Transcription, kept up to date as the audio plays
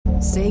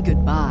Say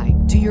goodbye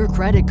to your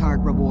credit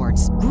card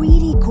rewards.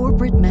 Greedy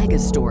corporate mega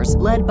stores,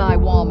 led by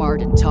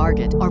Walmart and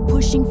Target, are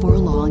pushing for a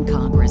law in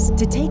Congress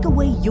to take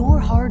away your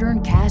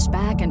hard-earned cash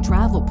back and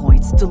travel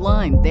points to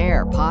line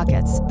their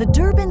pockets. The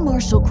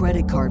Durbin-Marshall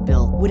credit card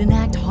bill would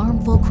enact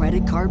harmful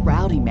credit card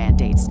routing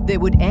mandates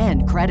that would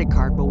end credit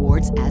card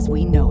rewards as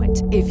we know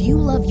it. If you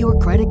love your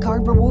credit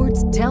card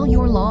rewards, tell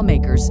your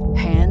lawmakers,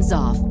 hands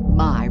off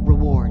my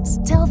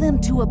rewards. Tell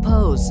them to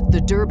oppose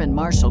the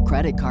Durbin-Marshall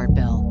credit card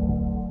bill.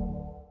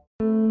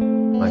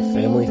 My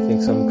Family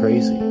Thinks I'm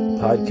Crazy, a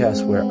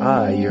podcast where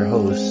I, your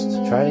host,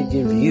 try to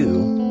give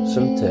you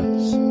some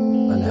tips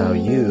on how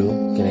you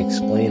can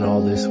explain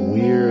all this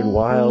weird,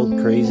 wild,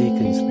 crazy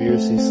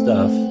conspiracy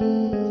stuff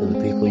to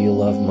the people you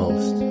love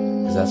most.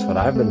 Because that's what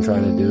I've been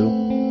trying to do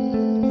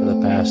for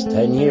the past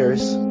 10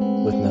 years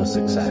with no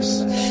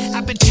success.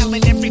 I've been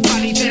telling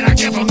everybody that our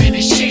government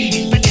is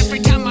shady, but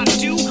every time I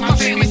do, my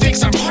family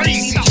thinks I'm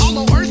crazy. The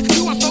hollow earth,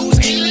 UFOs,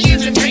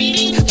 aliens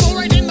invading,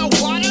 fluoride in the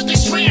water, they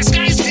spray our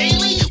skies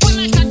daily. When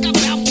I talk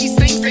about these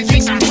things, they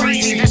think I'm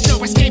crazy. There's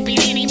no escaping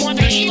anymore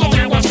the evil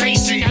that we're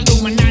facing.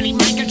 Illuminati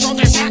mind control,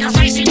 they're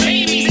sacrificing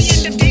babies. The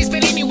end of days,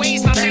 but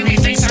anyways, my family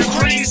thinks I'm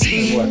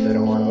crazy. What, they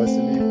don't want to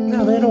listen to you?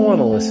 No, they don't want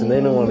to listen. They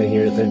don't want to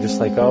hear it. They're just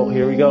like, oh,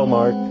 here we go,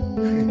 Mark.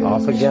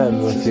 Off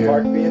again with your...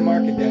 Mark being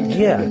Mark again.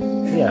 Yeah.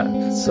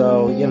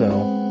 So,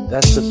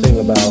 that's the thing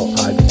about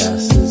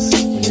podcasts is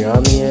when you're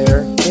on the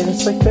air, and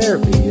it's like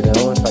therapy,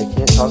 If I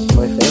can't talk to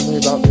my family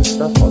about this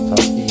stuff, I'll talk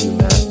to you,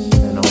 Matt,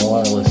 and all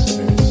our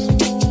listeners. You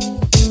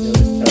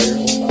just tell your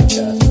whole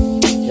podcast.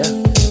 Yeah.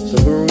 So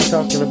who are we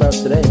talking about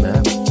today,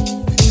 Matt?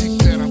 They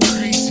think that I'm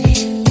crazy.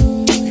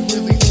 They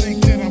really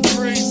think that I'm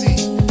crazy.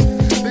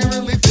 They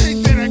really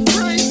think that I'm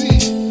crazy.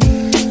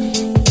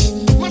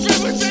 My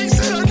family thinks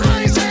that I'm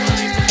crazy.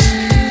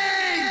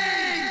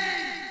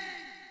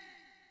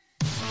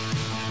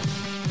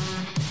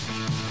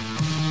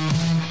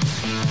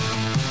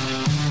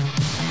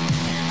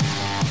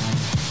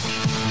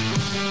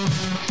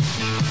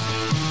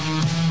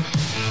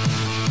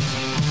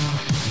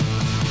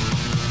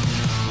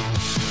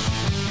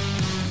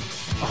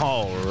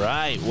 All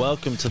right,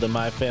 welcome to the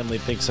My Family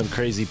Thinks I'm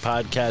Crazy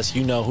podcast.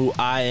 You know who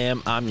I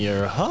am. I'm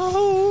your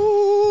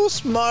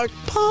host, Mark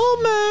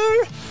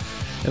Palmer,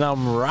 and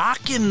I'm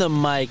rocking the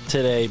mic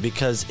today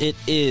because it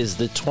is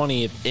the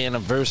 20th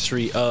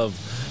anniversary of,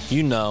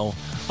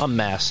 a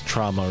mass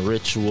trauma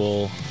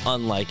ritual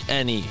unlike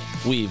any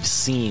we've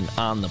seen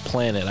on the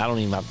planet. I don't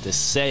even have to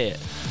say it.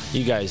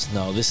 You guys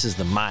know this is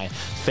the My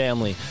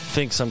Family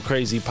Thinks I'm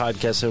Crazy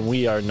podcast, and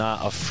we are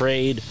not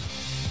afraid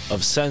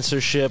of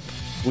censorship.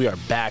 We are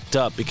backed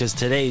up because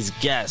today's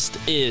guest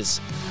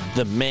is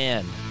the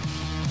man,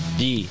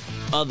 the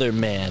other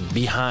man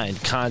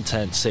behind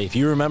Content Safe.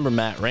 You remember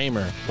Matt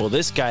Raymer? Well,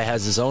 this guy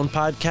has his own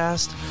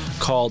podcast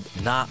called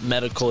Not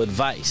Medical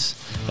Advice.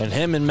 And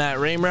him and Matt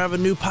Raymer have a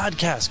new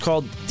podcast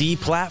called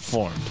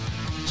Deplatformed.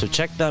 So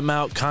check them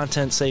out,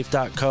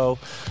 contentsafe.co,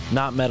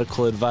 Not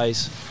Medical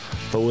Advice.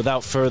 But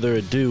without further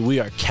ado, we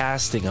are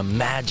casting a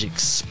magic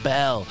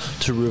spell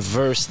to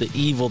reverse the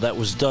evil that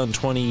was done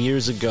 20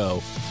 years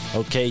ago.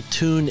 Okay,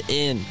 tune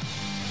in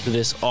to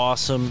this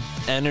awesome,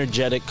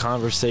 energetic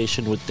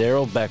conversation with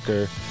Darrell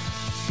Becker.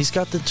 He's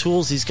got the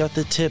tools, he's got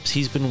the tips.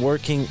 He's been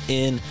working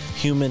in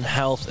human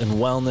health and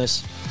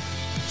wellness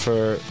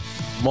for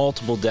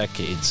multiple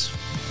decades.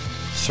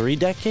 3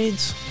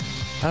 decades?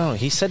 I don't know.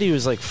 He said he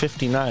was like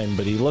 59,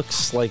 but he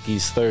looks like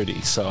he's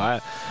 30. So I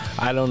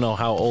don't know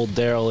how old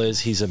Darrell is.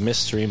 He's a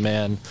mystery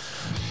man.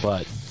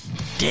 But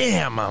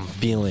damn, I'm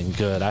feeling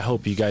good. I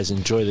hope you guys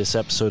enjoy this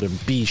episode,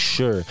 and be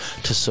sure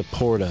to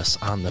support us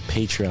on the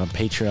Patreon,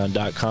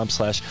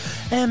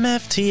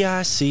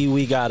 patreon.com/MFTIC.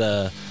 We got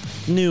a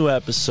new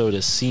episode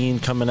of Scene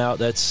coming out.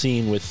 That's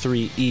Scene with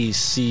 3 E's,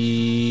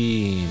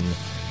 Scene.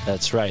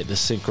 That's right, the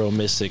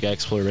synchro-mystic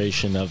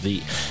exploration of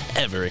the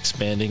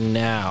ever-expanding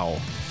now.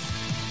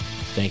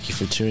 Thank you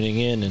for tuning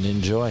in and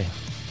enjoy.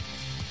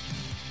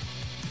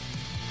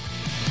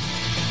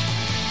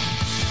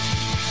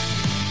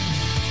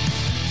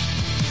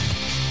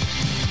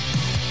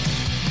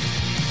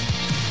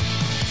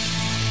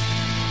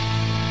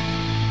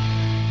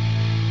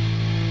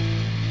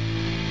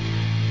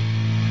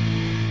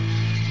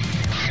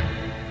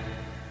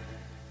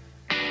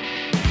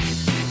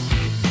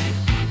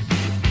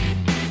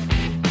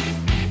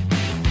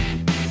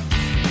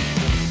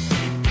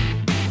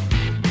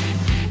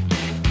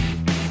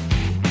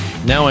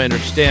 Now I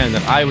understand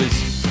that I was,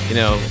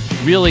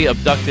 really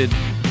abducted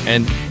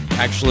and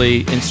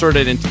actually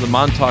inserted into the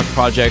Montauk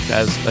Project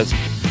as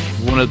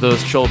one of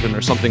those children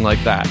or something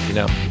like that.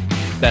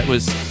 That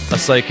was a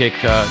psychic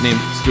named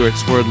Stuart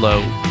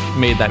Swerdlow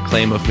made that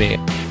claim of me.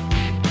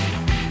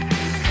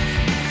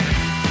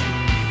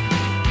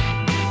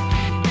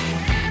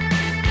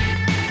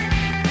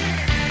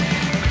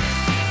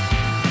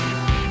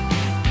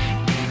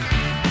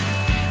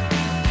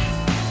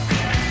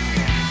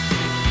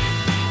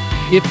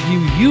 If you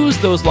use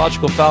those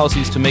logical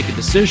fallacies to make a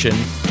decision,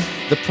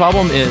 the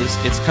problem is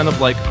it's kind of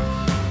like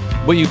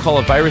what you call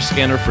a virus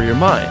scanner for your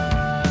mind.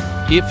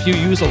 if you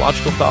use a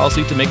logical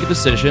fallacy to make a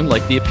decision,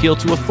 like the appeal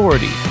to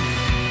authority.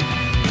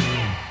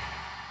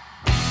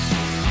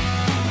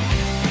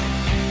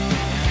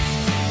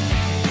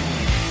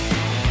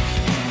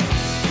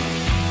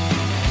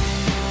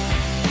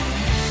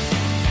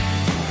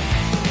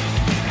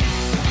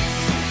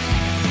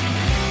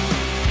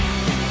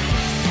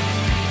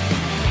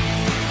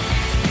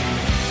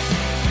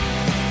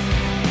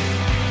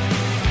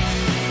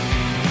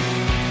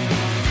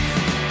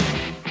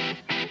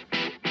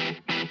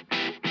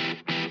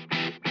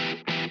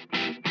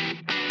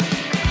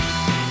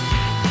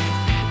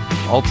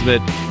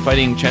 Ultimate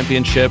Fighting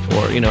Championship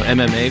or,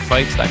 MMA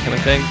fights, that kind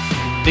of thing.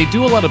 They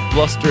do a lot of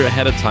bluster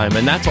ahead of time,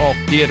 and that's all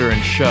theater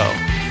and show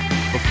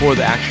before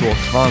the actual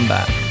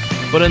combat.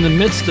 But in the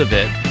midst of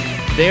it,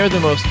 they are the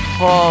most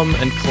calm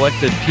and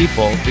collected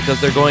people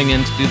because they're going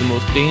in to do the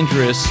most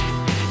dangerous,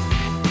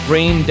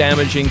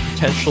 brain-damaging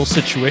potential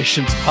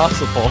situations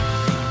possible.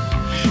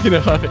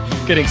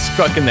 Getting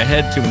struck in the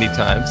head too many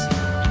times.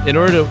 In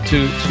order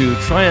to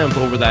triumph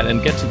over that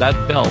and get to that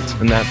belt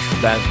and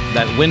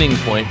that winning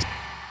point,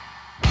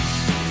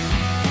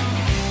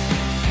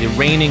 the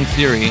reigning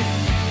theory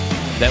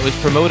that was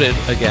promoted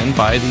again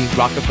by the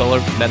Rockefeller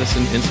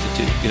Medicine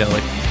Institute.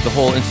 Like the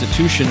whole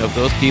institution of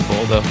those people,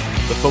 the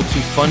folks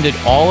who funded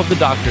all of the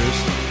doctors,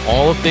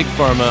 all of Big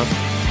Pharma,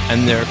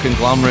 and their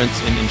conglomerates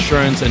in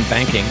insurance and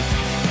banking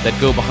that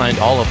go behind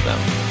all of them.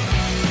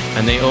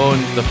 And they own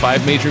the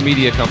 5 major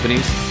media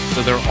companies, so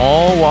they're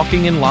all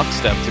walking in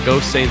lockstep to go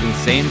say the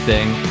same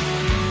thing.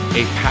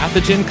 A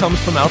pathogen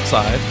comes from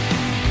outside.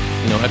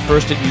 At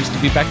first it used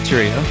to be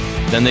bacteria.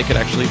 Then they could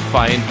actually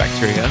find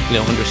bacteria,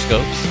 under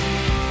scopes.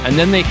 And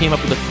then they came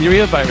up with a theory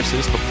of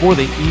viruses before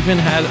they even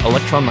had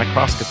electron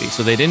microscopy.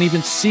 So they didn't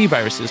even see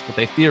viruses, but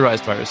they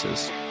theorized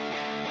viruses.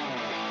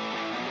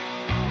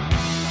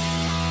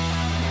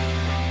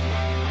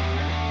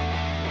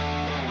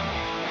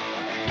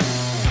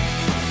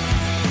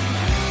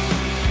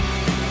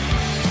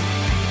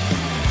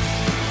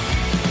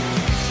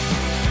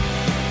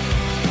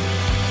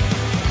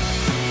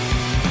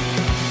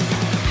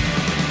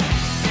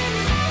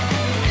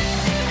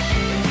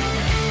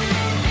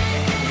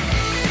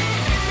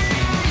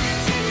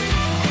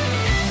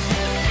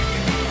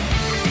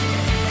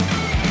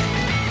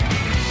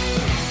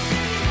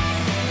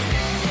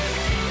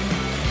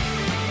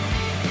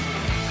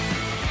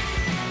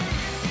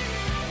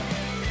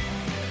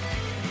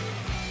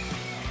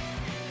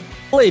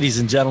 Ladies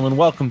and gentlemen,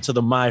 welcome to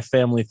the My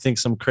Family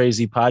Thinks I'm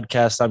Crazy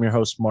podcast. I'm your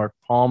host, Mark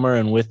Palmer,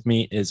 and with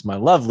me is my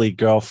lovely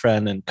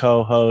girlfriend and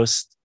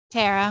co-host,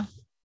 Tara.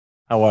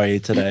 How are you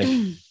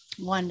today?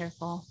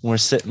 Wonderful. We're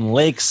sitting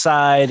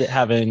lakeside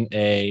having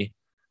a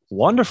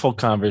wonderful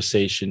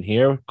conversation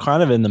here,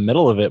 kind of in the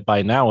middle of it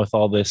by now with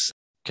all this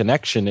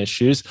connection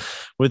issues,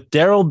 with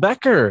Darrell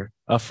Becker,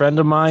 a friend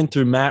of mine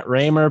through Matt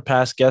Raymer,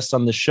 past guest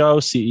on the show,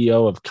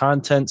 CEO of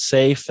Content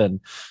Safe. And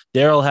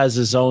Darrell has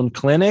his own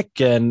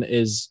clinic and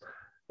is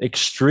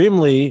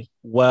extremely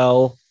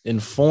well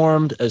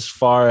informed as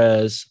far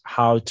as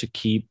how to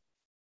keep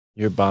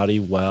your body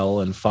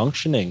well and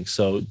functioning.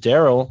 So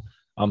Darrell,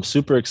 I'm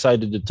super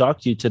excited to talk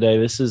to you today.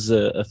 This is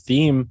a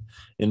theme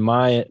in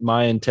my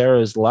and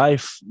Tara's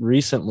life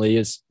recently,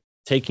 is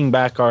taking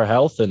back our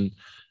health and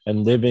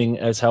living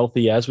as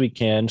healthy as we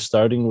can,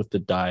 starting with the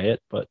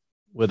diet, but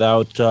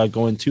without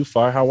going too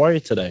far. How are you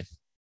today?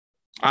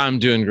 I'm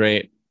doing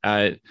great.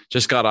 I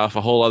just got off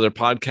a whole other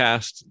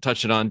podcast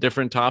touching on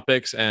different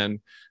topics, and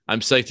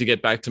I'm psyched to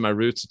get back to my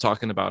roots of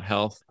talking about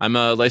health. I'm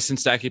a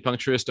licensed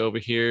acupuncturist over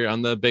here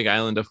on the big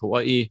island of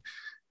Hawaii,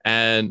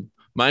 and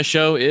my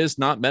show is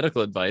not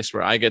medical advice,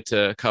 where I get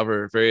to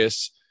cover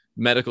various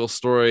medical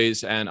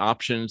stories and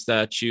options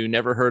that you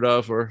never heard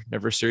of or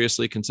never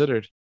seriously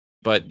considered.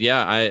 But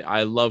yeah,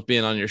 I love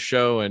being on your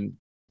show, and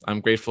I'm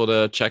grateful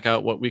to check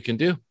out what we can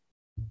do.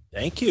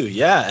 Thank you.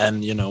 Yeah.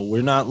 And,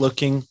 we're not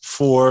looking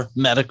for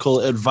medical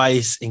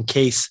advice in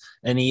case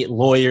any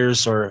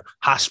lawyers or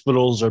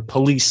hospitals or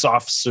police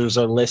officers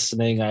are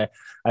listening. I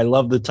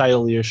love the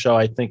title of your show.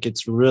 I think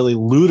it's really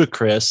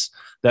ludicrous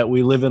that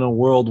we live in a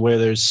world where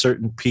there's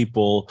certain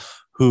people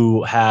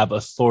who have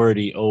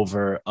authority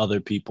over other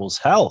people's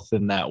health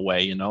in that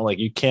way. Like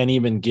you can't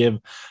even give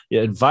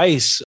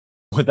advice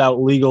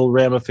without legal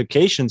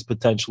ramifications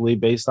potentially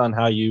based on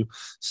how you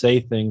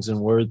say things and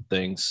word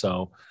things.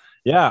 So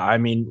yeah, I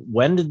mean,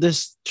 when did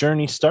this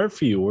journey start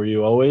for you? Were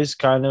you always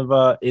kind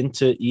of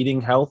into eating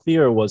healthy,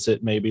 or was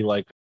it maybe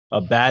like a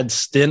bad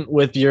stint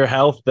with your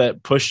health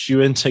that pushed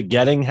you into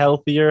getting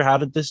healthier? How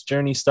did this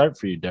journey start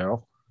for you,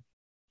 Darrell?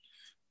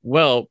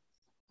 Well,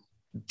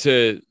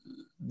 to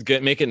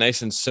make it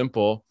nice and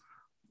simple,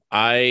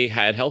 I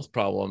had health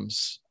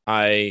problems.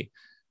 I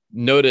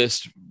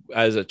noticed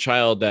as a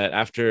child that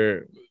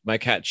after my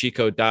cat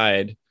Chico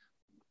died,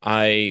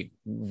 I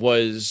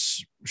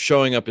was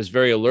showing up as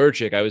very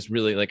allergic. I was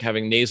really like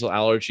having nasal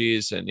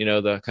allergies and,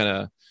 the kind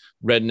of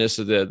redness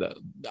of the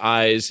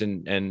eyes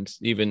and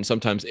even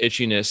sometimes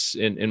itchiness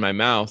in my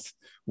mouth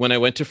when I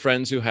went to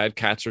friends who had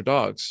cats or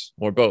dogs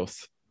or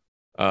both,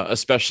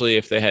 especially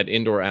if they had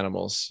indoor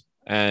animals.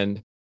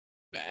 And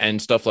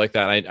and stuff like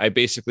that. I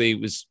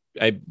basically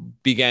I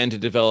began to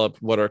develop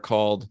what are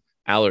called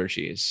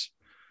allergies.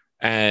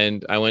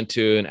 And I went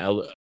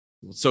to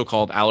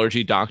so-called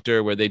allergy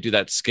doctor where they do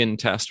that skin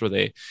test where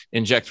they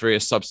inject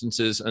various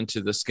substances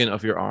into the skin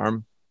of your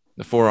arm,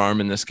 the forearm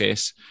in this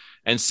case,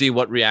 and see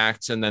what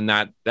reacts. And then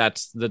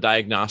that's the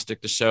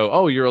diagnostic to show,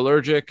 oh, you're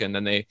allergic. And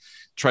then they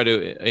try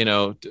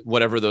to,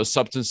 whatever those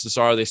substances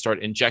are, they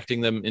start injecting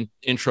them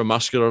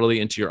intramuscularly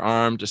into your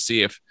arm to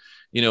see if,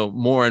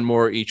 more and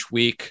more each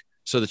week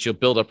so that you'll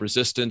build up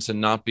resistance and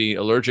not be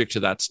allergic to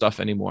that stuff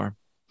anymore.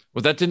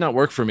 Well, that did not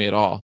work for me at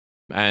all.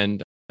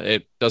 And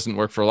it doesn't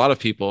work for a lot of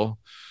people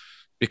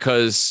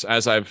because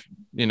as I've,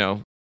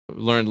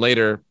 learned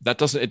later,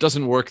 it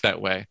doesn't work that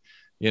way.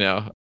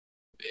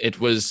 It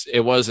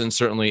was and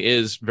certainly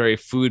is very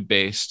food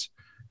based.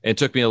 It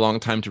took me a long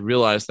time to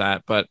realize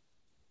that, but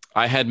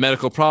I had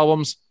medical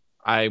problems.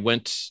 I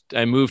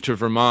moved to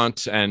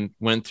Vermont and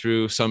went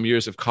through some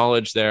years of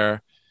college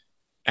there.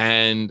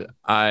 And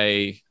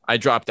I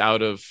dropped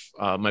out of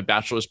my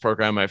bachelor's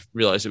program. I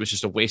realized it was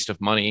just a waste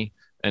of money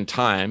and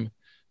time.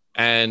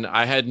 And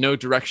I had no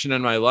direction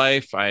in my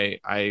life.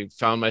 I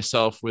found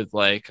myself with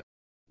like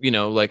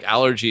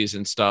allergies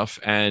and stuff.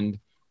 And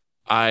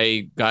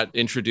I got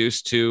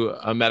introduced to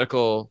a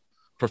medical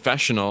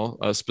professional,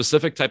 a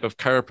specific type of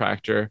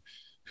chiropractor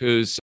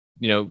who's,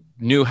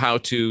 knew how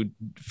to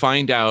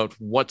find out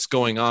what's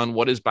going on,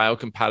 what is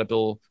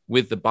biocompatible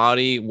with the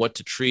body, what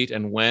to treat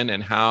and when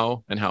and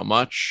how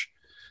much.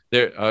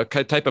 They're a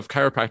type of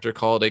chiropractor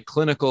called a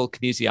clinical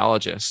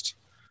kinesiologist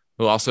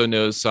who also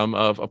knows some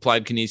of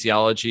applied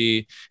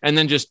kinesiology and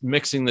then just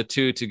mixing the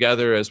two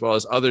together as well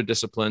as other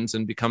disciplines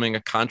and becoming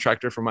a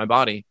contractor for my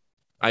body.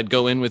 I'd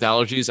go in with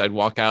allergies. I'd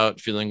walk out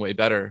feeling way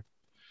better.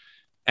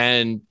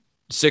 And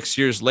 6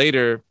 years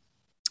later,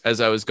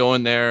 as I was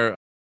going there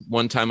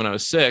one time when I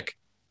was sick,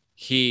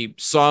 he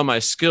saw my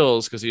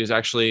skills because he was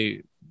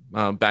actually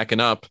backing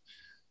up.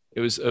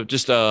 It was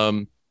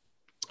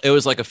it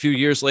was like a few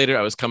years later,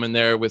 I was coming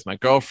there with my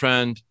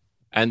girlfriend.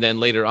 And then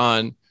later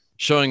on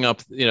showing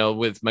up,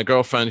 with my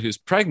girlfriend who's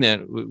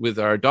pregnant with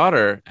our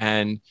daughter.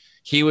 And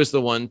he was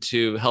the one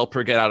to help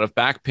her get out of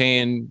back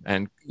pain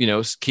and,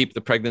 keep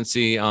the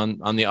pregnancy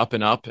on the up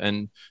and up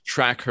and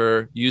track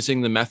her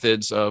using the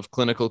methods of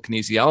clinical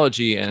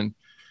kinesiology and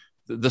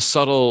the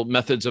subtle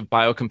methods of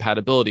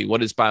biocompatibility.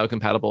 What is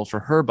biocompatible for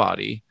her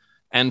body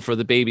and for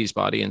the baby's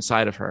body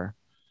inside of her,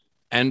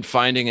 and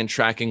finding and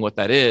tracking what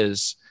that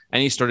is.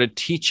 And he started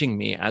teaching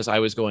me as I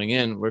was going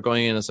in. We're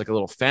going in as like a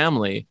little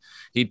family.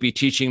 He'd be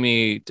teaching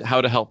me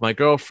how to help my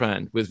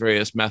girlfriend with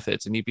various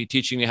methods. And he'd be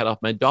teaching me how to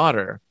help my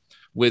daughter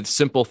with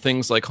simple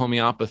things like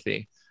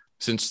homeopathy,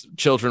 since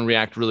children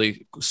react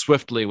really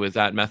swiftly with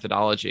that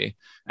methodology.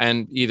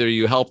 And either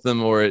you help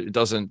them or it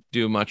doesn't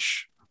do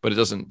much, but it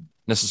doesn't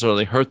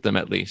necessarily hurt them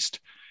at least.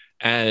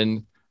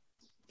 And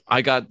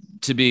I got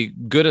to be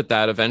good at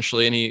that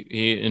eventually. And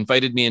he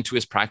invited me into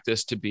his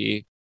practice to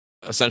be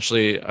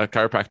essentially a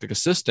chiropractic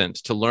assistant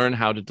to learn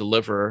how to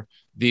deliver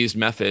these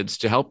methods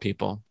to help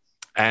people.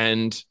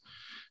 And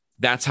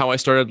that's how I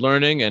started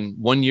learning. And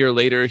 1 year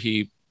later,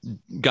 he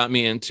got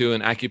me into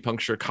an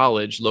acupuncture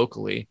college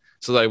locally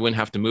so that I wouldn't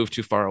have to move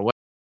too far away.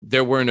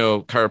 There were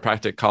no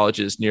chiropractic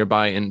colleges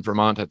nearby in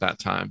Vermont at that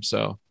time.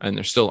 And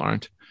there still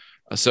aren't.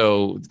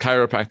 So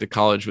chiropractic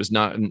college was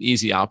not an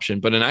easy option,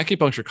 but an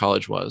acupuncture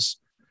college was.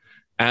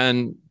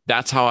 And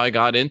that's how I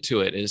got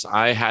into it. Is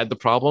I had the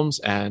problems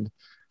and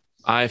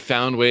I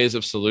found ways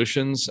of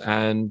solutions.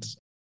 And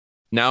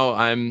now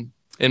I'm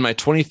in my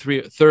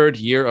 23rd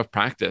year of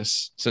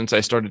practice since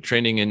I started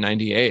training in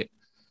 98.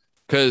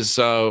 Because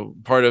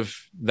part of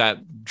that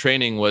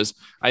training was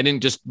I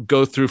didn't just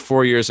go through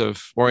 4 years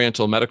of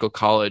Oriental Medical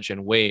College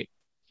and wait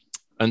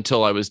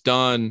until I was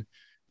done.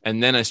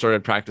 And then I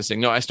started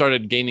practicing. No, I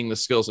started gaining the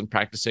skills and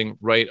practicing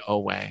right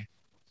away.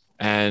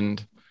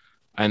 And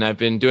I've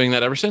been doing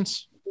that ever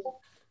since.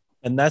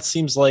 And that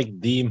seems like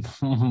the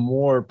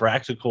more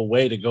practical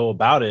way to go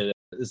about it,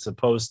 as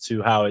opposed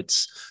to how it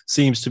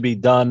seems to be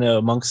done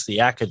amongst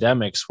the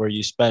academics, where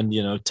you spend,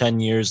 10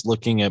 years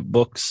looking at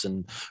books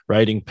and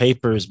writing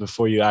papers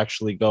before you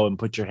actually go and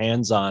put your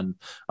hands on,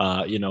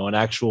 an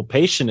actual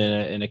patient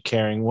in a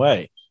caring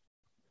way.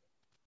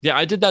 Yeah,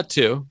 I did that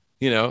too.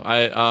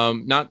 I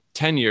not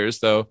 10 years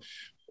though.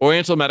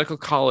 Oriental Medical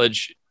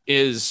College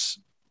is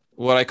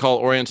what I call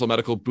Oriental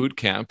Medical Boot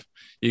Camp.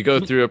 You go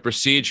through a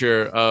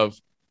procedure of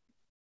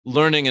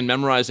learning and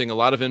memorizing a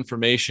lot of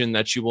information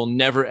that you will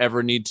never,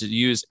 ever need to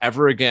use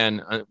ever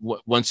again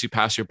once you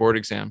pass your board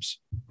exams.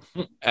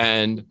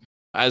 And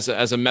as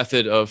a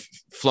method of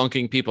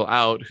flunking people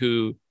out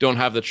who don't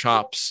have the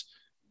chops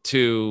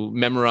to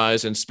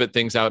memorize and spit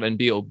things out and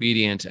be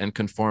obedient and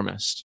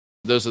conformist.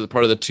 Those are the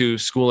part of the two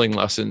schooling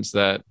lessons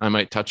that I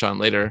might touch on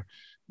later.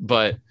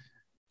 But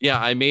yeah,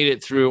 I made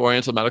it through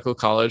Oriental Medical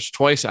College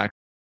twice. Actually.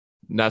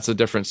 That's a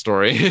different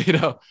story,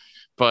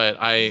 But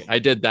I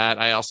did that.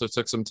 I also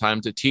took some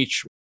time to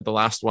teach the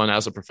last one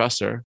as a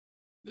professor.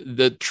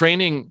 The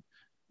training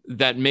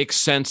that makes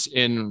sense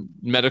in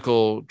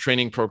medical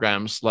training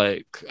programs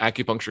like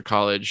acupuncture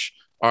college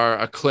are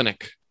a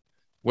clinic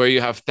where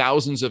you have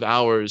thousands of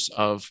hours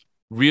of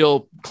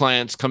real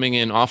clients coming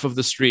in off of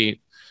the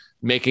street,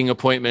 making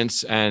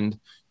appointments, and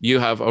you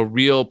have a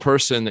real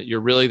person that you're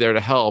really there to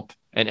help,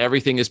 and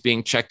everything is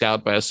being checked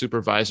out by a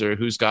supervisor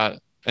who's got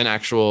an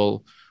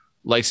actual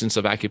license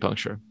of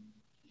acupuncture.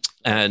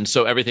 And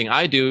so everything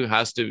I do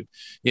has to,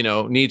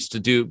 needs to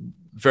do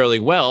fairly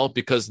well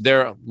because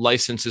their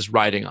license is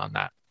riding on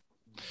that.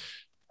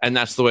 And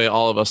that's the way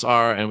all of us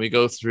are. And we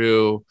go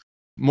through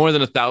more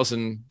than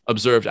 1,000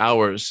 observed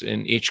hours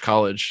in each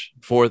college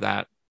for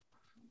that.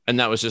 And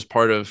that was just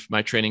part of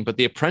my training. But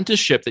the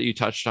apprenticeship that you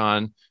touched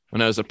on,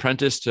 when I was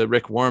apprenticed to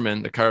Rick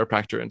Warman, the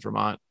chiropractor in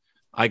Vermont,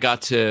 I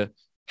got to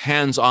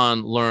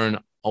hands-on learn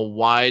a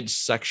wide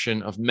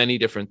section of many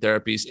different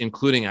therapies,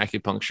 including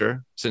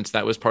acupuncture, since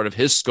that was part of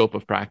his scope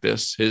of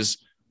practice, his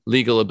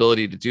legal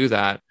ability to do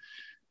that.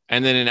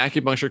 And then in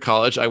acupuncture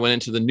college, I went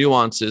into the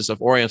nuances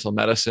of Oriental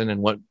medicine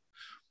and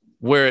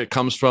where it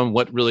comes from,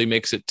 what really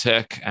makes it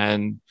tick,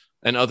 and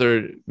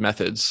other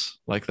methods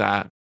like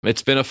that.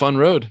 It's been a fun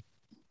road.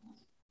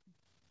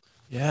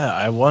 Yeah,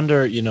 I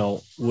wonder,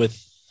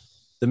 with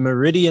the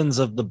meridians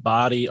of the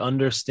body,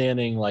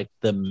 understanding like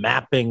the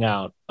mapping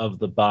out of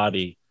the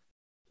body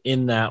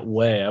in that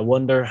way, I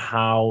wonder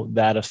how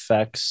that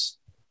affects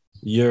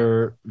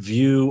your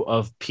view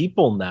of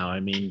people now. I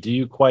mean, do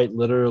you quite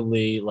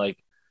literally like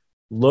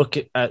look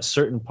at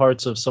certain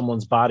parts of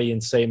someone's body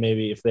and say,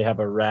 maybe if they have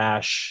a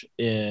rash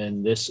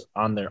in this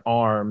on their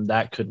arm,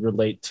 that could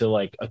relate to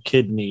like a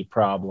kidney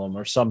problem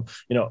or some,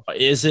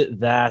 is it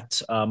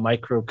that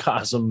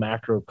microcosm,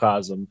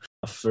 macrocosm,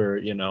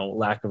 for,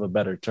 lack of a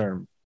better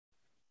term?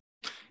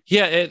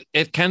 Yeah,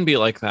 it can be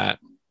like that.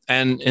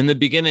 And in the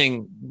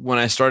beginning, when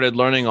I started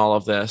learning all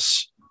of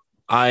this,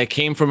 I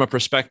came from a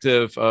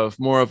perspective of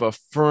more of a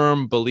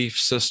firm belief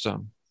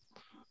system.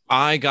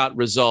 I got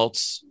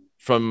results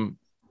from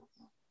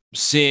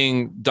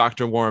seeing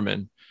Dr.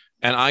 Warman,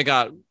 and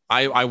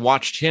I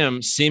watched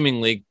him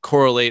seemingly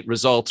correlate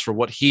results for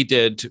what he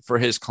did for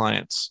his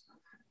clients.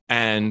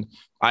 And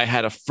I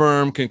had a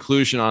firm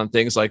conclusion on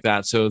things like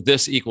that. So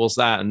this equals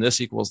that, and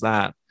this equals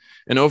that.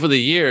 And over the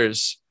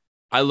years,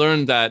 I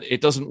learned that it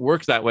doesn't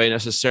work that way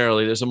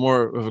necessarily. There's a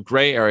more of a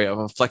gray area of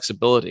a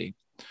flexibility.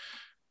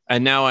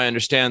 And now I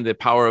understand the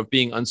power of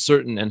being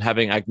uncertain and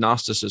having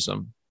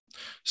agnosticism.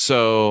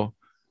 So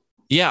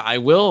yeah, I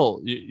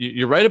will.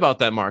 You're right about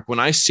that, Mark. When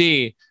I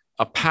see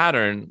a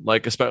pattern,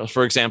 like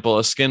for example,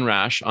 a skin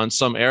rash on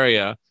some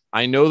area,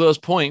 I know those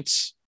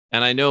points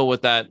and I know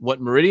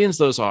what meridians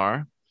those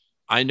are.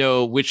 I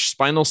know which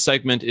spinal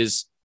segment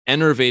is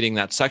innervating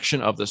that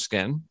section of the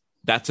skin.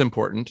 That's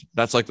important.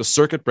 That's like the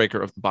circuit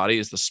breaker of the body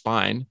is the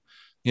spine.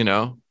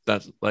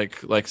 That's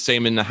like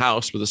same in the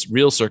house with this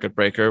real circuit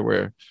breaker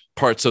where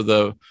parts of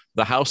the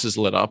house is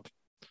lit up.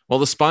 Well,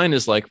 the spine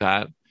is like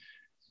that.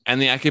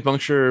 And the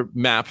acupuncture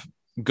map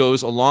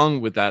goes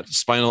along with that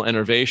spinal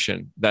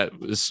innervation that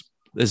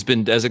has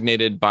been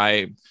designated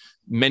by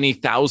many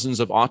thousands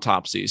of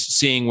autopsies,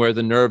 seeing where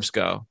the nerves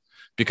go.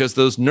 Because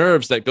those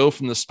nerves that go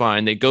from the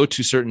spine, they go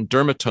to certain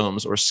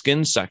dermatomes or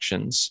skin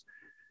sections,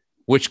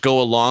 which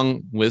go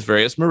along with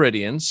various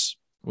meridians,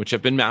 which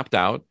have been mapped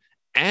out.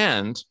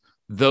 And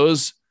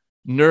those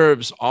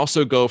nerves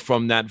also go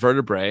from that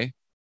vertebrae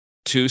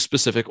to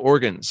specific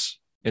organs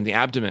in the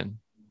abdomen,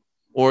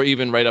 or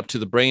even right up to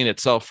the brain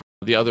itself,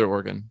 the other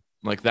organ,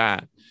 like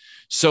that.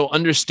 So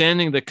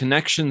understanding the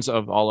connections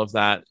of all of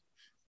that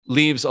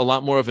leaves a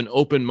lot more of an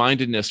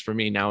open-mindedness for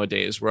me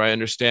nowadays, where I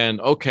understand,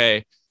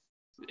 okay,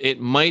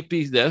 it might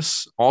be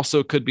this,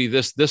 also could be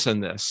this, this,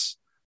 and this.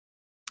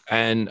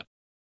 And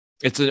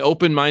it's an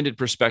open-minded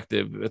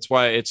perspective. That's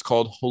why it's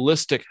called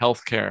holistic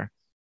healthcare,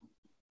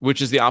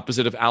 which is the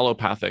opposite of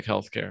allopathic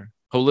healthcare.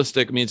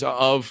 Holistic means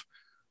of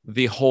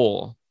the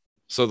whole.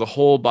 So the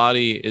whole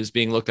body is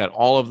being looked at.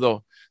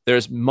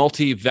 There's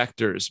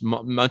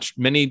multi-vectors,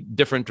 many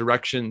different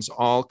directions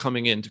all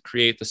coming in to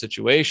create the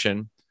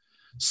situation.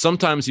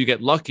 Sometimes you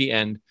get lucky,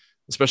 and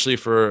especially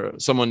for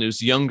someone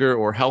who's younger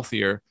or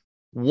healthier,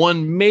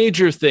 one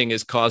major thing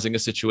is causing a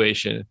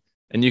situation,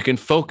 and you can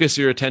focus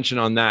your attention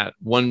on that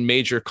one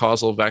major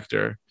causal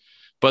vector.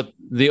 But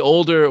the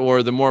older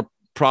or the more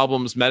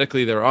problems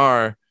medically there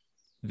are,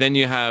 then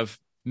you have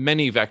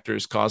many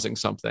vectors causing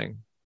something.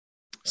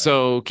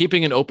 So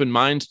keeping an open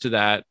mind to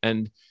that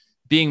and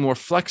being more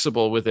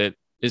flexible with it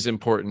is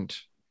important.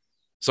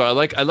 So I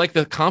like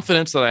the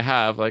confidence that I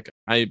have. Like,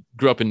 I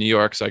grew up in New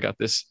York, so I got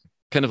this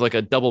kind of like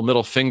a double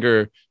middle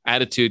finger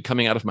attitude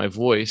coming out of my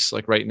voice,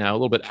 like right now, a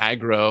little bit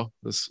aggro,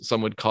 as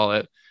some would call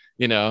it,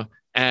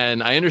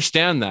 and I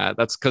understand that.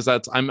 That's because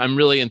I'm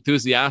really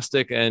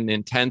enthusiastic and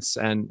intense,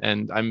 and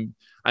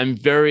I'm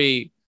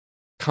very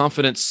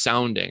confident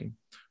sounding,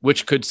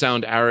 which could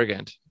sound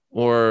arrogant,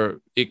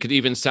 or it could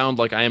even sound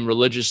like I am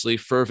religiously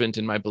fervent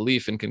in my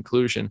belief and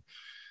conclusion.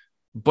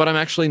 But I'm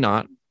actually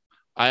not.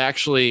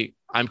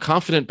 I'm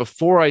confident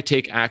before I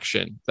take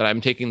action that I'm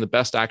taking the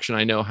best action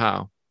I know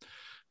how.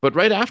 But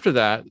right after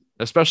that,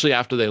 especially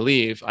after they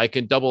leave, I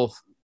can double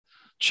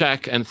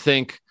check and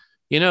think,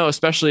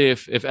 especially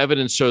if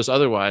evidence shows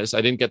otherwise,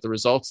 I didn't get the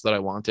results that I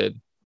wanted,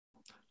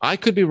 I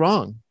could be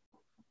wrong.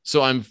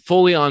 So I'm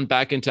fully on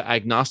back into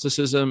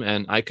agnosticism,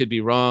 and I could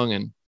be wrong.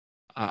 And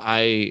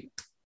I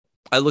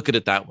look at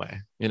it that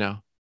way,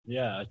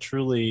 Yeah, a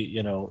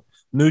truly,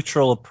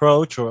 neutral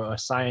approach, or a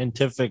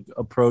scientific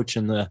approach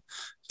in the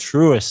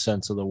truest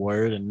sense of the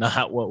word, and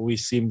not what we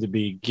seem to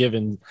be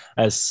given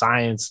as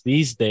science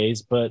these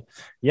days. But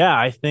yeah,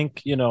 I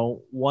think,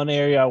 one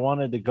area I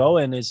wanted to go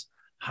in is,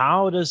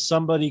 how does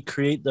somebody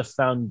create the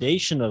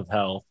foundation of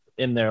health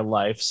in their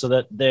life so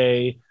that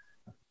they,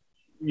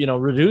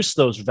 reduce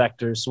those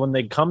vectors? So when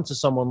they come to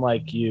someone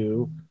like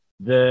you,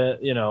 the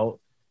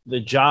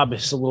job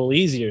is a little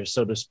easier,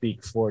 so to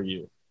speak, for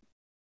you.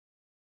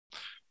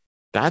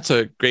 That's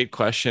a great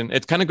question.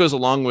 It kind of goes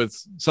along with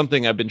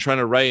something I've been trying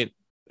to write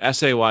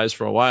essay-wise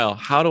for a while.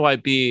 How do I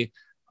be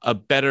a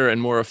better and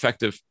more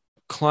effective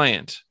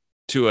client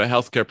to a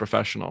healthcare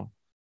professional?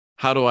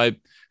 How do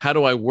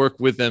I work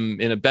with them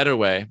in a better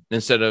way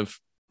instead of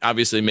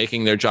obviously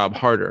making their job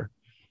harder?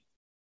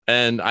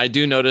 And I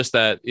do notice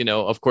that,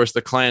 of course,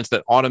 the clients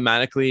that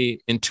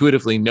automatically,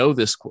 intuitively know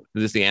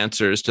the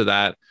answers to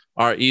that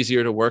are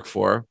easier to work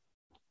for.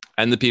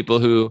 And the people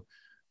who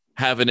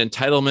have an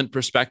entitlement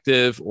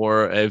perspective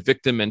or a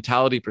victim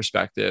mentality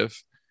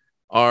perspective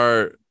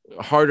are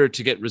harder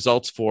to get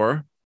results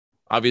for.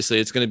 Obviously,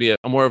 it's going to be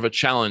a more of a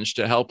challenge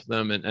to help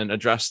them and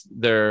address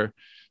their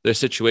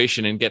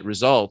situation and get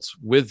results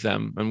with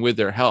them and with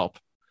their help,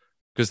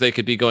 because they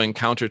could be going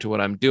counter to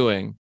what I'm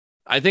doing.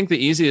 I think the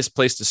easiest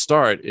place to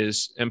start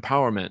is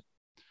empowerment.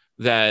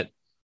 That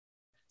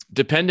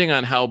depending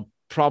on how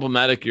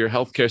problematic your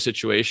healthcare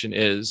situation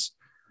is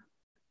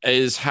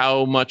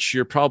how much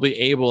you're probably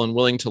able and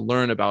willing to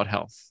learn about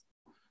health.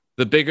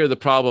 The bigger the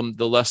problem,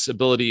 the less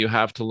ability you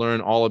have to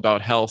learn all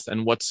about health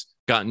and what's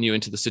gotten you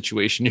into the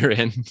situation you're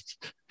in.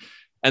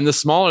 And the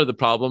smaller the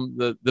problem,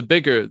 the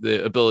bigger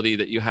the ability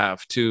that you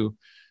have to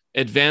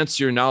advance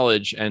your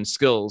knowledge and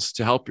skills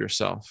to help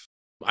yourself.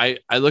 I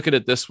look at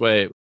it this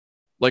way.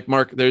 Like,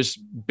 Mark, there's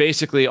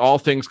basically all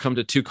things come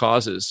to two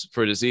causes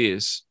for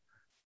disease.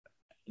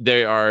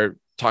 They are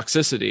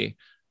toxicity,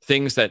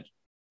 things that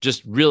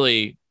just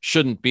really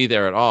shouldn't be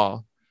there at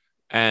all.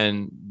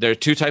 And there are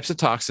two types of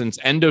toxins: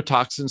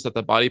 endotoxins that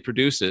the body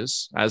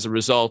produces as a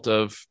result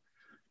of,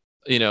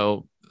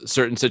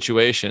 certain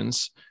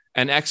situations,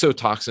 and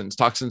exotoxins,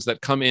 toxins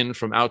that come in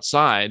from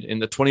outside in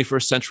the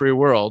 21st century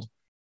world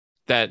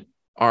that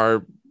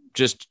are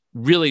just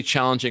really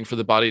challenging for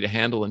the body to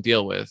handle and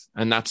deal with.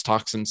 And that's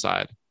toxin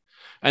side.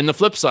 And the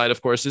flip side,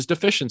 of course, is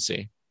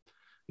deficiency.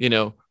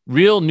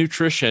 Real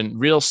nutrition,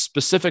 real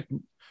specific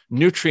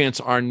nutrients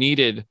are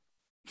needed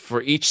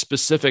for each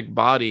specific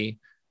body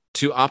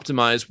to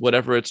optimize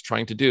whatever it's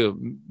trying to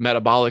do,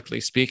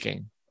 metabolically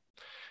speaking.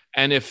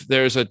 And if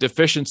there's a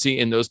deficiency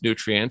in those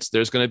nutrients,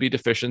 there's going to be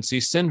deficiency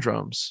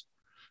syndromes.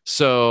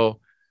 So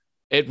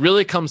it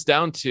really comes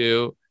down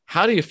to,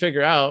 how do you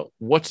figure out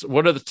what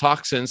are the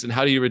toxins and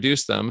how do you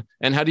reduce them?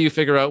 And how do you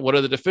figure out what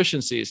are the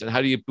deficiencies and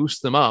how do you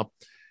boost them up?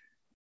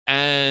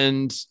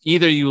 And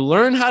either you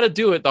learn how to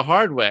do it the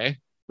hard way,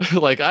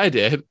 like I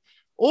did,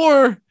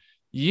 or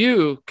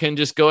you can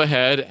just go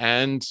ahead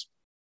and,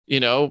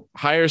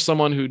 hire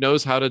someone who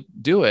knows how to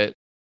do it.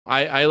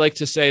 I like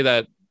to say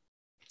that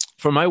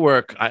for my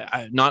work,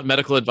 I not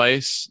medical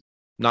advice,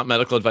 not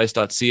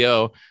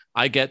medicaladvice.co,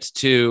 I get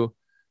to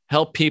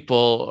help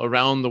people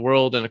around the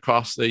world and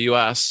across the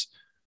US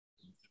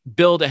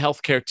build a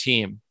healthcare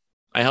team.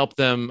 I help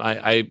them.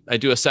 I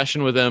do a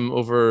session with them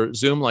over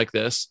Zoom like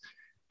this,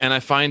 and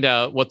I find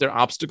out what their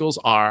obstacles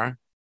are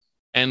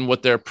and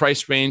what their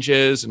price range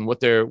is and what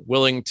they're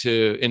willing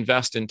to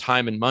invest in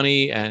time and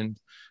money and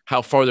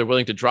how far they're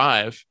willing to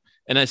drive.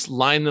 And I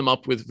line them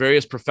up with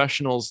various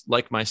professionals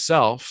like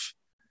myself,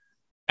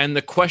 and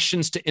the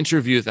questions to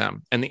interview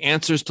them and the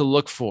answers to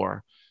look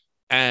for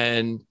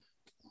and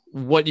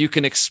what you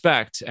can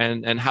expect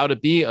and how to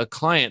be a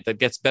client that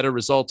gets better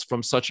results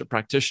from such a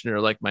practitioner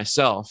like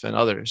myself and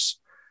others.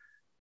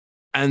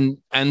 And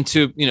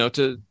to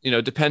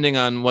depending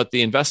on what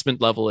the investment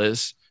level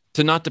is,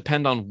 to not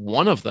depend on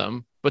one of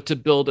them, but to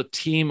build a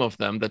team of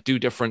them that do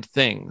different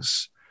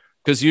things.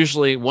 Because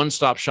usually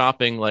one-stop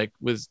shopping, like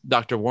with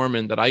Dr.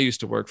 Warman that I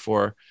used to work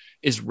for,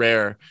 is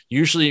rare.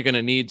 Usually you're going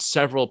to need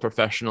several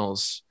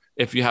professionals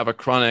if you have a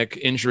chronic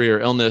injury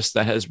or illness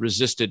that has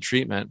resisted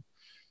treatment.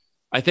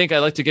 I think I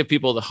like to give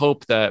people the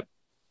hope that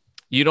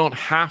you don't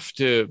have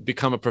to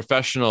become a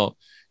professional.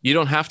 You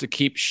don't have to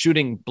keep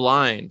shooting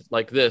blind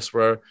like this,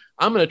 where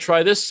I'm going to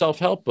try this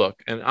self-help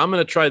book and I'm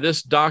going to try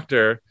this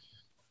doctor,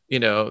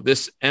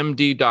 this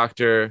MD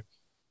doctor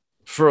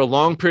for a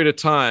long period of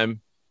time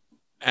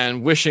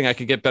and wishing I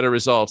could get better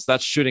results.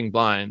 That's shooting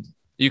blind.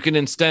 You can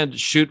instead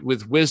shoot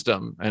with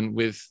wisdom and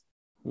with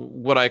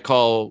what I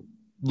call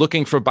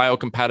looking for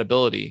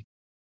biocompatibility,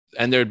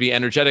 and there'd be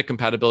energetic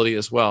compatibility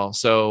as well.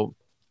 So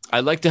I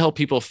like to help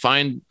people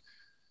find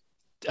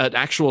an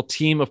actual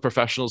team of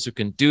professionals who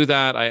can do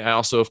that. I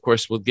also, of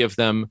course, will give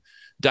them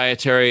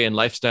dietary and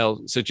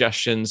lifestyle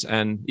suggestions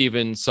and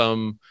even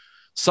some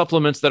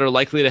supplements that are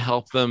likely to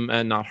help them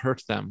and not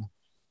hurt them,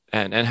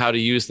 and how to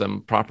use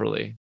them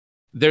properly.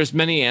 There's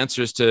many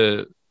answers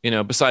to,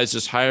 besides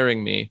just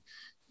hiring me.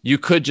 You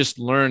could just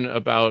learn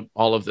about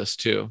all of this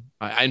too.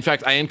 In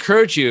fact, I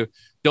encourage you,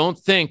 don't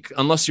think,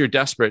 unless you're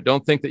desperate,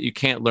 don't think that you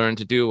can't learn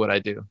to do what I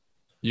do.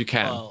 You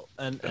can. Well,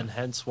 and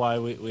hence why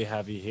we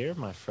have you here,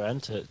 my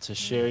friend, to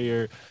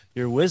share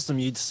your wisdom.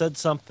 You said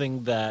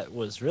something that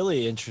was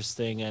really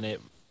interesting, and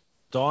it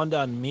dawned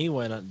on me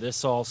when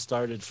this all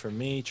started for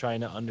me,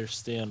 trying to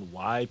understand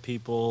why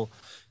people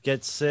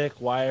get sick,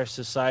 why our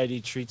society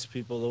treats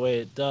people the way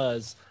it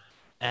does.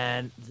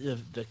 And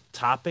the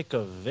topic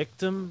of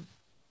victim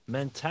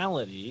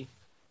mentality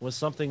was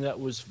something that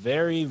was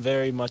very,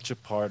 very much a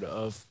part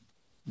of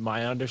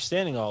my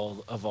understanding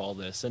of all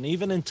this, and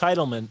even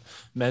entitlement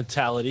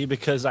mentality,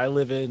 because I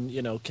live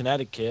in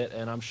Connecticut,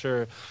 and I'm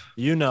sure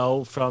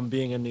from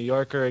being a New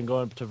Yorker and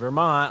going to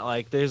Vermont,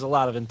 like there's a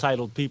lot of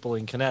entitled people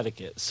in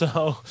Connecticut.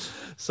 So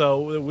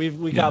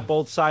we got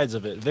both sides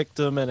of it,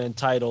 victim and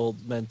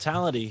entitled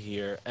mentality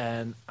here.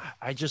 And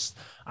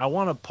I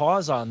want to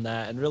pause on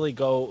that and really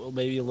go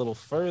maybe a little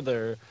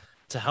further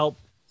to help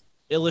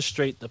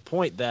illustrate the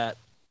point that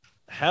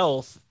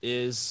health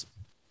is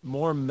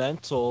more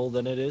mental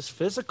than it is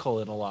physical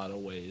in a lot of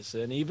ways,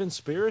 and even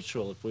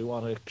spiritual, if we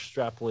want to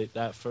extrapolate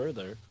that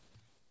further.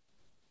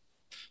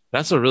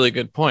 That's a really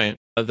good point.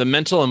 The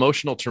mental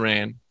emotional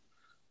terrain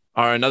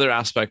are another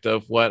aspect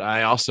of what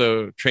I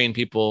also train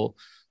people.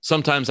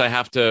 Sometimes I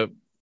have to,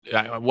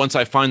 once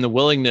I find the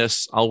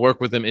willingness, I'll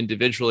work with them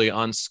individually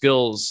on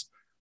skills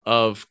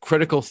of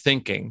critical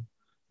thinking,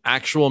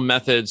 actual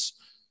methods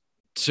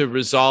to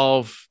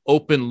resolve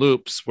open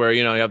loops where,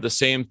 you have the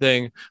same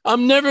thing.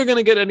 I'm never going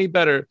to get any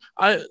better.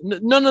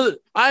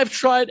 I've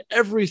tried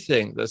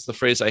everything. That's the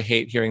phrase I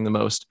hate hearing the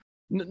most.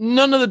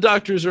 None of the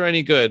doctors are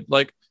any good.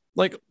 Like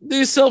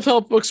these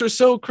self-help books are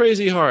so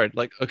crazy hard.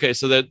 Like, okay,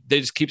 so that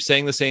they just keep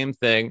saying the same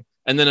thing.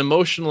 And then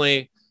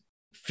emotionally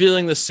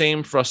feeling the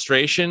same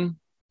frustration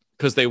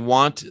because they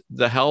want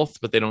the health,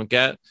 but they don't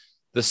get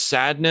the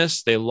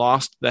sadness. They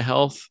lost the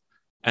health,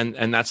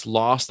 and that's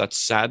loss. That's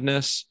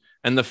sadness.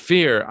 And the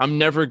fear, I'm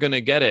never going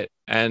to get it.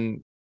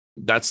 And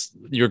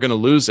you're going to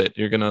lose it.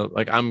 You're going to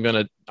I'm going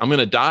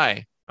to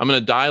die. I'm going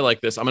to die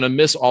like this. I'm going to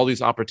miss all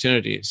these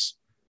opportunities.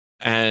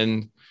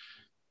 And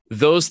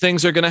those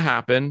things are going to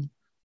happen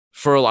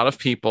for a lot of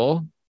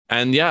people.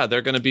 And yeah,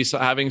 they're going to be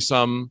having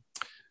some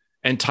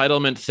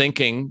entitlement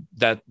thinking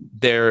that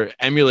they're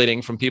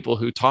emulating from people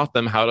who taught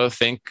them how to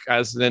think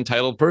as an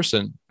entitled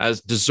person,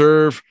 as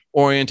deserve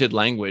oriented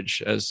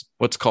language, as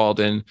what's called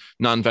in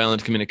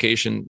nonviolent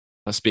communication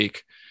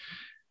speak.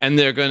 And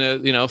they're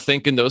going to,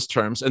 think in those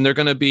terms, and they're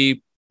going to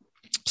be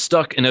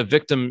stuck in a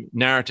victim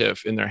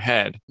narrative in their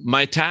head.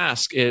 My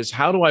task is,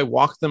 how do I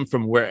walk them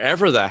from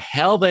wherever the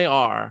hell they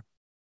are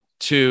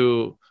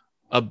to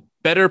a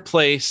better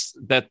place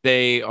that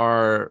they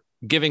are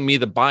giving me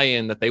the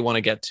buy-in that they want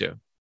to get to,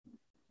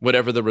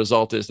 whatever the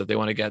result is that they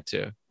want to get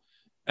to.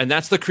 And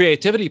that's the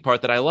creativity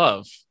part that I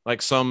love,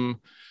 like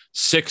some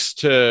 6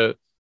 to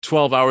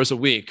 12 hours a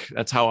week.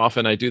 That's how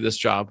often I do this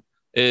job,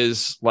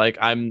 is like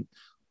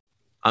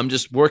I'm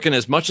just working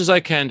as much as I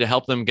can to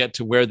help them get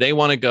to where they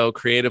want to go,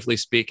 creatively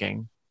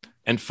speaking,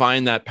 and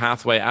find that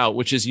pathway out,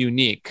 which is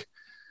unique.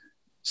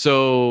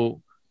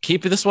 So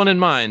keep this one in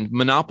mind.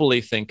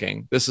 Monopoly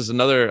thinking. This is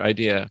another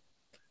idea.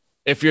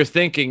 If you're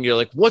thinking, you're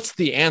like, what's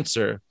the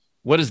answer?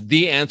 What is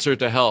the answer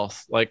to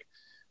health? Like,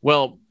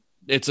 well,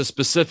 it's a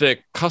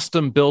specific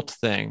custom built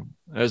thing.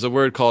 There's a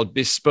word called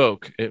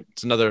bespoke.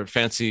 It's another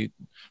fancy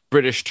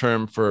British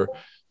term for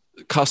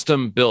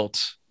custom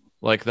built,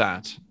 like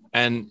that.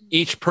 And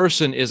each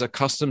person is a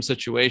custom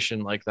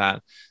situation like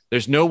that.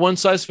 There's no one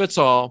size fits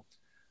all.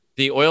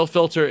 The oil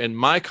filter in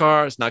my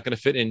car is not going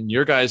to fit in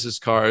your guys'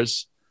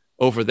 cars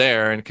over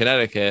there in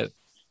Connecticut,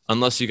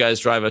 unless you guys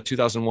drive a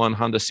 2001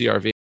 Honda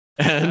CRV.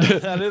 And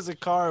that is a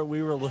car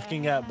we were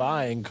looking at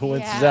buying.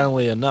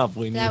 Coincidentally enough,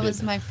 that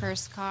was my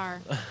first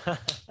car.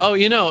 Oh,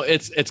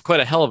 it's quite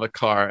a hell of a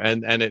car,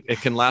 and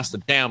it can last a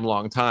damn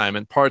long time,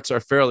 and parts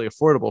are fairly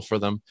affordable for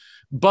them.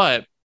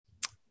 But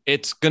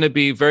it's going to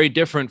be very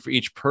different for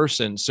each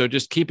person. So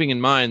just keeping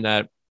in mind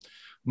that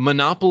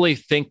monopoly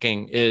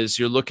thinking is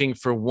you're looking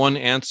for one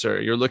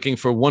answer. You're looking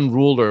for one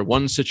ruler,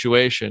 one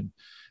situation.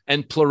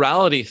 And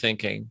plurality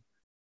thinking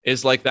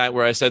is like that,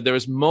 where I said there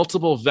was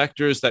multiple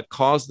vectors that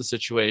cause the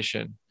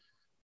situation.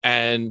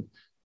 And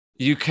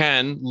you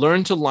can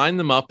learn to line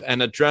them up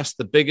and address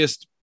the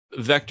biggest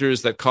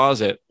vectors that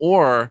cause it.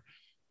 Or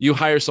you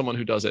hire someone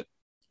who does it.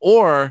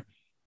 Or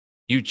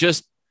you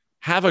just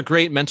have a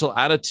great mental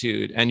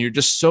attitude, and you're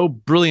just so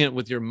brilliant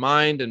with your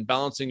mind and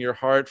balancing your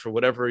heart for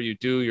whatever you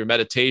do, your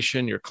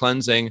meditation, your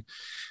cleansing,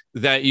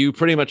 that you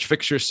pretty much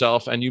fix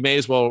yourself, and you may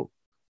as well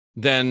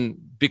then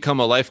become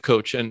a life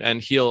coach and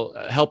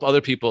help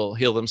other people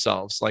heal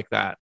themselves like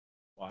that.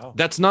 Wow.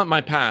 That's not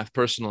my path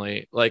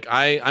personally. Like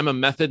I'm a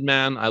method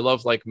man. I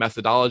love like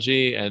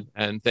methodology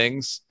and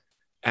things.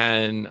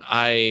 And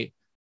I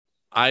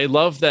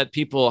love that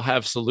people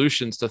have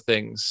solutions to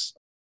things.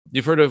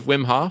 You've heard of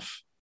Wim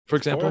Hof, for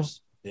example?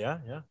 Yeah,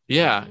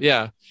 yeah.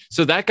 Yeah.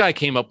 So that guy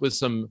came up with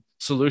some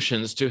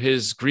solutions to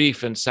his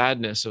grief and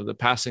sadness of the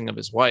passing of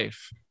his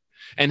wife.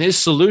 And his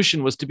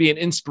solution was to be an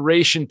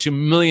inspiration to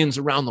millions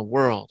around the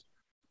world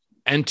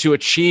and to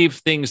achieve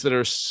things that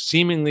are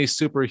seemingly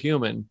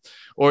superhuman,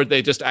 or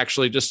they just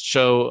actually just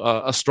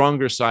show a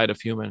stronger side of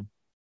human,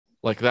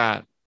 like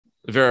that,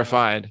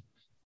 verified.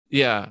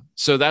 Yeah.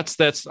 So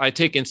that's I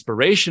take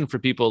inspiration for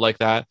people like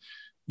that.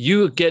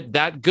 You get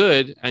that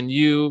good and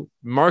you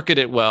market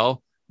it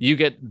well, you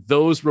get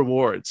those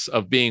rewards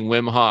of being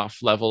Wim Hof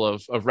level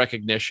of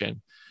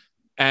recognition.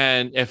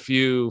 And if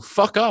you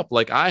fuck up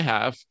like I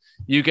have,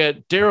 you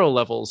get Darrell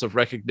levels of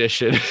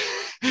recognition,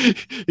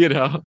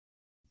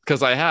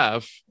 because I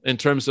have, in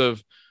terms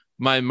of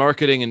my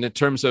marketing and in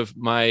terms of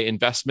my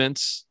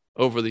investments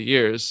over the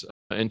years,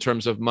 in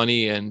terms of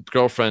money and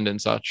girlfriend and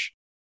such.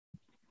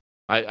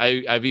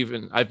 I've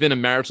been a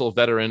marital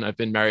veteran. I've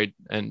been married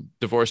and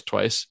divorced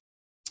twice.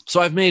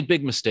 So I've made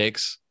big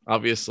mistakes,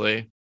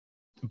 obviously,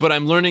 but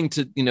I'm learning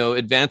to,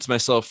 advance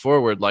myself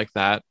forward like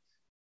that.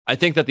 I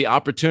think that the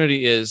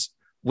opportunity is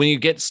when you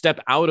step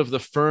out of the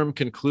firm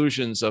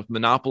conclusions of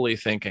monopoly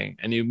thinking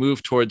and you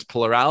move towards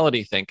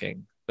plurality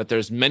thinking, that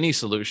there's many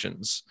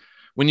solutions.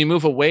 When you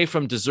move away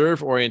from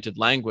deserve-oriented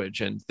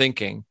language and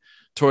thinking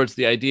towards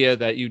the idea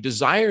that you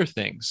desire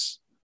things,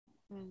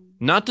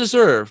 not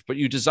deserve, but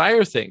you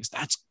desire things,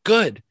 that's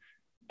good.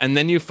 And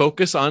then you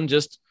focus on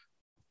just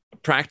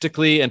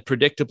practically and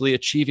predictably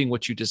achieving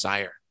what you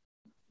desire.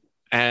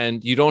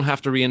 And you don't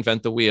have to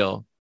reinvent the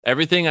wheel.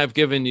 Everything I've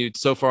given you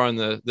so far on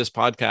this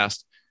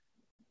podcast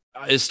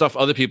is stuff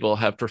other people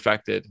have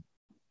perfected.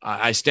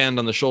 I stand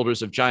on the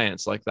shoulders of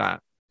giants like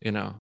that,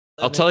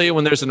 I'll tell you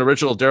when there's an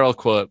original Darrell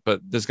quote,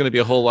 but there's going to be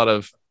a whole lot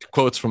of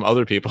quotes from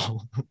other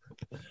people.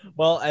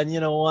 Well, and you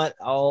know what?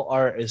 All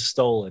art is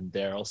stolen,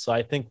 Darrell. So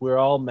I think we're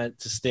all meant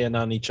to stand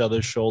on each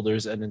other's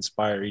shoulders and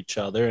inspire each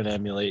other and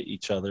emulate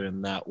each other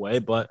in that way.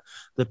 But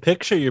the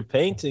picture you're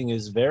painting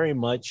is very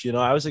much,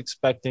 I was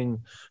expecting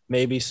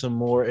maybe some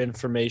more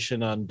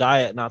information on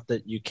diet. Not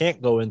that you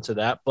can't go into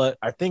that, but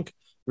I think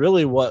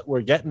really what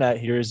we're getting at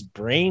here is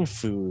brain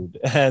food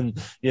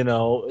and,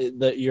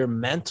 your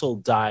mental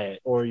diet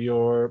or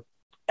your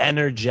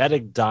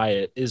energetic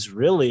diet is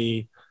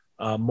really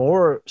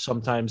more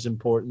sometimes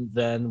important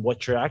than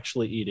what you're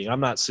actually eating.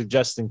 I'm not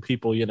suggesting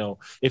people,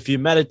 if you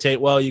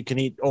meditate, well, you can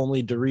eat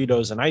only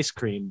Doritos and ice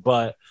cream,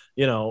 but,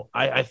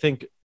 I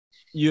think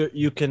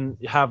you can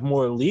have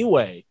more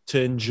leeway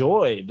to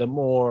enjoy the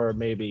more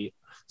maybe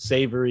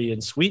savory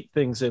and sweet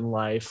things in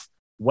life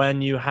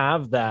when you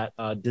have that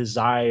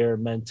desire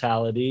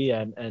mentality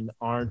and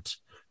aren't,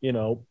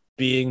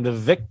 being the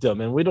victim.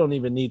 And we don't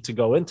even need to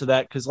go into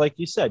that because like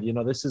you said,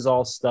 this is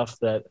all stuff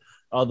that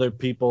other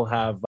people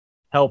have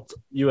helped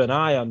you and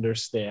I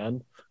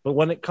understand. But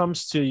when it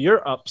comes to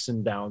your ups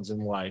and downs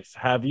in life,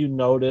 have you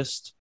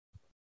noticed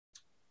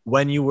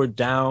when you were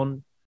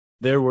down,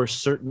 there were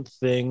certain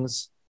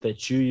things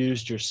that you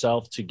used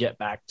yourself to get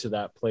back to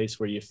that place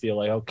where you feel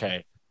like,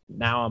 okay,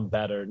 now I'm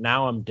better.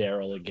 Now I'm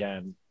Darrell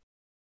again.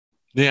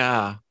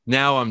 Yeah.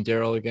 Now I'm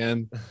Darrell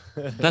again.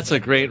 That's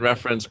a great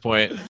reference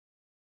point.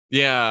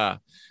 Yeah,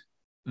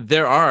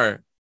 there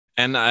are.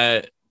 And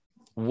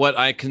what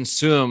I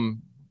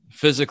consume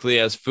physically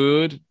as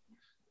food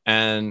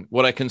and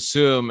what I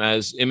consume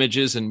as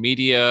images and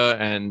media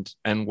and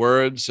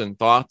words and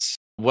thoughts,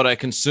 what I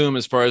consume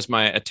as far as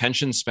my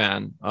attention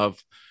span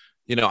of,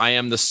 I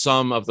am the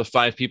sum of the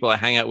 5 people I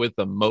hang out with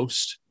the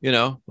most,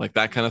 like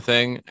that kind of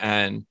thing.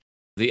 And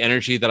the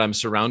energy that I'm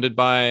surrounded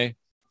by,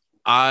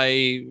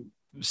 I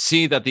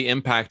see that the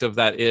impact of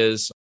that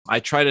is I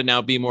try to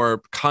now be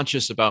more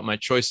conscious about my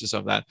choices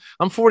of that.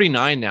 I'm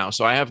 49 now,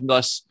 so I have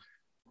less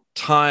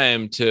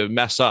time to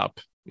mess up.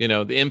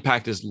 The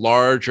impact is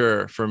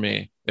larger for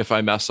me if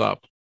I mess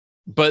up.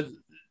 But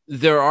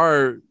there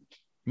are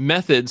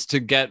methods to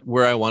get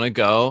where I want to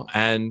go.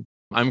 And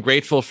I'm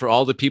grateful for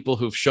all the people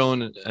who've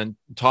shown and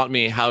taught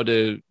me how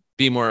to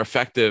be more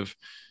effective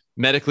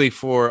medically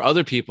for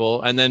other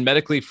people. And then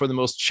medically for the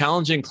most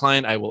challenging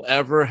client I will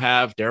ever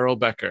have, Darrell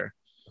Becker,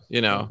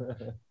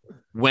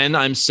 when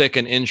I'm sick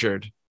and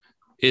injured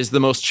is the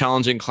most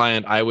challenging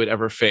client I would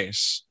ever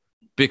face,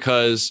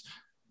 because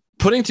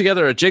putting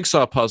together a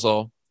jigsaw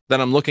puzzle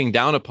that I'm looking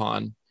down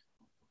upon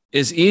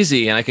is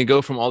easy. And I can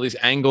go from all these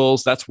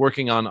angles. That's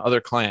working on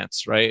other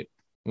clients, right?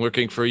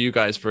 Working for you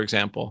guys, for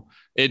example.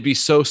 It'd be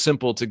so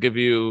simple to give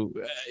you,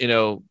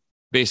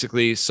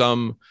 basically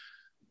some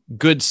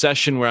good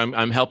session where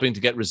I'm helping to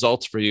get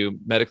results for you,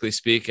 medically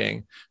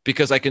speaking,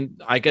 because I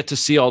get to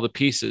see all the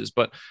pieces,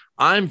 but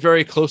I'm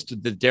very close to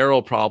the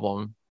Darrell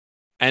problem.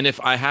 And if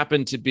I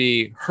happen to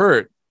be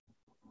hurt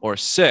or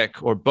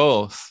sick or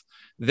both,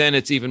 then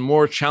it's even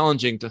more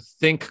challenging to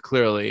think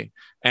clearly.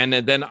 And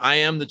then I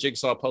am the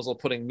jigsaw puzzle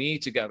putting me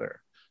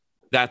together.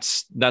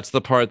 That's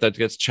the part that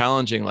gets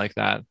challenging like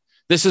that.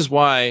 This is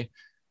why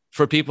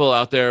for people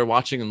out there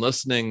watching and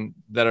listening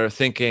that are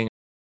thinking,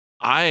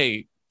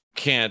 I'm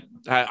in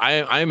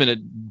a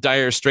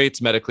dire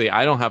straits medically.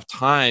 I don't have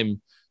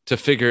time to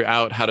figure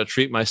out how to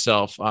treat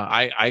myself.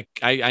 I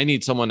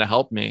need someone to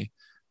help me.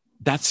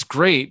 that's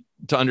great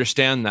to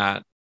understand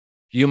that.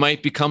 You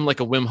might become like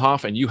a Wim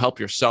Hof and you help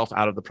yourself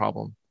out of the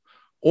problem.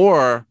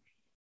 Or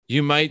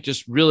you might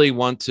just really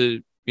want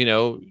to,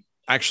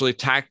 actually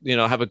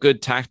have a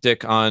good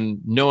tactic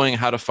on knowing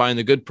how to find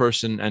the good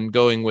person and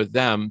going with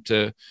them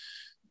to,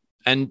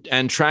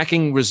 and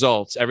tracking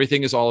results.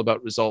 Everything is all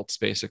about results,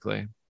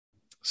 basically.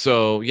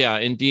 So yeah,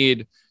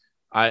 indeed,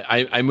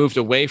 I moved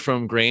away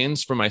from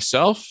grains for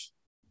myself.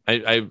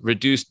 I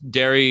reduced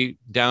dairy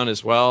down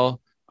as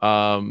well.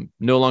 No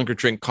longer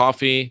drink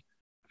coffee.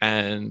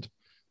 And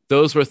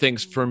those were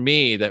things for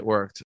me that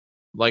worked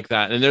like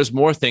that. And there's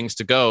more things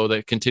to go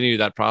that continue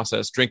that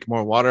process. Drink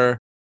more water,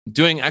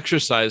 doing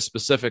exercise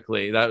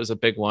specifically. That was a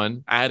big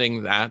one.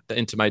 Adding that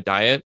into my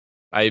diet.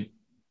 I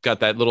got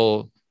that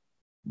little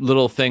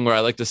thing where I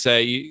like to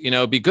say,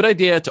 it'd be a good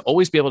idea to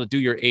always be able to do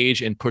your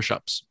age in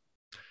push-ups,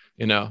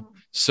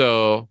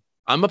 So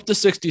I'm up to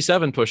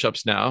 67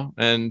 push-ups now.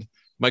 And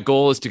my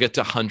goal is to get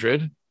to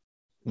 100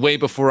 way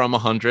before I'm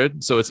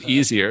 100. So it's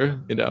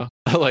easier,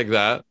 like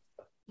that.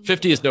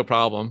 50 is no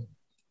problem,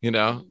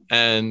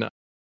 and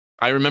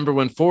I remember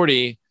when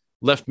 40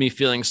 left me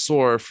feeling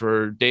sore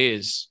for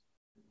days,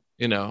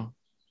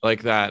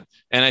 like that.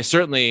 And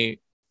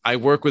I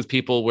work with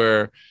people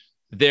where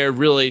they're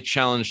really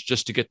challenged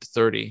just to get to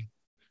 30.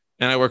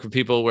 And I work with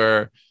people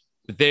where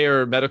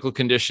their medical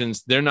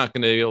conditions, they're not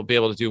going to be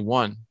able to do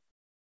one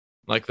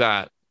like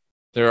that.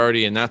 They're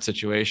already in that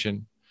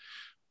situation.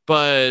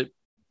 But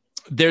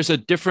there's a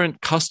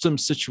different custom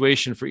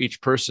situation for each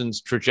person's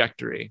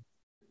trajectory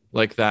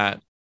like that.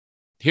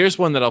 Here's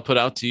one that I'll put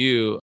out to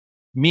you.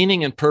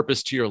 Meaning and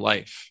purpose to your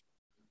life.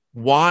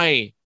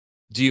 Why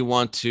do you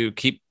want to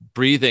keep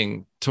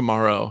breathing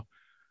tomorrow?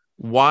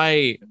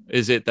 Why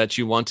is it that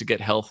you want to get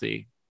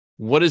healthy?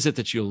 What is it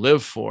that you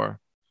live for?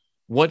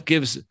 What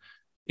gives,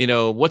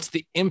 what's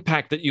the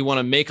impact that you want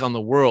to make on the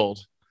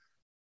world?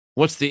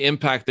 What's the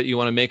impact that you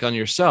want to make on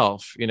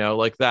yourself?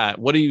 Like that.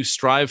 What do you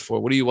strive for?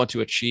 What do you want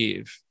to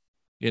achieve?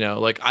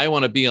 Like I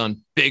want to be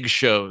on big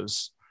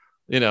shows,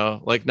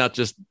 like not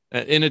just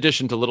in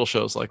addition to little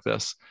shows like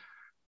this.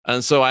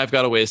 And so I've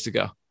got a ways to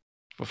go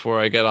before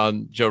I get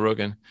on Joe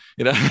Rogan,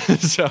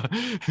 so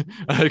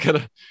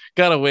I've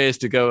got a ways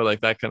to go,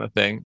 like that kind of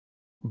thing.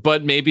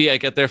 But maybe I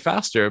get there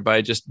faster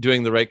by just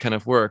doing the right kind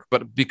of work.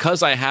 But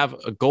because I have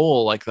a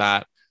goal like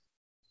that,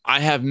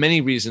 I have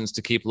many reasons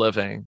to keep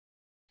living.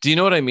 Do you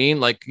know what I mean?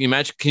 Like,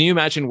 can you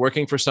imagine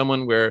working for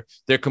someone where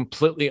they're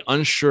completely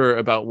unsure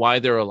about why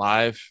they're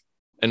alive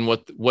and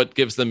what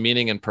gives them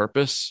meaning and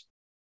purpose?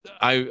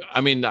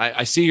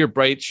 I see your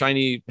bright,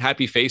 shiny,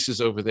 happy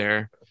faces over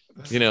there,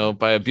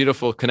 by a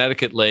beautiful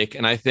Connecticut lake.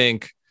 And I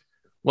think,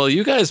 well,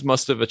 you guys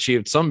must have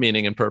achieved some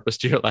meaning and purpose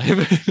to your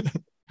life,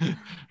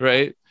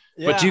 right?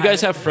 Yeah, but do you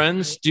guys have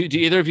friends? Do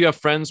either of you have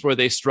friends where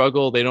they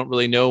struggle? They don't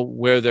really know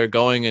where they're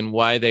going and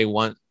why they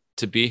want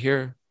to be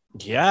here?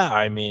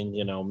 Yeah,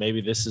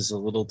 maybe this is a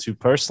little too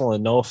personal,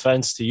 and no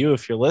offense to you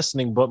if you're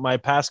listening, but my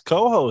past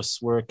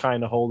co-hosts were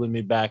kind of holding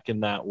me back in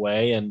that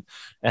way. And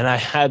I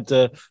had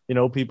to,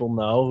 people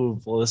know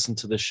who've listened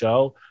to the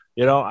show,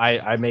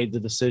 I made the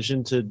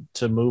decision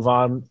to move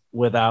on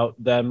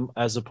without them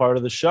as a part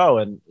of the show.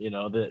 And,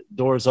 the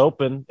door's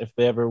open if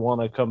they ever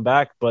want to come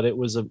back. But it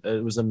was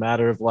a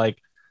matter of like,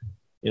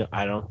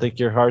 I don't think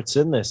your heart's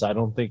in this. I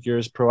don't think you're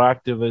as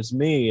proactive as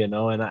me, and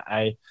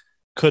I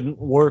couldn't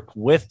work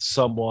with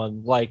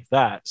someone like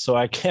that. So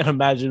I can't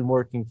imagine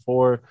working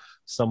for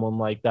someone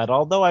like that,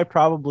 although I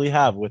probably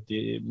have with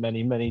the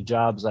many, many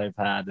jobs I've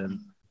had.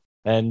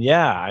 And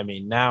yeah,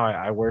 now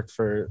I work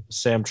for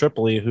Sam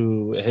Tripoli,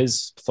 who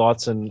his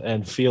thoughts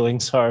and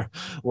feelings are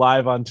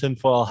live on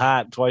Tinfoil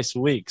Hat twice a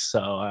week. So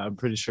I'm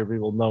pretty sure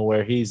people know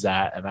where he's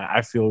at. And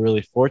I feel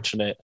really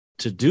fortunate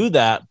to do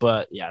that.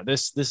 But yeah,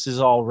 this is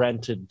all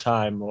rented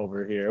time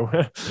over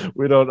here.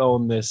 We don't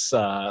own this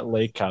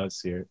lake house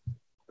here.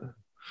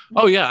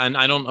 Oh yeah, and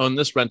I don't own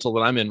this rental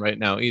that I'm in right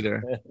now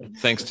either,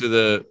 thanks to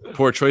the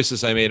poor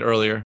choices I made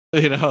earlier.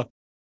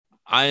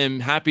 I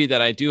am happy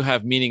that I do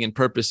have meaning and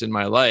purpose in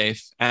my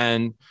life,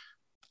 and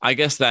I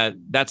guess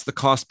that's the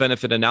cost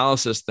benefit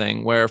analysis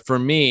thing. Where for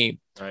me,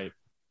 right,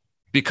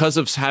 because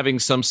of having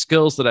some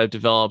skills that I've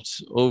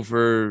developed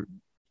over,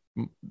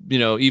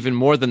 even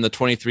more than the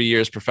 23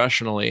 years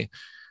professionally,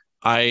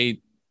 I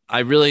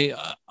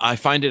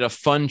find it a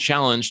fun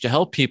challenge to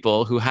help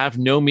people who have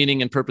no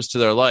meaning and purpose to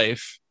their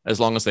life. As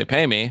long as they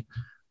pay me,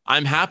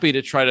 I'm happy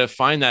to try to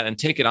find that and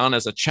take it on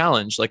as a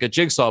challenge, like a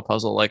jigsaw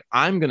puzzle. Like,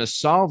 I'm going to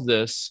solve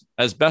this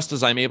as best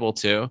as I'm able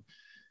to.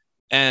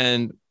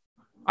 And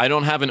I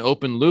don't have an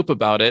open loop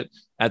about it.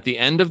 At the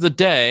end of the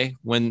day,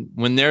 when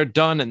they're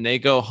done and they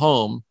go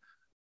home,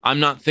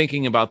 I'm not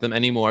thinking about them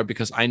anymore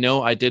because I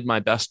know I did my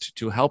best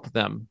to help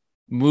them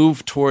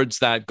move towards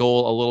that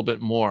goal a little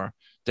bit more,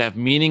 to have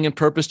meaning and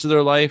purpose to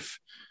their life,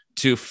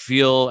 to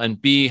feel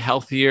and be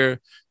healthier,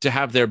 to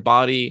have their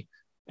body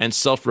and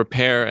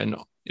self-repair and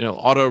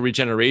auto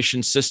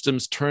regeneration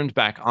systems turned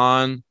back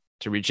on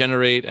to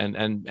regenerate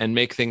and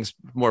make things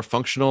more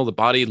functional. The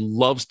body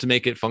loves to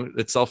make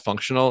itself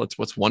functional. It's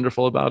what's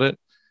wonderful about it.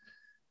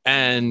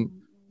 And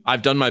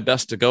I've done my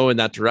best to go in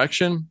that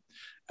direction.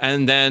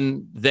 And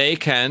then they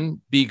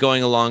can be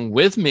going along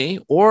with me,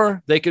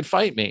 or they could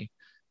fight me.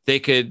 They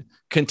could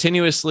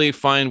continuously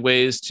find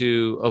ways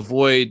to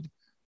avoid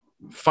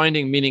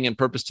finding meaning and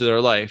purpose to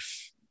their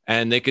life.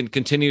 And they can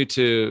continue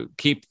to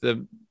keep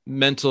the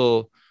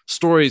mental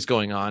stories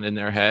going on in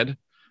their head.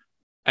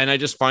 And I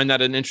just find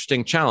that an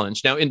interesting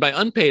challenge. Now, in my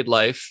unpaid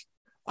life,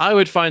 I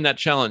would find that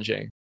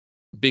challenging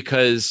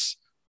because,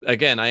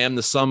 again, I am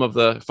the sum of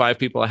the 5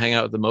 people I hang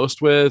out the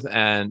most with.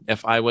 And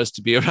if I was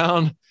to be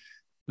around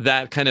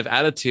that kind of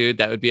attitude,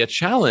 that would be a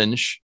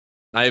challenge.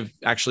 I've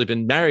actually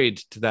been married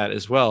to that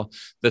as well.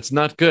 That's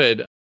not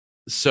good.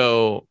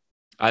 So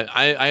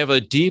I have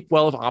a deep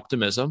well of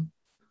optimism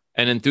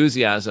and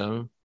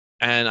enthusiasm,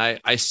 and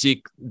I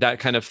seek that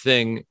kind of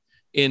thing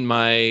in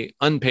my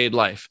unpaid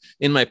life.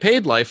 In my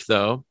paid life,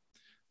 though,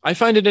 I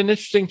find it an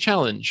interesting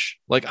challenge.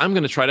 Like, I'm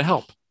going to try to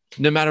help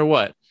no matter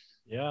what.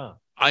 Yeah.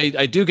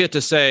 I do get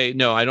to say,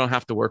 no, I don't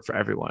have to work for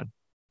everyone,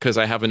 because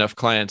I have enough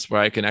clients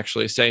where I can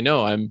actually say,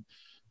 no,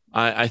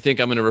 I think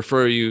I'm going to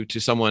refer you to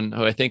someone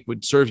who I think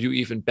would serve you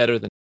even better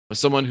than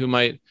someone who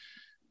might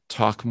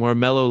talk more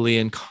mellowly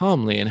and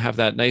calmly and have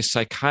that nice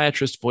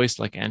psychiatrist voice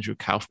like Andrew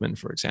Kaufman,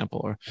 for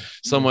example, or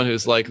someone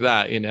who's like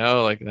that,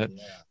 like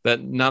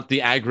that not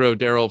the aggro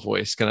Darrell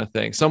voice kind of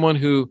thing. Someone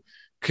who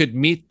could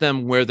meet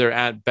them where they're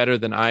at better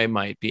than I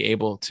might be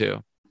able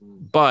to.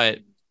 But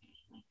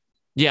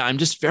yeah, I'm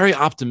just very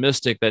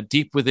optimistic that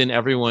deep within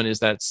everyone is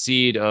that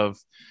seed of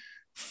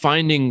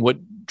finding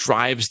what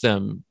drives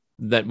them,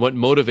 that what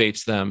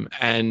motivates them,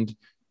 and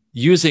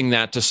using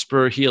that to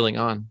spur healing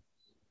on.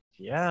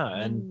 Yeah.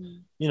 And,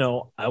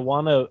 I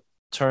want to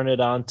turn it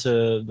on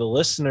to the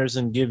listeners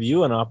and give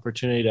you an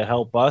opportunity to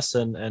help us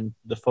and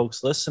the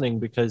folks listening,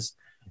 because,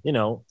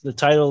 the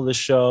title of the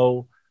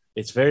show,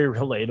 it's very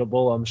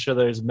relatable. I'm sure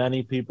there's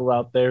many people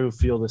out there who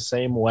feel the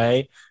same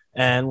way.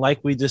 And like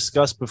we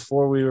discussed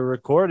before we were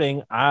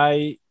recording,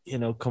 I,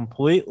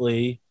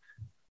 completely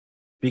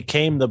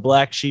became the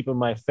black sheep of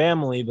my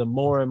family the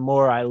more and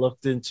more I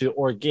looked into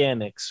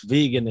organics,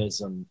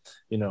 veganism,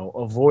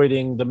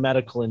 avoiding the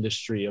medical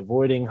industry,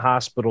 avoiding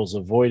hospitals,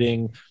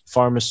 avoiding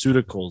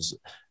pharmaceuticals.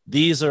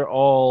 These are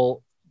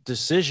all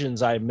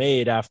decisions I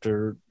made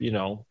after,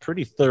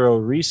 pretty thorough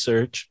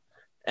research.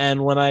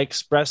 And when I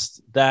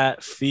expressed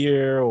that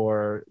fear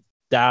or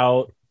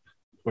doubt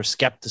or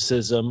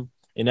skepticism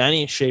in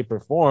any shape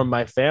or form,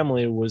 my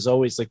family was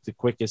always like the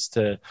quickest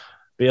to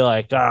be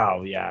like,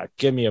 oh yeah,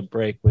 give me a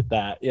break with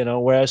that,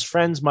 whereas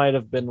friends might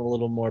have been a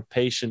little more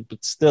patient,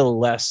 but still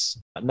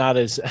not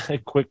as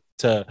quick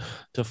to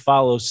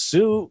follow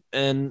suit.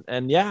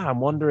 And yeah, I'm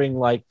wondering,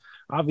 like,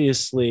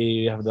 obviously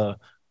you have the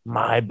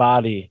my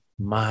body,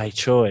 my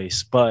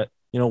choice, but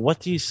what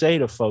do you say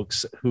to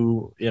folks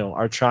who,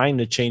 are trying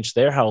to change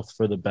their health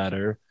for the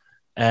better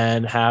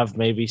and have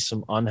maybe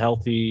some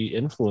unhealthy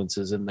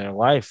influences in their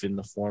life in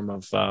the form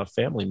of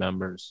family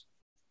members?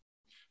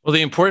 Well,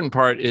 the important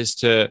part is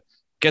to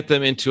get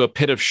them into a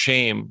pit of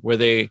shame where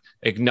they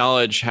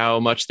acknowledge how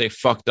much they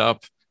fucked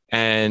up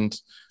and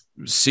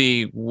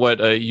see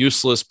what a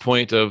useless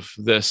point of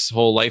this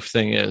whole life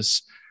thing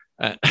is.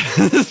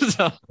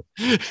 So,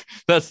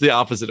 that's the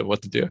opposite of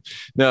what to do.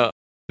 No,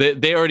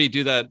 they already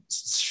do that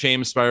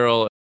shame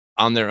spiral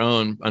on their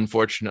own,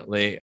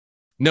 unfortunately.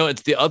 No,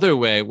 it's the other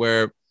way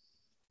where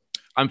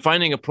I'm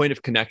finding a point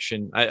of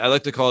connection. I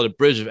like to call it a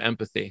bridge of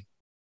empathy.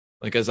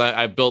 Like, as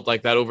I built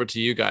like that over to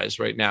you guys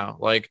right now,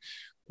 like,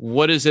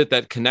 what is it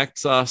that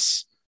connects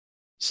us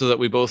so that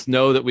we both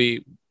know that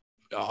we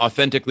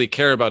authentically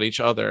care about each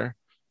other?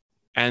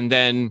 And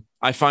then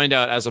I find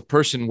out as a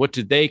person, what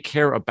do they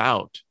care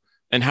about?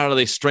 And how do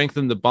they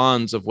strengthen the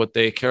bonds of what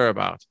they care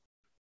about?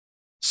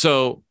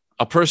 So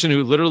a person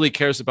who literally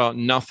cares about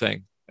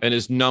nothing and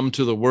is numb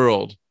to the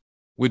world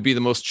would be the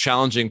most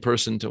challenging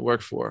person to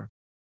work for.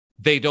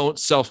 They don't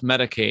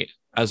self-medicate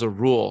as a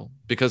rule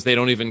because they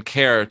don't even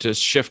care to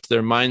shift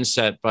their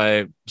mindset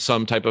by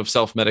some type of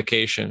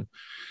self-medication.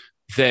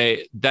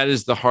 That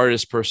is the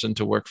hardest person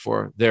to work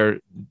for. They're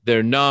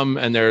numb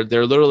and they're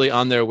literally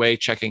on their way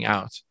checking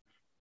out,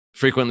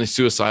 frequently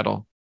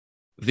suicidal.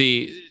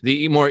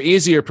 The more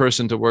easier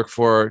person to work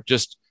for,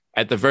 just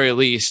at the very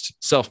least,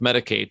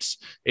 self-medicates.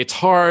 It's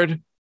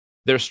hard.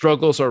 Their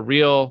struggles are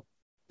real.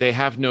 They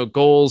have no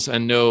goals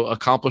and no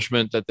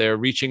accomplishment that they're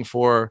reaching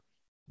for,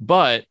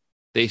 but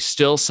they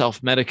still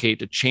self-medicate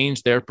to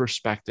change their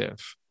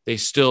perspective. They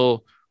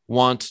still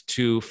want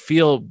to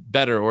feel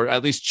better, or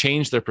at least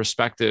change their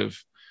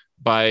perspective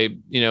by,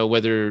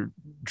 whether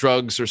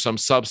drugs or some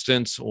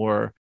substance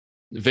or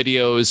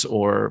videos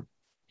or,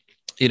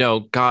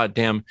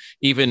 goddamn,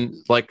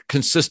 even like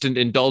consistent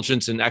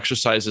indulgence in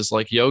exercises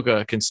like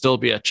yoga can still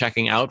be a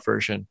checking out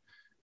version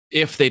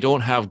if they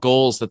don't have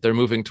goals that they're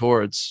moving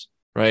towards,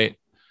 right?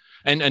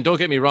 And don't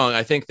get me wrong,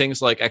 I think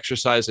things like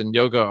exercise and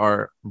yoga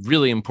are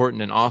really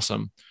important and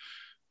awesome.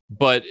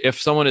 But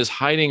if someone is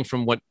hiding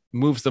from what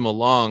moves them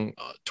along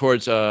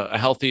towards a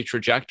healthy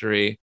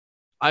trajectory,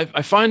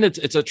 I find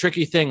it's a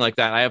tricky thing like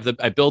that.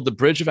 I build the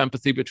bridge of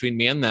empathy between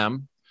me and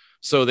them.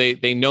 So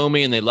they know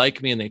me and they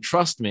like me and they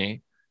trust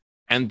me.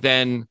 And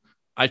then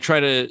I try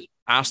to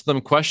ask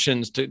them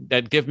questions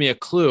that give me a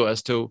clue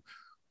as to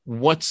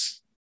what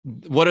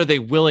are they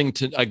willing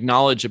to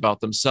acknowledge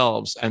about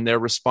themselves and their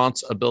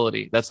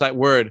responsibility. That's that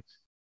word,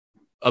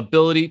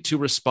 ability to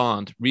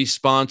respond,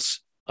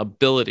 response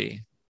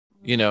ability,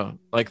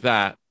 like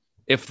that.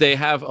 If they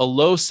have a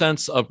low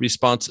sense of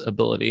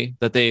responsibility,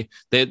 that they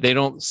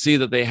don't see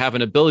that they have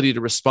an ability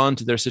to respond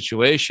to their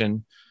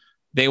situation,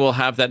 they will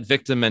have that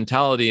victim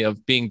mentality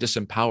of being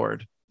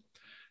disempowered.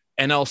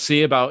 And I'll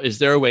see about, is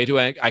there a way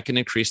I can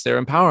increase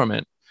their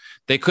empowerment?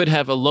 They could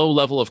have a low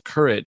level of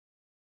courage.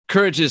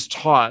 Courage is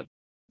taught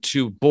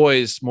to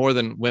boys more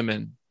than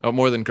women, or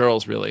more than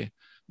girls, really.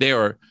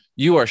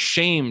 You are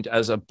shamed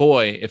as a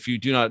boy if you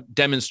do not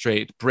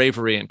demonstrate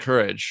bravery and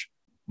courage,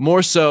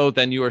 more so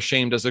than you are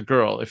shamed as a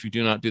girl if you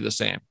do not do the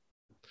same.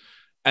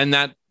 And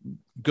that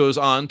goes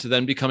on to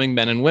then becoming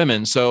men and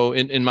women. So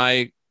in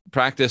my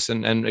practice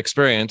and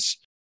experience,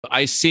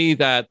 I see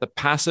that the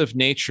passive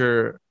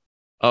nature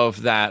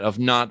of that, of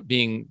not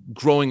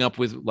growing up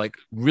with like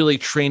really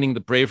training the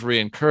bravery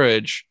and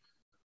courage,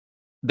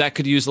 that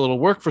could use a little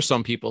work for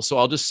some people. So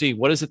I'll just see,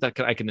 what is it that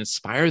I can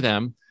inspire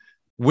them?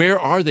 Where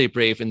are they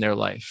brave in their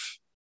life?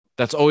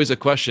 That's always a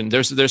question.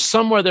 There's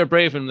somewhere they're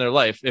brave in their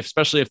life,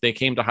 especially if they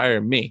came to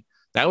hire me.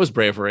 That was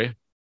bravery,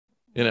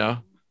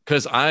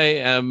 because I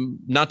am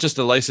not just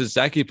a licensed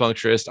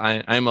acupuncturist.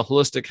 I'm a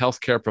holistic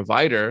healthcare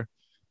provider.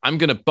 I'm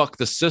going to buck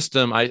the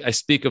system. I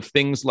speak of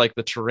things like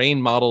the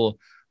terrain model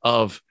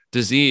of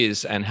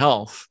disease and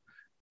health,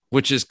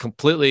 which is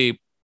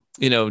completely,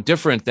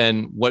 different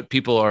than what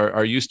people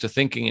are used to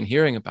thinking and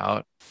hearing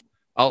about.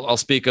 I'll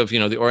speak of,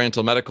 the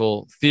Oriental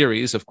medical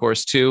theories, of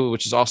course, too,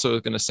 which is also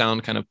going to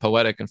sound kind of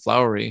poetic and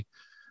flowery.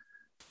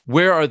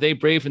 Where are they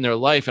brave in their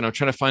life? And I'm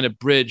trying to find a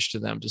bridge to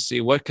them to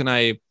see what can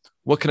I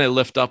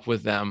lift up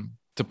with them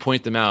to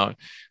point them out.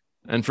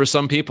 And for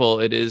some people,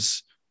 it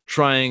is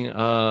trying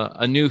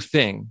a new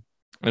thing.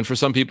 And for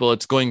some people,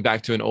 it's going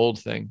back to an old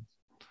thing.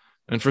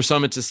 And for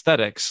some, it's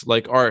aesthetics,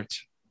 like art,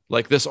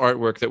 like this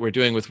artwork that we're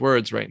doing with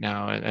words right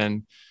now.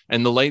 And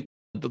the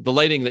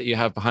lighting that you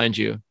have behind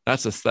you,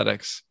 that's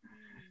aesthetics.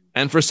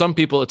 And for some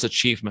people, it's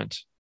achievement,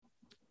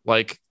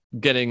 like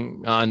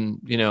getting on,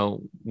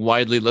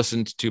 widely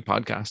listened to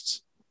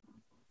podcasts.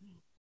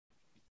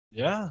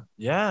 Yeah.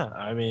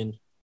 I mean,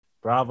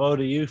 bravo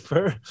to you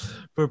for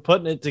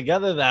putting it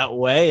together that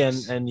way.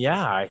 And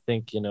yeah, I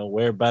think,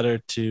 we're better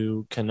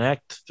to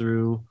connect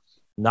through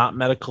not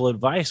medical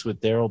advice with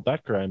Darrell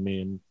Becker. I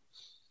mean,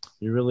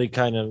 you really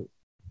kind of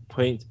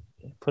put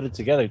it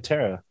together.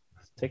 Tara,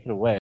 take it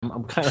away.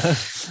 I'm kind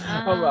of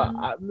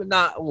I'm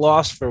not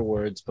lost for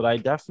words, but I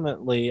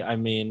definitely,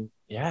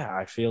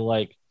 I feel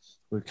like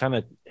we've kind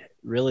of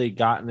really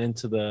gotten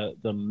into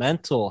the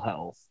mental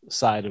health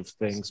side of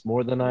things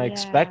more than I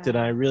expected.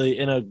 I really,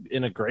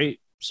 in a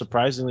great,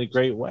 surprisingly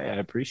great way. I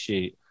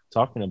appreciate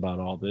talking about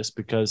all this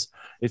because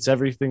it's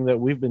everything that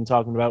we've been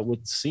talking about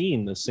with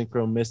seeing the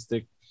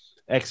synchromistic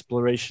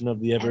exploration of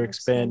the ever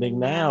expanding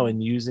now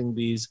and using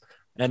these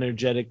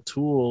energetic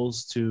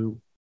tools to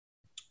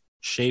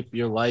shape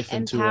your life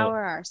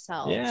empower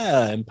ourselves.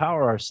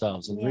 Empower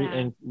ourselves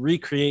and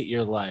recreate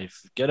your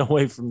life. Get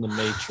away from the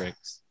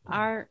matrix.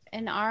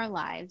 In our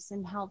lives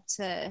and help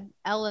to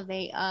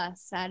elevate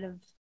us out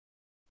of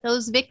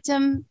those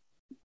victim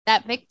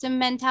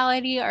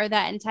mentality or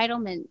that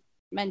entitlement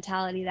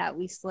mentality that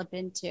we slip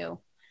into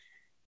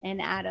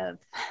and out of.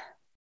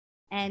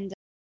 And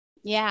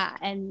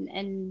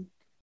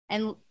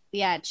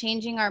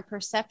changing our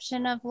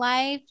perception of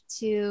life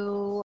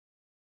to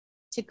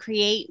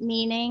create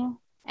meaning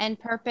and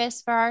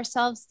purpose for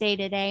ourselves day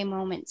to day,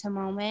 moment to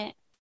moment.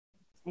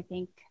 I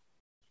think,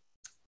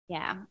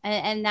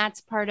 and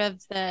that's part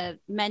of the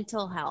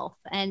mental health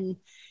and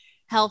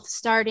health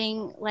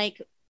starting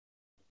like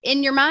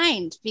in your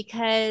mind,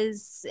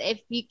 because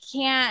if you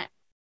can't,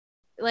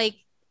 like,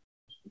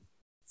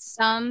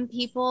 some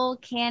people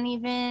can't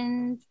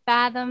even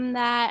fathom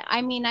that.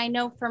 I mean, I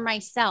know for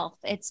myself,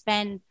 it's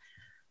been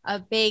a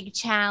big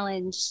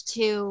challenge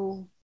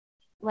to,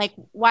 like,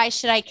 why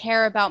should I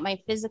care about my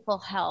physical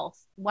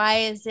health?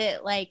 Why is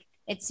it like,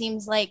 it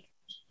seems like,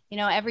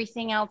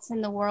 everything else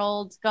in the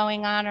world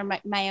going on, or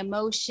my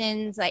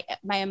emotions, like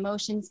my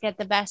emotions get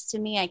the best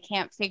of me. I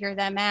can't figure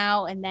them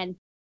out. And then,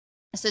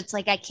 so it's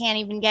like, I can't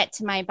even get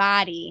to my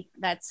body.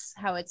 That's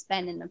how it's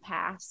been in the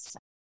past.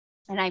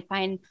 And I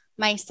find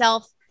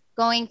myself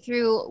going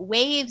through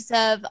waves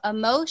of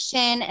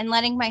emotion and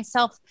letting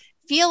myself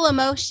feel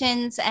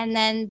emotions and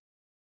then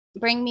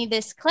bring me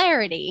this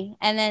clarity.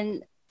 And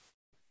then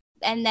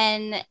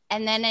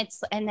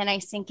I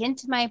sink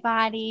into my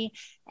body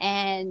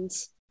and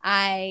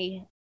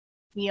I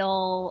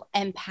feel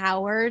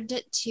empowered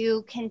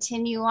to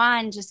continue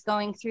on just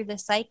going through the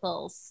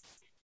cycles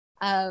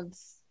of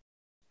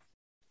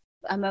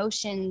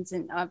emotions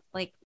and of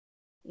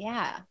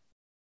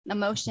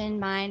emotion,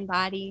 mind,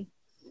 body,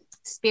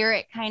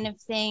 spirit kind of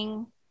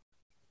thing.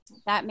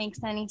 If that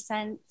makes any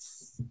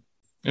sense.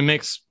 It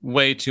makes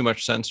way too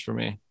much sense for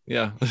me.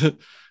 Yeah.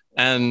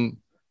 And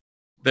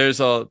there's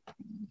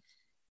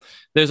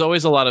there's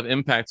always a lot of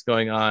impacts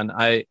going on.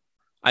 I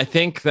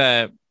think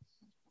that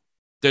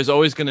there's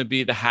always going to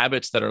be the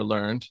habits that are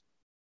learned.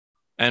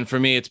 And for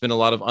me, it's been a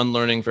lot of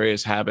unlearning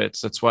various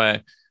habits. That's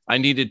why I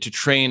needed to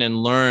train and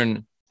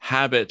learn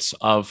habits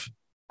of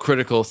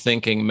critical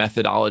thinking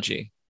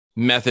methodology,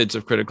 methods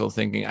of critical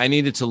thinking. I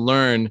needed to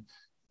learn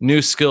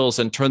new skills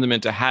and turn them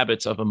into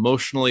habits of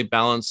emotionally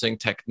balancing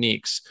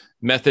techniques,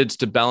 methods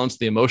to balance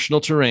the emotional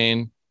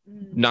terrain,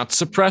 not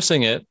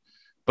suppressing it,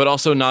 but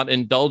also not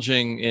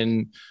indulging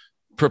in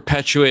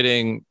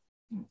perpetuating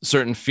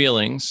certain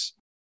feelings,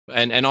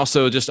 and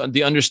also just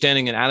the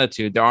understanding and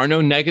attitude. There are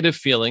no negative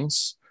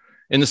feelings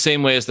in the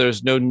same way as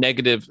there's no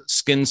negative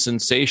skin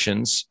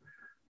sensations.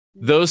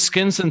 Those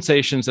skin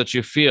sensations that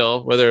you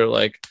feel, whether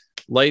like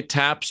light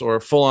taps or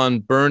full on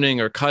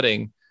burning or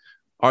cutting,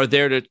 are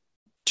there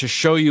to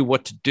show you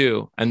what to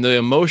do. And the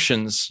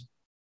emotions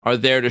are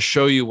there to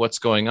show you what's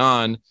going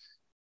on.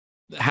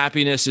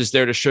 Happiness is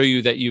there to show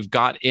you that you've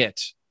got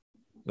it.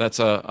 That's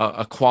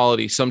a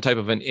quality, some type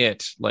of an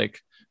it. Like,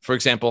 for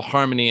example,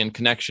 harmony and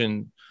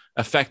connection,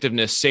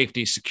 effectiveness,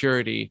 safety,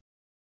 security.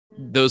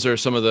 Those are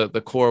some of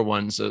the core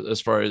ones as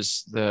far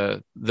as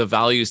the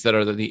values that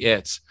are the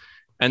it.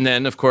 And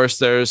then, of course,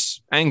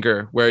 there's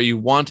anger, where you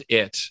want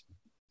it,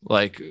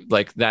 like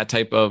that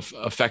type of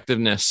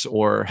effectiveness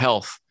or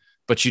health,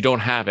 but you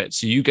don't have it.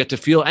 So you get to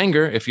feel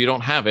anger if you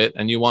don't have it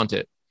and you want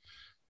it.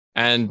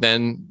 And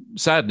then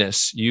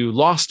sadness, you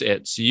lost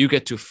it. So you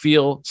get to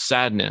feel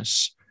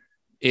sadness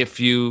if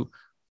you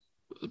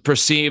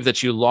perceive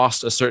that you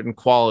lost a certain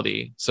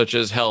quality, such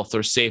as health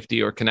or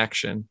safety or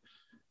connection.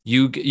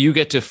 You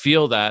get to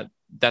feel that.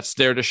 That's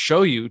there to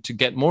show you to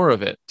get more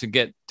of it, to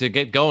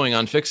get going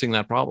on fixing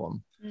that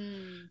problem.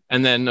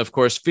 And then, of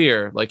course,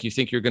 fear, like you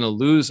think you're going to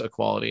lose a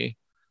quality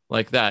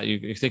like that.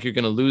 You think you're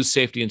going to lose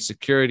safety and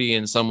security,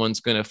 and someone's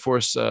going to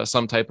force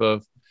some type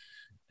of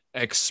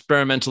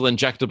experimental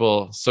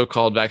injectable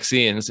so-called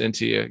vaccines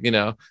into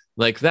you,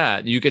 like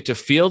that. You get to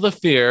feel the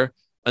fear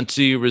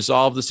until you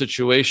resolve the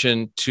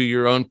situation to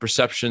your own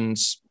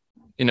perceptions,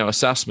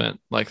 assessment,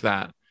 like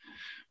that.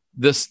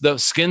 The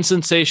skin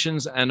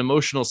sensations and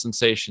emotional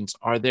sensations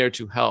are there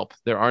to help.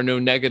 There are no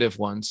negative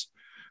ones,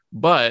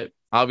 but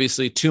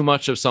obviously too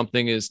much of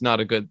something is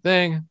not a good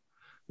thing,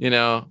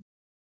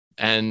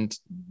 and,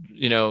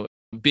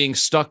 being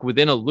stuck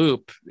within a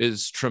loop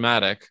is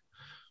traumatic,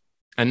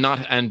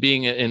 and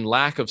being in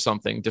lack of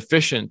something,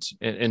 deficient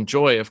in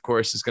joy, of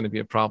course, is going to be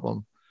a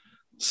problem.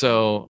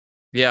 So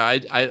yeah,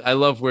 I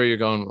love where you're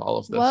going with all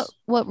of this.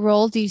 What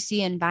role do you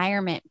see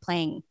environment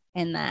playing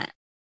in that?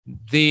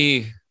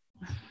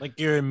 Like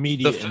your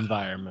immediate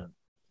environment.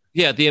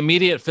 Yeah, the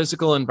immediate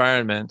physical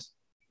environment,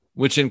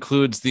 which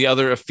includes the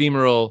other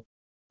ephemeral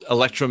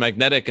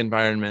electromagnetic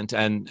environment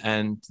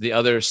and the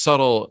other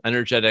subtle,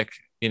 energetic,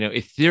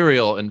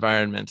 ethereal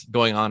environment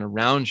going on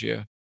around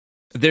you.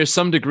 There's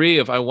some degree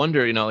of, I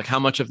wonder, like how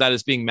much of that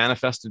is being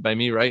manifested by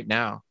me right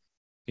now,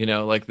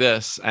 like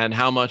this, and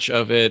how much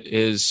of it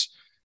is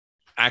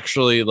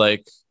actually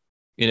like,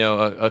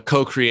 a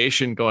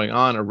co-creation going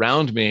on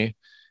around me.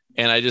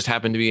 And I just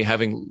happen to be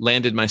having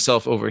landed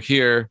myself over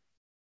here,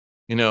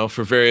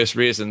 for various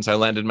reasons. I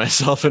landed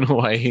myself in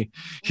Hawaii,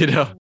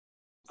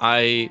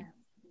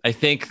 I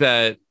think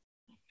that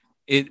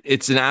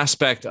it's an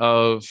aspect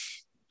of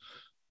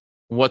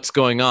what's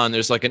going on.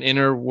 There's like an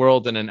inner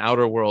world and an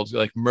outer world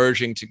like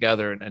merging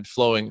together and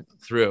flowing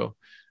through.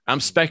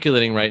 I'm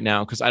speculating right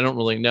now because I don't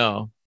really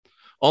know.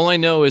 All I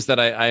know is that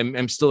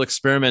I'm still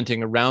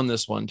experimenting around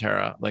this one,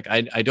 Tara. Like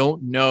I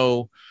don't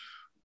know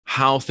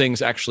how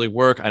things actually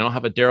work. I don't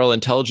have a Darrell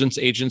intelligence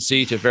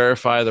agency to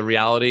verify the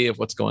reality of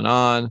what's going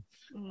on.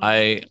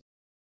 I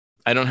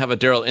don't have a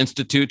Darrell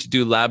Institute to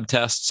do lab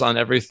tests on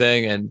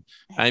everything. And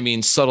I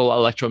mean, subtle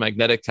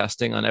electromagnetic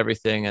testing on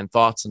everything and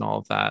thoughts and all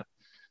of that.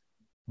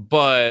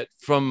 But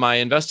from my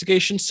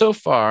investigation so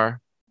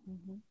far,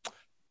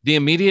 the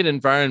immediate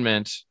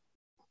environment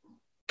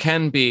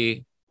can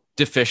be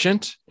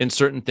deficient in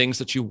certain things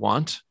that you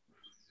want.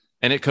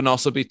 And it can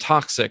also be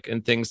toxic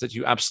in things that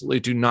you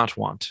absolutely do not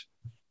want.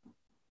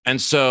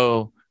 And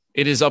so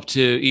it is up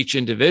to each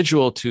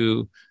individual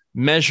to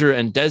measure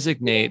and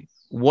designate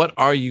what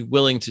are you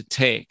willing to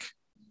take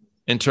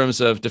in terms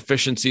of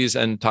deficiencies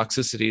and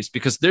toxicities,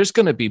 because there's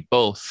going to be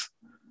both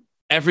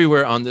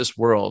everywhere on this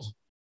world.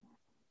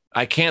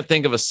 I can't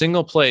think of a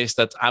single place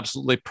that's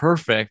absolutely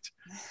perfect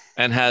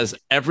and has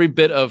every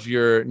bit of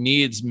your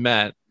needs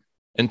met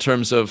in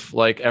terms of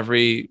like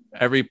every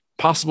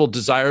possible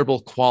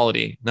desirable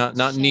quality,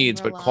 not needs,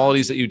 but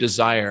qualities that you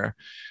desire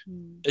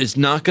is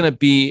not going to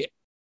be.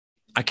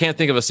 I can't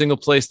think of a single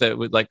place that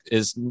would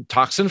is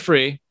toxin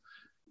free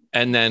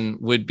and then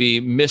would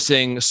be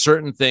missing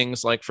certain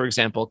things, like, for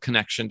example,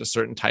 connection to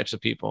certain types of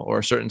people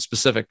or certain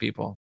specific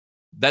people.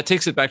 That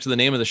takes it back to the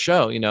name of the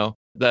show,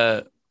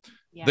 the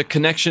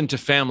connection to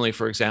family,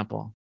 for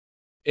example.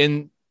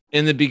 In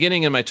the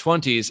beginning, in my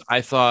 20s,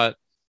 I thought,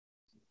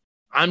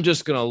 I'm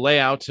just going to lay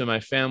out to my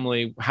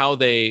family how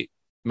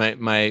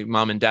my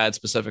mom and dad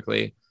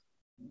specifically,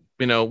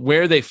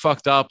 where they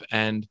fucked up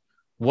and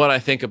what I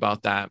think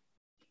about that.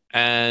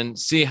 and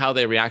see how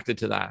they reacted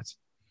to that.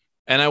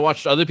 And I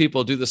watched other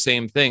people do the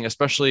same thing,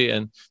 especially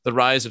in the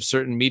rise of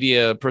certain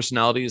media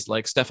personalities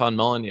like Stefan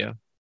Molyneux,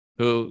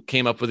 who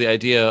came up with the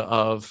idea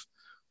of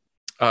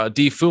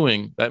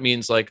defooing. That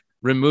means like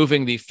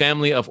removing the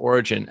family of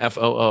origin,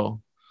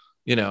 FOO,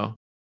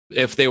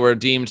 if they were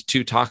deemed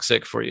too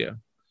toxic for you.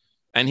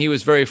 And he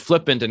was very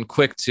flippant and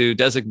quick to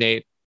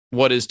designate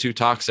what is too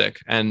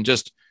toxic and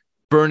just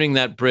burning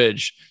that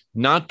bridge,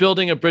 not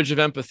building a bridge of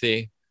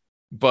empathy,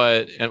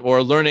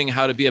 or learning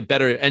how to be a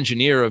better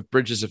engineer of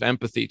bridges of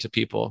empathy to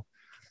people,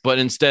 but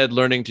instead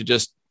learning to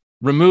just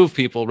remove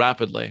people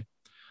rapidly.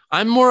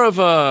 I'm more of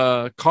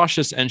a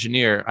cautious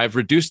engineer. I've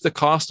reduced the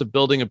cost of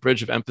building a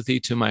bridge of empathy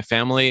to my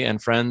family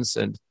and friends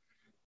and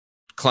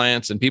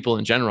clients and people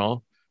in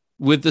general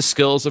with the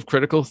skills of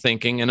critical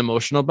thinking and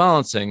emotional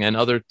balancing and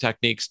other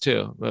techniques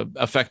too,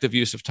 effective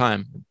use of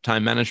time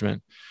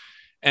management.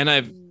 And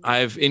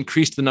I've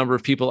increased the number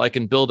of people I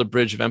can build a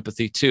bridge of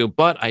empathy to,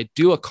 but I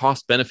do a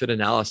cost benefit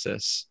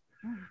analysis.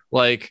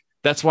 Like,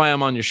 that's why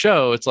I'm on your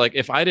show. It's like,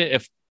 if I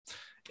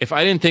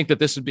didn't think that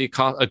this would be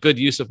a good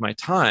use of my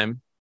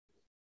time,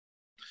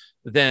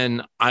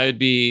 then I would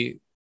be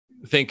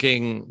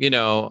thinking,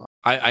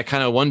 I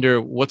kind of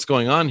wonder what's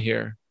going on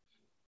here.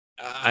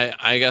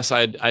 I guess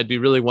I'd be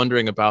really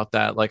wondering about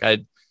that. Like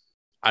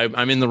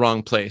I'm in the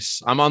wrong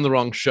place. I'm on the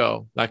wrong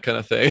show, that kind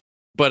of thing.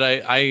 But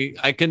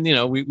I can,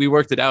 we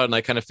worked it out, and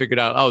I kind of figured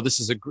out, oh, this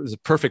is a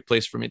perfect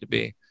place for me to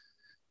be.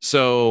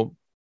 So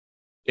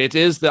it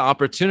is the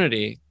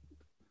opportunity.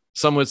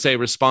 Some would say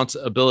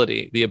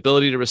responsibility, the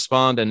ability to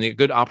respond, and the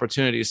good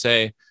opportunity to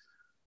say,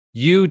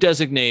 you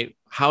designate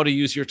how to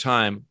use your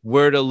time,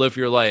 where to live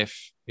your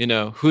life,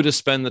 who to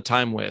spend the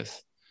time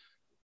with.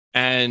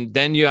 And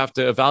then you have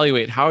to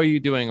evaluate, how are you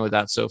doing with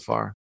that so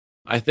far?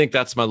 I think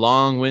that's my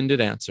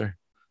long-winded answer.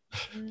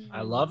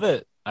 I love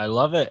it.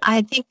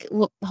 I think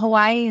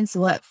Hawaii is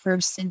what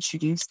first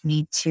introduced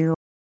me to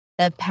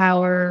the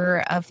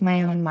power of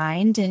my own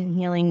mind and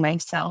healing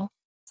myself.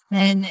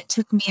 And it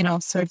took me in all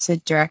sorts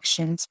of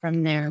directions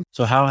from there.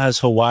 So how has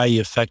Hawaii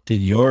affected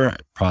your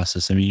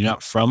process? I mean, you're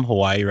not from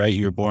Hawaii, right?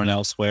 You were born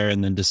elsewhere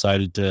and then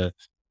decided to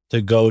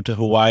go to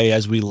Hawaii,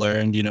 as we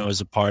learned,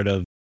 as a part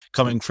of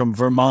coming from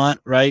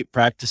Vermont, right?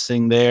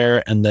 Practicing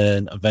there, and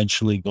then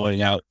eventually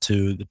going out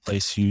to the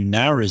place you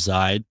now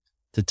reside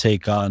to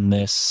take on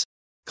this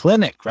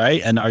clinic,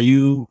 right? And are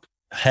you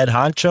head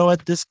honcho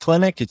at this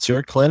clinic? It's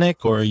your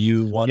clinic, or are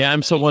you one? Yeah,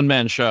 I'm one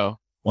man show.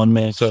 One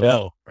man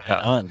show. Right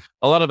on.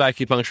 A lot of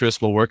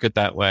acupuncturists will work it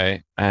that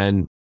way,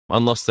 and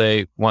unless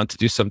they want to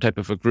do some type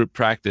of a group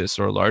practice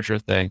or a larger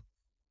thing.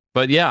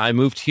 But yeah, I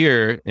moved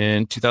here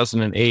in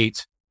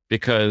 2008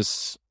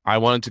 because I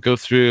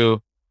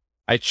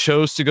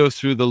chose to go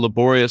through the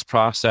laborious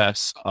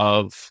process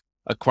of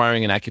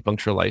acquiring an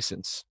acupuncture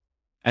license.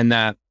 And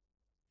that,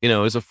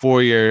 is a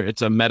 4-year,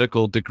 it's a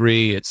medical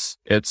degree. It's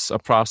a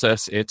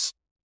process. It's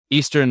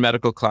Eastern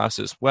medical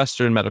classes,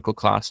 Western medical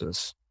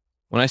classes.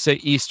 When I say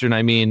Eastern,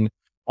 I mean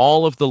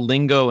all of the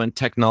lingo and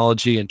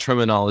technology and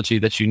terminology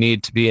that you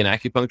need to be an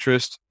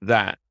acupuncturist,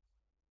 that.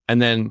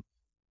 And then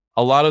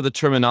a lot of the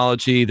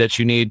terminology that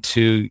you need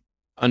to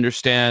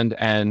understand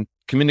and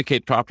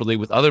communicate properly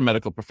with other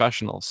medical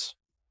professionals,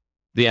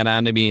 the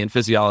anatomy and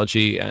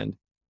physiology and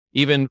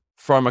even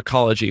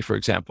pharmacology, for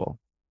example.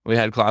 We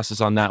had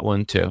classes on that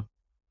one too.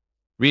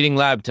 Reading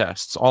lab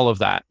tests, all of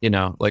that,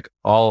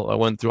 I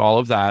went through all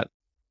of that.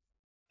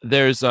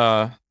 There's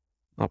I'll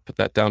put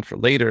that down for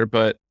later,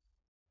 but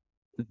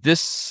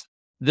this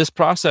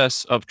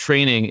process of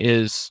training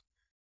is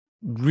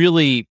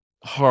really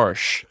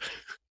harsh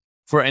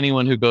for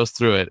anyone who goes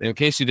through it. In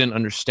case you didn't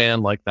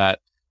understand like that,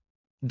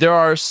 there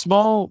are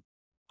small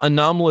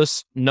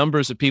anomalous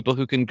numbers of people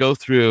who can go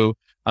through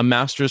a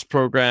master's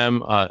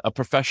program, a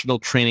professional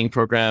training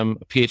program,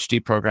 a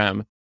PhD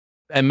program,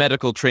 a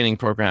medical training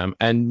program,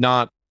 and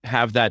not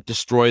have that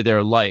destroy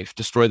their life,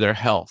 destroy their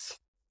health,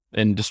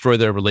 and destroy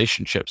their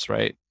relationships,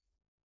 right?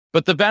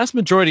 But the vast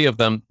majority of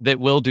them, they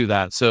will do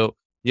that. So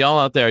y'all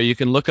out there, you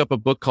can look up a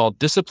book called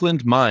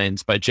Disciplined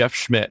Minds by Jeff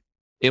Schmidt.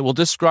 It will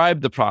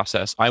describe the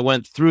process. I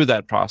went through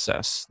that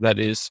process. That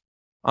is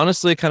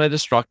honestly kind of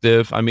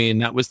destructive. I mean,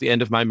 that was the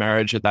end of my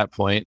marriage at that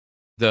point,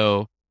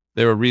 though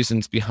there were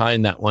reasons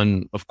behind that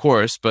one, of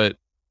course. But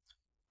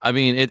I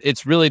mean,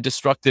 it's really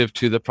destructive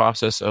to the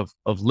process of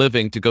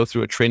living to go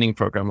through a training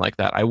program like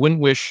that. I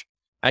wouldn't wish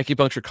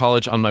acupuncture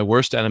college on my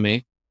worst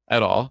enemy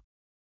at all.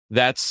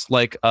 That's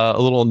like a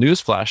little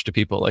newsflash to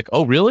people like,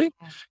 oh, really?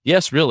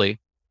 Yes, really.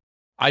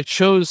 I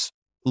chose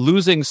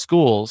losing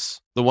schools,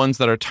 the ones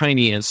that are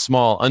tiny and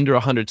small, under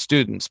 100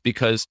 students,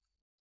 because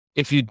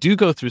if you do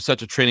go through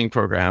such a training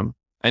program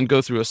and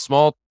go through a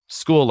small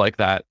school like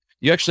that,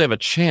 you actually have a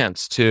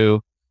chance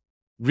to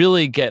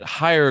really get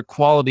higher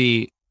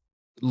quality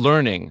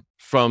learning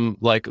from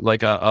like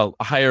a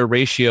higher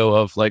ratio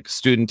of like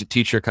student to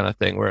teacher kind of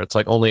thing, where it's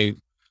like only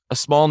a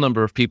small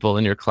number of people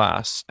in your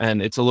class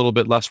and it's a little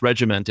bit less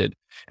regimented.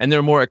 And there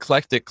are more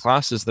eclectic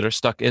classes that are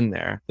stuck in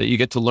there that you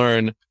get to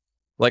learn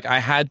like I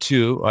had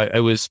to, I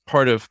was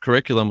part of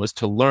curriculum was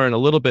to learn a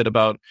little bit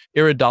about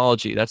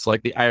iridology. That's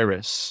like the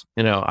iris,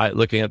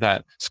 looking at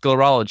that.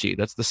 Sclerology,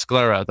 that's the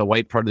sclera, the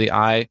white part of the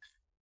eye.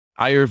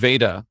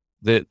 Ayurveda,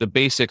 the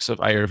basics of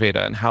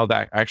Ayurveda and how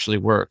that actually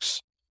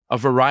works. A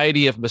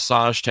variety of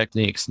massage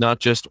techniques, not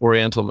just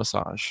Oriental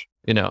massage,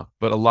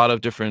 but a lot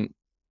of different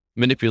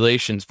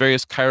manipulations,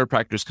 various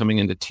chiropractors coming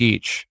in to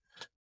teach.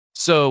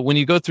 So when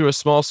you go through a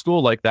small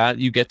school like that,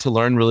 you get to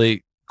learn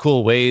really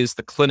cool ways.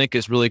 The clinic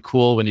is really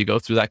cool when you go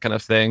through that kind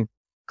of thing.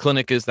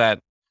 Clinic is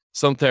that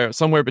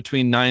somewhere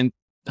between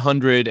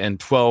 900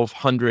 and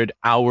 1,200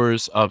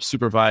 hours of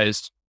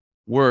supervised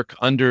work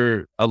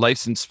under a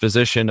licensed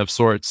physician of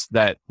sorts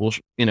that will,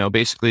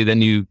 basically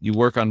then you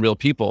work on real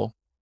people.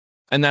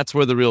 And that's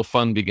where the real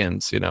fun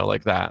begins,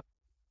 like that.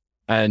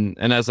 And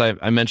as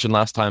I mentioned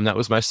last time, that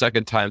was my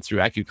second time through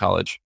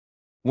AccuCollege.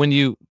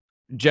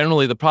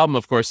 Generally, the problem,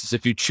 of course, is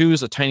if you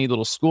choose a tiny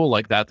little school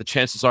like that, the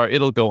chances are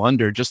it'll go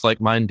under just like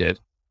mine did.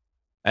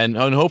 And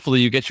hopefully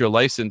you get your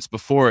license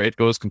before it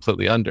goes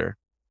completely under,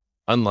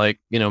 unlike,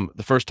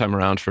 the first time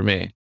around for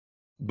me.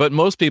 But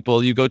most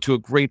people, you go to a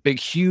great big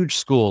huge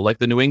school like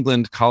the New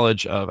England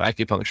College of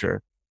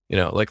Acupuncture,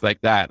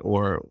 like that,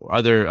 or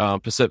other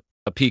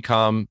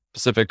PCOM,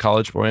 Pacific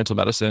College of Oriental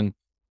Medicine,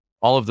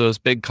 all of those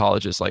big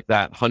colleges like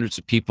that, hundreds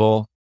of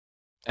people.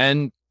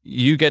 And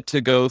you get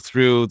to go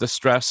through the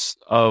stress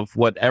of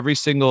what every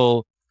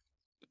single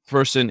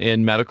person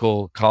in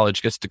medical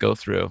college gets to go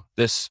through.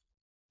 This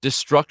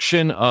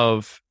destruction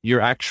of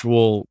your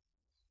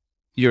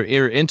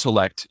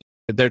intellect.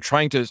 They're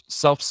trying to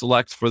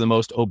self-select for the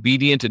most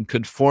obedient and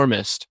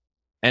conformist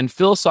and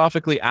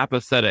philosophically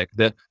apathetic,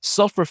 the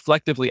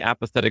self-reflectively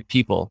apathetic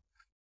people.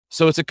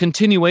 So it's a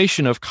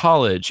continuation of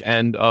college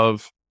and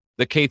of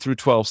the K through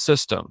 12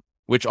 system,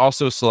 which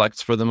also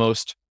selects for the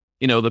most,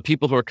 the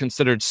people who are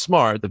considered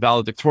smart, the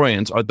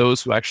valedictorians, are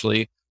those who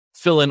actually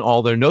fill in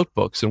all their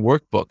notebooks and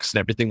workbooks and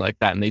everything like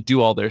that, and they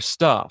do all their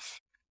stuff.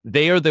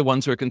 They are the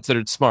ones who are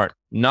considered smart,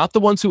 not the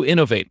ones who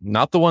innovate,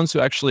 not the ones who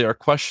actually are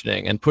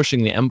questioning and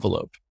pushing the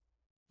envelope.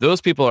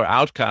 Those people are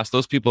outcasts.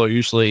 Those people are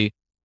usually,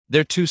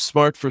 they're too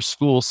smart for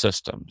school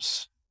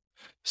systems.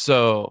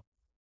 So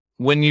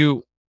when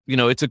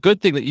it's a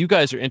good thing that you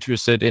guys are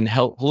interested in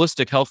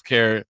holistic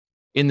healthcare,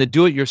 in the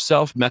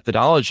do-it-yourself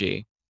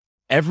methodology.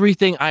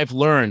 Everything I've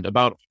learned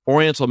about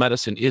Oriental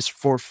medicine is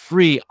for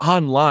free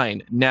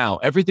online now.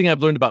 Everything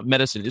I've learned about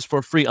medicine is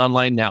for free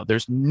online now.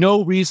 There's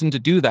no reason to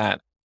do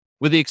that,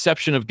 with the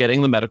exception of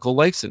getting the medical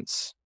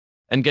license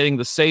and getting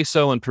the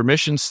say-so and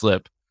permission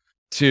slip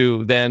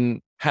to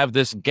then have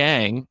this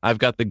gang. I've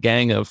got the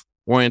gang of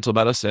Oriental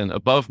medicine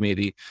above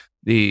me,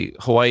 the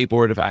Hawaii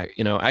Board of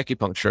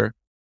Acupuncture,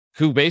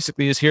 who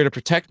basically is here to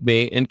protect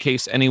me in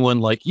case anyone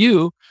like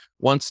you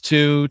wants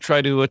to try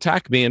to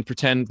attack me and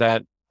pretend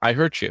that I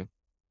hurt you,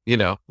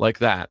 like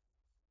that.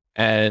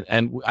 And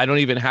I don't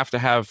even have to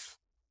have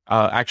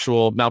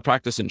actual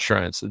malpractice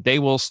insurance. They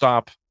will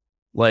stop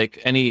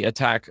like any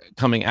attack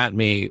coming at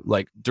me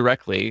like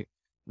directly,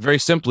 very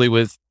simply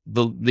with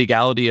the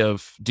legality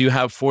of, do you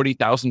have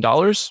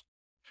 $40,000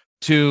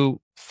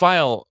 to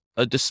file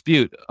a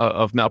dispute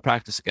of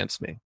malpractice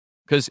against me?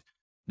 Because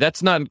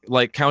that's not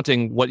like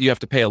counting what you have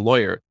to pay a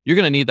lawyer. You're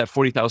going to need that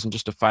 $40,000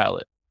 just to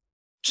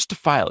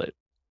file it.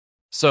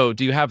 So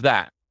do you have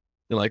that?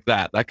 Like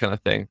that kind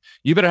of thing.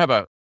 You better have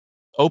a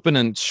open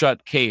and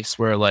shut case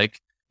where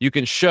like you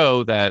can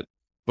show that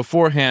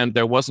beforehand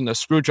there wasn't a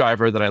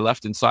screwdriver that I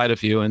left inside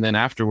of you, and then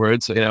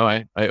afterwards,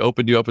 I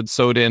opened you up and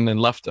sewed in and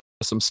left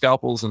some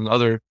scalpels and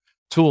other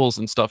tools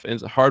and stuff in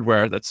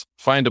hardware that's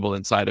findable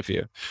inside of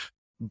you.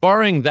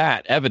 Barring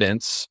that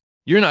evidence,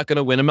 you're not going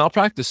to win a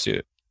malpractice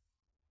suit.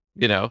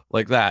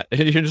 Like that.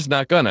 You're just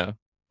not gonna.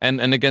 And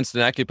against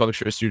an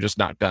acupuncturist, you're just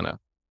not gonna.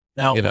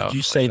 Now, would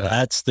you say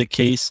that's the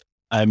case?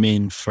 I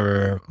mean,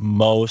 for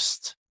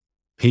most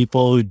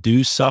people who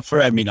do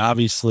suffer, I mean,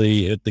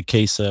 obviously, in the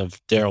case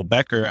of Darrell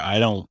Becker, I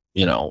don't,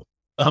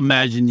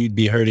 imagine you'd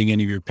be hurting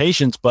any of your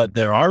patients, but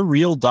there are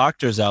real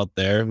doctors out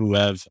there who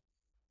have,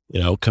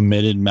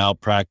 committed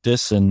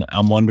malpractice. And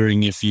I'm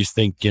wondering if you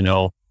think,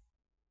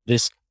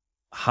 this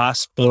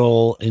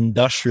hospital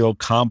industrial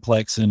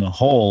complex in a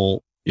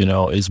whole,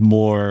 is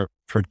more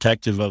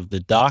protective of the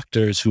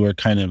doctors who are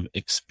kind of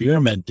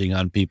experimenting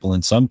on people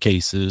in some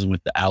cases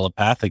with the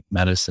allopathic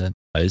medicine.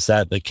 Is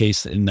that the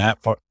case in that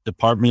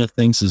department of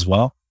things as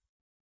well?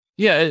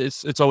 Yeah,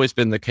 it's always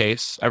been the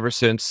case ever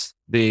since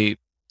the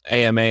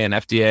AMA and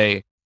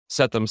FDA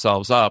set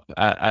themselves up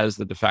as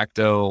the de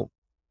facto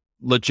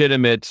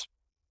legitimate,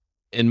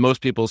 in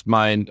most people's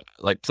mind,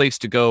 like place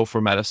to go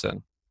for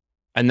medicine.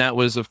 And that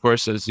was, of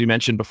course, as you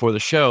mentioned before the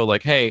show,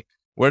 like, hey,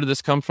 where did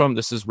this come from?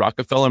 This is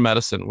Rockefeller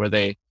medicine, where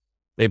they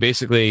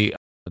basically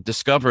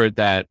discovered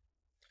that,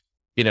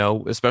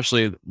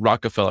 especially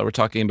Rockefeller, we're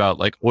talking about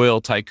like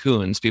oil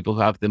tycoons, people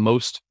who have the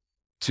most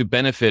to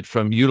benefit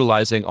from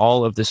utilizing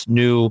all of this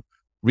new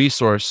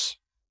resource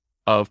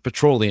of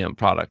petroleum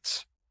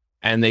products.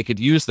 And they could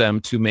use them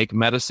to make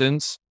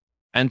medicines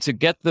and to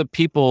get the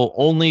people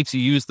only to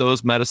use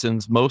those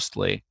medicines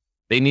mostly.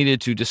 they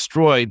needed to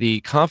destroy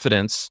the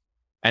confidence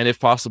and, if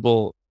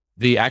possible,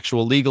 the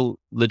actual legal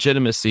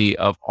legitimacy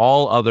of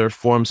all other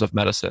forms of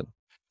medicine.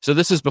 So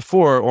this is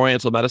before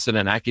Oriental medicine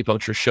and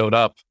acupuncture showed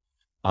up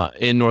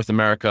in North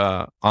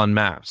America en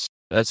masse.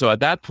 And so at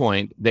that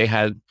point, they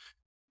had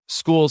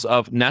schools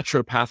of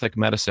naturopathic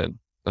medicine.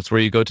 That's where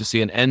you go to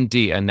see an ND,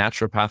 a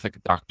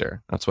naturopathic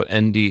doctor. That's what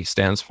ND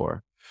stands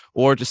for.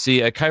 Or to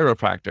see a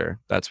chiropractor.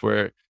 That's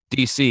where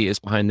DC is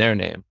behind their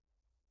name.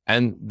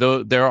 And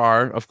though there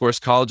are, of course,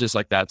 colleges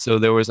like that. So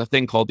there was a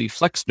thing called the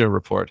Flexner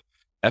Report,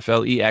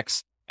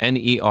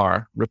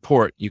 FLEXNER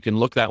report. You can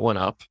look that one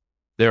up.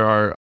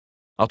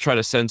 I'll try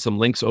to send some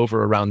links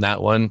over around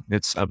that one.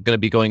 I'm going to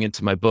be going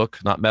into my book,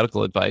 not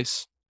medical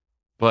advice,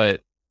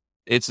 but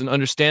it's an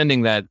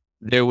understanding that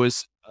there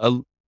was a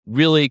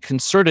really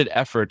concerted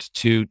effort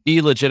to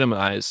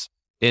delegitimize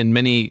in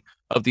many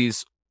of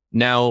these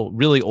now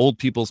really old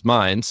people's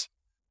minds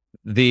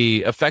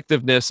the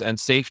effectiveness and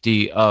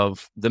safety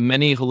of the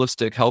many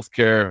holistic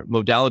healthcare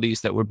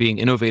modalities that were being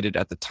innovated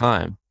at the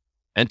time,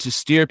 and to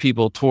steer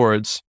people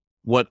towards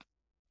what,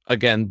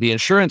 again, the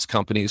insurance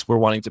companies were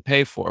wanting to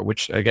pay for,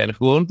 which, again,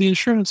 who owned the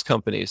insurance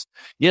companies?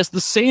 Yes,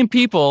 the same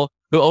people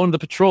who owned the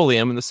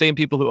petroleum and the same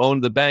people who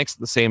owned the banks at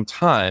the same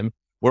time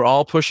were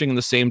all pushing in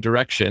the same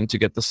direction to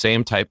get the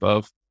same type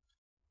of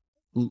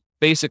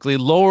basically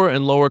lower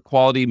and lower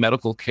quality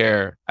medical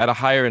care at a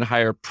higher and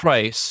higher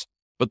price,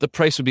 but the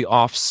price would be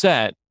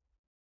offset,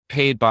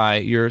 paid by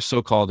your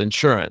so-called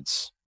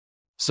insurance.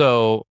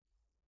 So,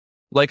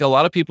 like a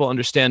lot of people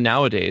understand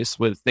nowadays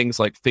with things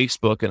like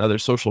Facebook and other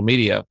social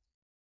media,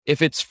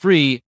 if it's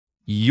free,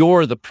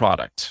 you're the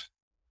product,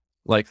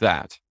 like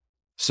that.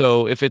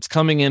 So if it's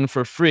coming in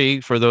for free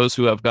for those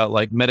who have got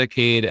like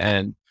Medicaid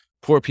and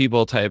poor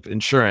people type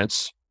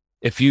insurance,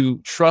 if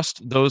you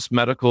trust those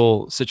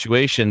medical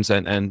situations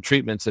and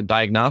treatments and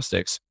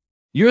diagnostics,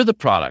 you're the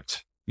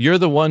product. You're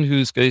the one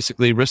who's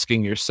basically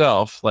risking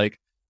yourself. Like,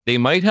 they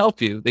might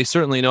help you. They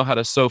certainly know how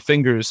to sew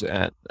fingers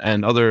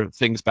and other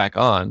things back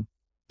on.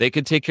 They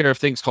can take care of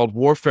things called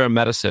warfare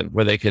medicine,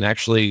 where they can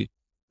actually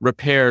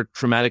repair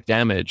traumatic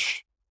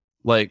damage,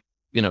 like,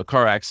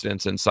 car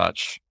accidents and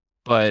such.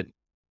 But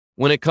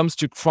when it comes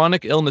to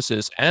chronic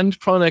illnesses and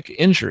chronic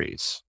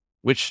injuries,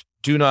 which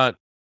do not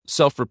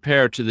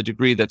self-repair to the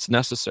degree that's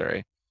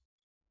necessary,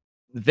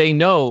 they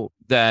know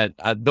that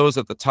those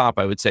at the top,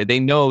 I would say, they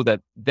know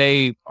that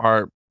they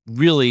are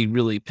really,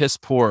 really piss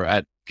poor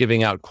at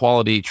giving out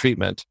quality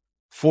treatment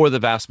for the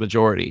vast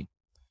majority.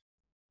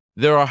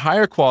 There are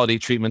higher quality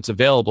treatments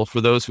available for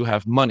those who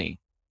have money.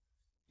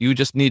 You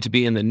just need to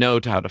be in the know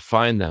to how to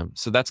find them.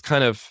 So that's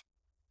kind of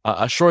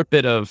a short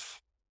bit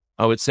of,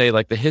 I would say,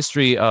 like the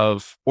history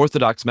of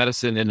orthodox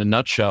medicine in a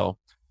nutshell.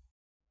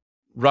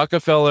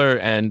 Rockefeller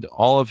and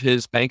all of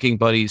his banking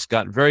buddies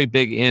got very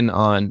big in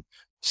on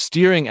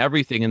steering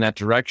everything in that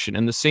direction.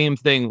 And the same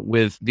thing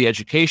with the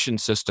education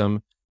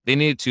system. They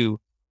needed to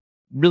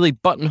really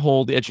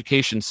buttonhole the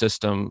education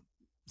system,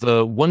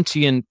 the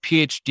Wundtian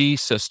PhD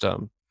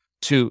system,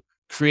 to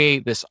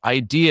create this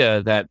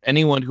idea that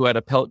anyone who had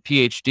a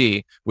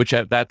PhD, which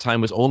at that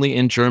time was only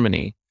in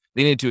Germany,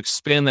 they needed to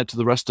expand that to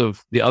the rest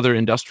of the other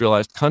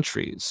industrialized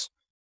countries,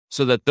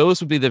 so that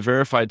those would be the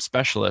verified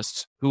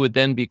specialists who would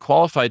then be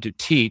qualified to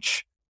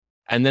teach.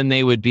 And then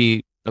they would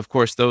be, of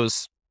course,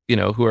 those,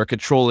 who are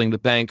controlling the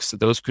banks,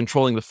 those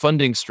controlling the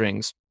funding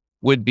strings,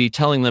 would be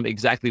telling them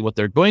exactly what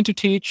they're going to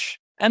teach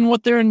and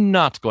what they're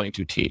not going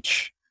to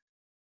teach.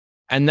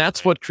 And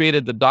that's what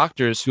created the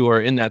doctors who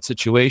are in that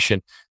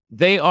situation.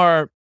 They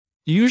are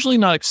usually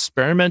not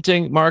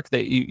experimenting, Mark,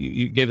 that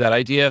you gave that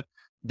idea.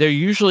 They're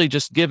usually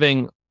just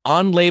giving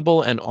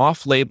on-label and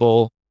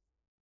off-label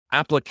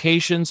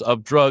applications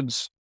of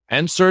drugs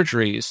and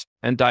surgeries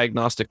and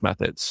diagnostic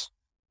methods.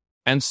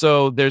 And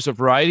so there's a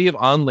variety of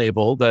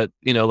on-label that,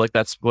 like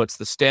that's what's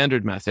the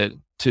standard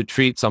method to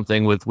treat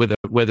something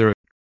whether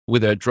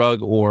with a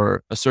drug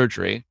or a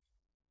surgery,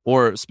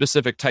 or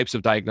specific types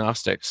of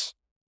diagnostics.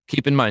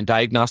 Keep in mind,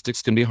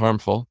 diagnostics can be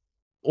harmful,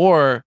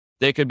 or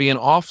they could be an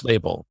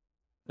off-label.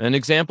 An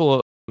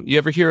example, you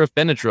ever hear of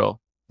Benadryl,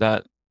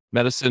 that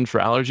medicine for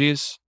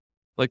allergies,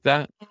 like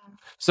that?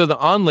 So the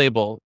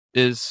on-label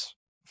is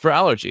for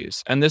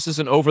allergies, and this is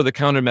an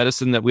over-the-counter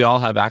medicine that we all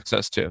have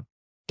access to.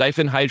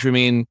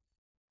 Diphenhydramine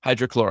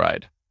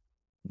hydrochloride,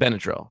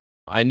 Benadryl.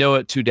 I know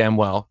it too damn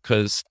well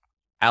because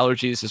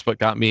allergies is what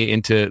got me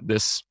into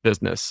this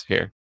business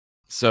here.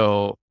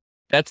 So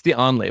that's the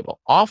on-label.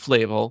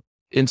 Off-label,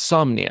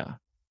 insomnia.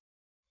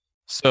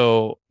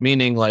 So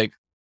meaning like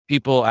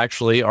people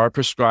actually are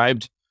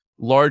prescribed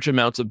large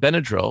amounts of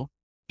Benadryl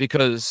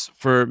because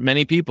for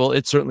many people,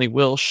 it certainly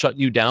will shut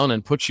you down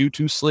and put you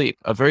to sleep,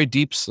 a very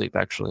deep sleep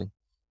actually,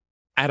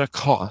 at a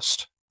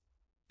cost,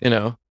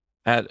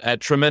 at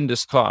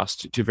tremendous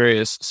cost to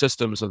various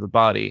systems of the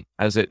body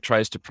as it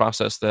tries to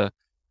process the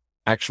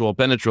actual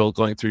Benadryl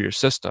going through your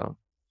system.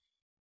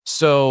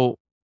 So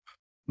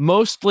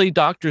mostly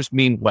doctors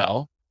mean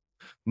well.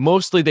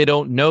 Mostly they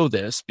don't know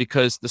this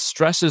because the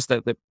stresses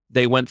that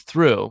they went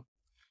through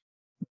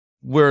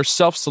were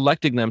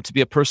self-selecting them to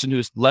be a person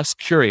who's less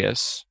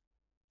curious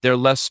they're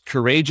less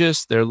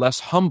courageous, they're less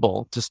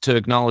humble just to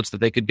acknowledge that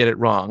they could get it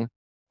wrong,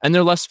 and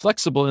they're less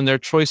flexible in their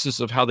choices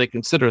of how they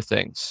consider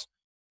things,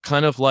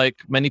 kind of like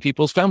many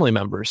people's family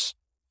members.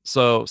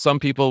 So some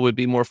people would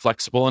be more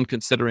flexible in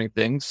considering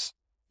things,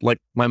 like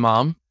my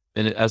mom,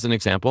 as an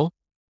example,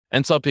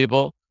 and some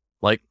people,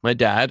 like my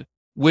dad,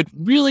 would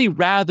really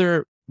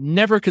rather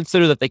never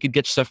consider that they could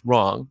get stuff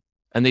wrong,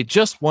 and they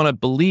just want to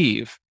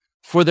believe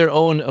for their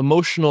own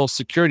emotional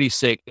security's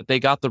sake that they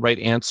got the right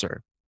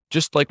answer.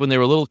 Just like when they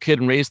were a little kid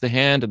and raised the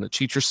hand and the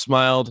teacher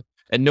smiled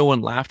and no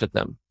one laughed at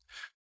them.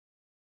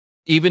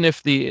 Even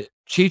if the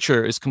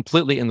teacher is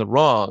completely in the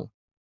wrong,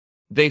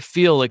 they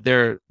feel like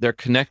they're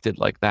connected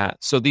like that.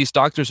 So these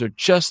doctors are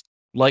just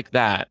like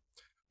that.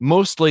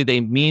 Mostly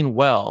they mean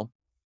well,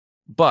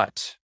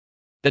 but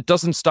that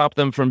doesn't stop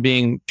them from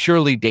being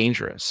purely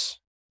dangerous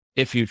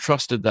if you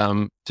trusted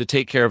them to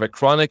take care of a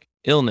chronic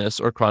illness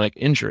or chronic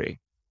injury.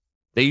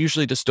 They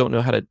usually just don't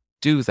know how to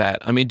do that.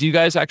 I mean, do you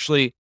guys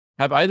actually,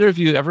 have either of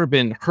you ever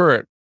been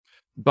hurt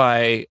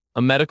by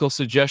a medical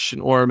suggestion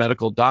or a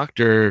medical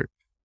doctor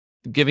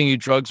giving you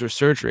drugs or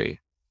surgery?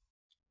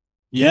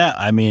 Yeah,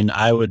 I mean,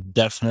 I would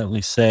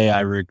definitely say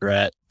I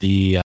regret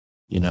the,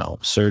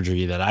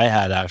 surgery that I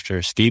had after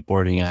a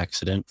skateboarding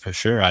accident for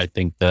sure. I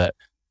think that,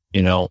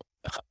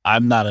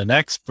 I'm not an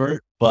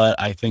expert, but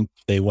I think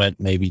they went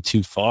maybe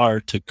too far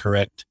to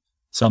correct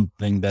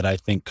something that I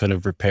think could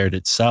have repaired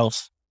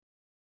itself.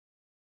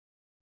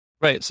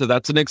 Right. So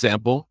that's an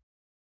example.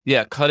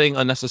 Yeah. Cutting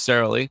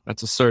unnecessarily.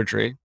 That's a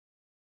surgery.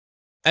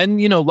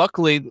 And,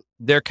 luckily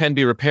there can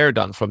be repair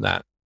done from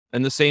that.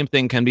 And the same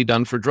thing can be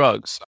done for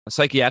drugs.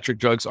 Psychiatric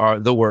drugs are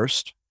the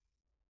worst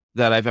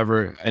that I've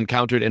ever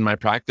encountered in my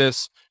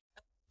practice,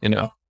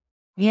 Yeah,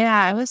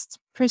 I was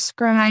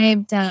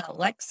prescribed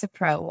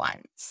Lexapro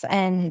once.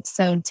 And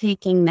so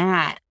taking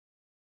that,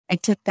 I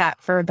took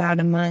that for about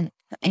a month,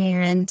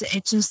 and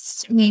it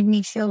just made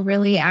me feel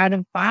really out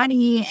of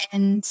body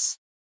and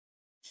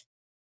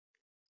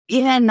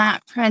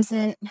not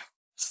present.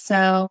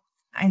 So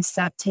I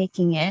stopped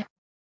taking it.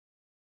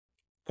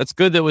 That's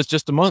good. That was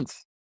just a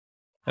month.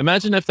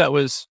 Imagine if that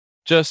was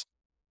just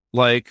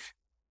like,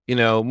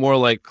 more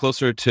like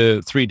closer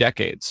to 3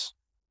 decades,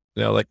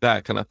 like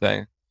that kind of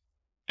thing.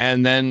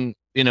 And then,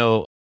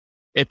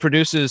 it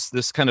produces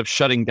this kind of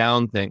shutting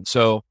down thing.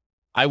 So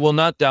I will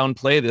not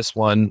downplay this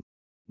one.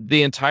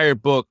 The entire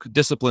book,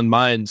 Disciplined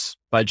Minds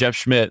by Jeff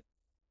Schmidt,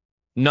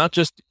 not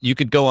just, you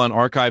could go on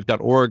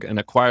archive.org and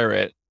acquire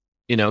it,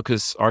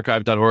 because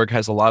archive.org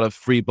has a lot of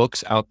free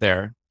books out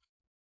there.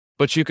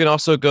 But you can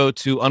also go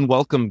to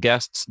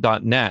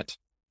unwelcomeguests.net.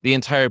 The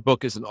entire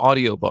book is an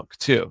audiobook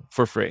too,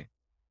 for free.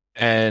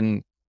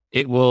 And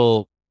it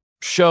will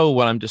show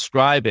what I'm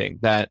describing,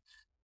 that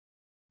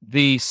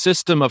the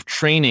system of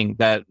training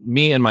that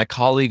me and my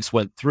colleagues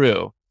went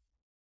through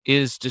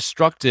is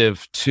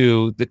destructive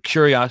to the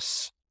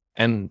curious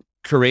and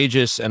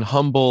courageous and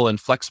humble and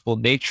flexible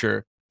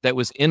nature that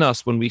was in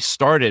us when we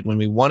started, when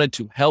we wanted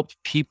to help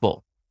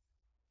people.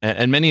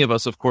 And many of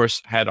us, of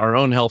course, had our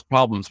own health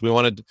problems. We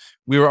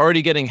were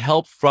already getting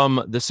help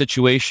from the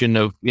situation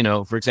of,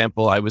 for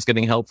example, I was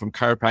getting help from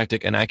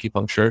chiropractic and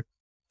acupuncture.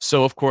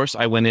 So of course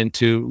I went in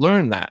to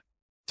learn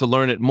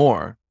it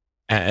more.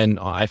 And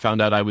I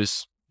found out I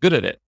was good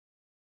at it.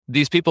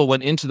 These people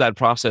went into that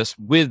process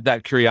with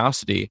that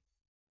curiosity,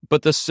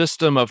 but the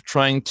system of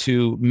trying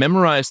to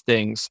memorize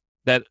things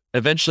that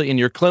eventually in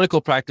your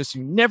clinical practice,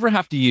 you never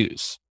have to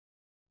use.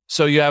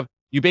 So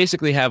you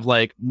basically have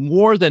like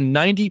more than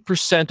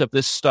 90% of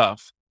this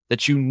stuff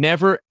that you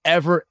never,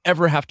 ever,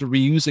 ever have to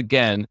reuse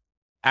again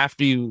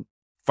after you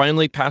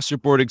finally pass your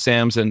board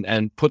exams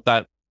and put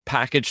that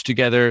package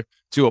together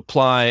to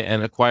apply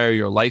and acquire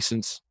your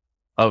license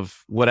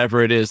of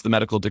whatever it is, the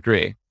medical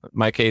degree. In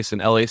my case, an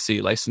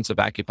LAC, license of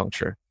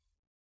acupuncture.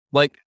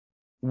 Like,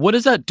 what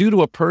does that do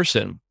to a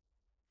person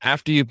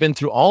after you've been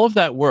through all of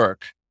that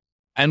work?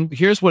 And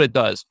here's what it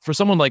does. For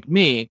someone like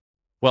me,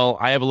 well,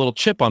 I have a little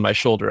chip on my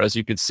shoulder, as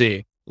you could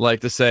see,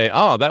 like to say,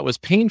 oh, that was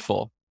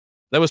painful.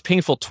 That was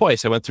painful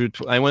twice. I went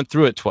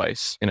through it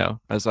twice,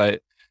 as I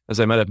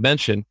might have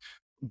mentioned.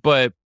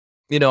 But,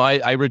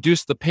 I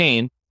reduced the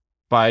pain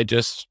by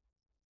just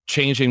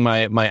changing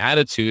my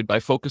attitude, by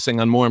focusing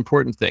on more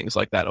important things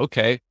like that.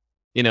 Okay.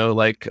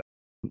 Like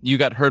you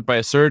got hurt by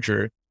a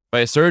surgeon,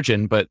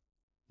 but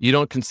you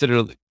don't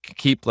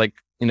keep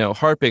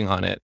harping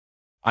on it.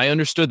 I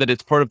understood that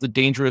it's part of the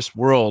dangerous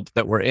world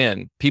that we're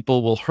in.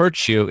 People will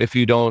hurt you if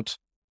you don't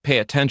pay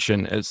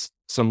attention, as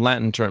some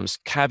Latin terms,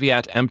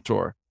 caveat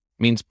emptor,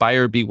 means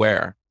buyer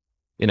beware.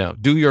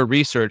 Do your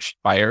research,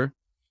 buyer,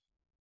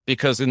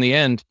 because in the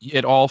end,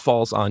 it all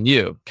falls on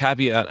you.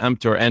 Caveat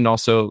emptor, and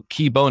also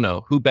qui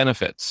bono, who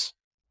benefits?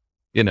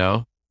 And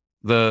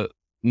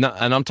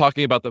I'm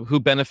talking about who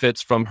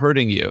benefits from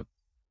hurting you.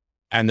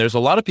 And there's a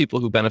lot of people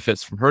who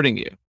benefits from hurting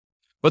you,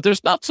 but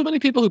there's not so many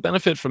people who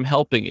benefit from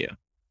helping you.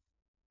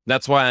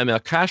 That's why I'm in a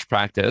cash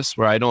practice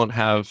where I don't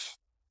have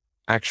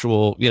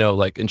actual,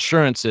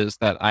 insurances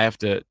that I have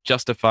to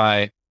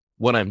justify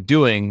what I'm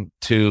doing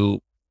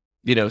to,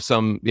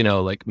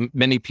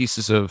 many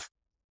pieces of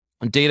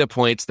data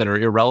points that are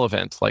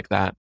irrelevant like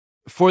that.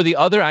 For the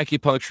other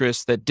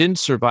acupuncturists that didn't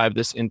survive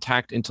this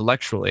intact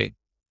intellectually,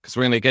 because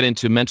we're going to get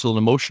into mental and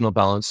emotional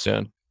balance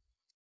soon,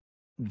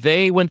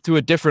 they went through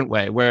a different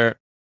way where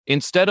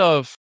instead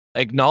of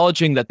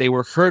acknowledging that they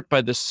were hurt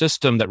by the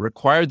system that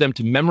required them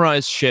to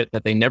memorize shit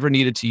that they never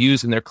needed to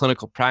use in their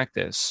clinical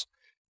practice,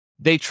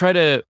 they try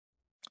to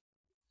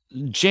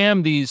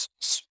jam the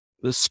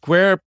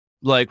square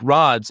like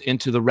rods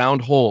into the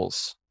round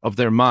holes of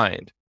their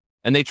mind.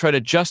 And they try to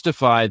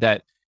justify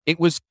that it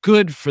was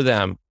good for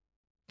them,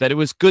 that it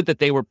was good that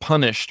they were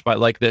punished by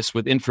like this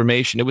with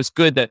information. It was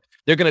good that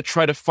they're going to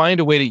try to find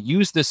a way to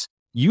use this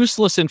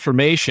useless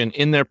information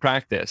in their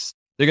practice.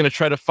 They're going to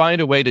try to find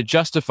a way to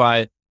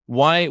justify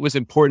why it was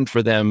important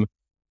for them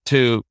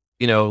to,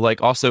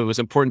 like also it was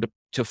important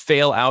to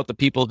fail out the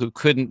people who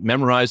couldn't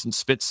memorize and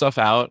spit stuff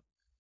out.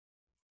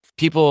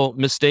 People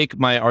mistake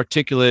my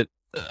articulate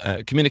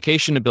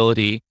communication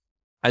ability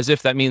as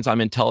if that means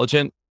I'm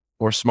intelligent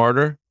or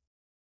smarter,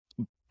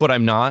 but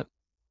I'm not.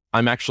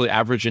 I'm actually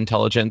average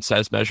intelligence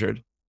as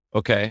measured.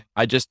 Okay.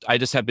 I just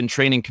have been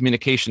training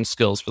communication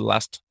skills for the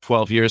last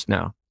 12 years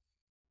now.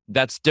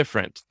 That's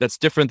different. That's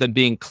different than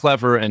being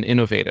clever and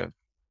innovative.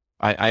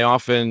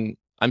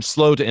 I'm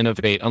slow to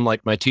innovate,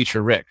 unlike my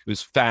teacher, Rick,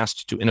 who's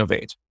fast to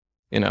innovate,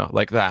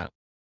 like that.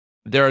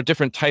 There are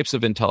different types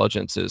of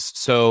intelligences.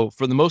 So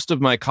for the most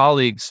of my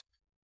colleagues,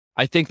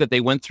 I think that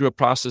they went through a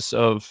process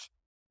of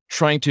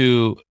trying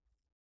to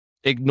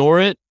ignore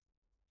it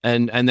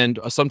and then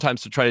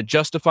sometimes to try to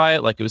justify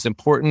it like it was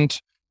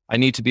important. I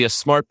need to be a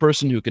smart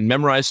person who can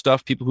memorize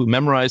stuff. People who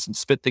memorize and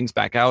spit things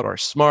back out are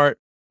smart,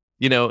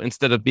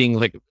 instead of being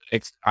like,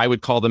 I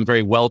would call them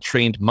very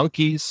well-trained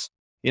monkeys,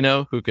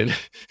 who could,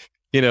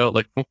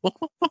 like,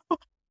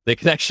 they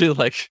can actually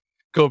like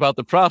go about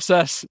the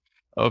process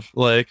of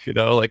like,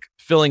 like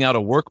filling out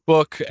a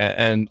workbook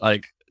and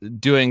like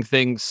doing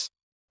things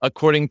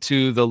according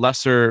to the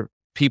lesser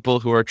people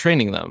who are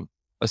training them,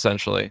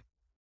 essentially.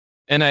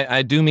 And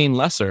I do mean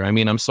lesser. I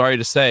mean, I'm sorry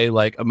to say,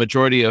 like a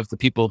majority of the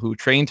people who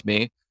trained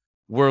me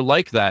were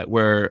like that,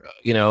 where,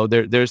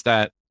 there's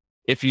that,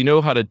 if you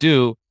know how to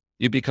do,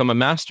 you become a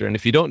master. And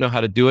if you don't know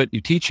how to do it,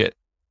 you teach it.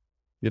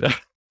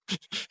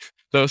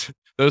 Those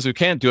who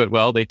can't do it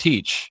well, they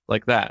teach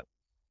like that.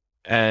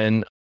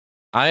 And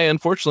I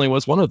unfortunately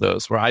was one of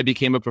those where I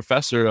became a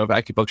professor of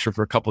acupuncture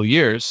for a couple of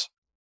years,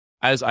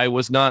 as I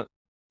was not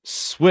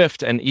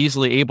swift and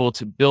easily able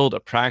to build a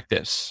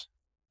practice.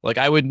 Like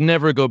I would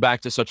never go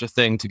back to such a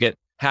thing to get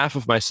half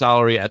of my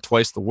salary at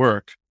twice the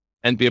work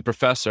and be a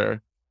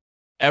professor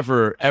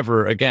ever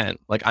again.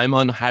 Like I'm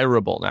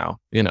unhireable now,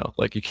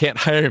 like you can't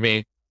hire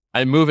me.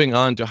 I'm moving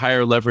on to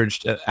higher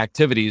leveraged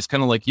activities,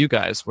 kind of like you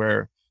guys,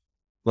 where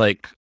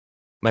like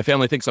My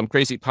Family Thinks I'm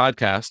Crazy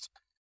podcast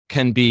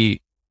can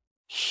be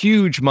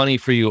huge money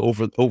for you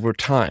over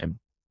time,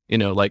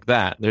 like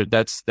that.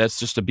 That's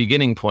just a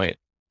beginning point.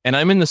 And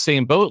I'm in the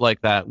same boat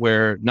like that,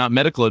 where not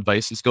medical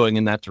advice is going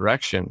in that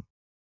direction.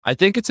 I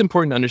think it's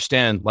important to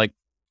understand, like,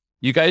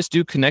 you guys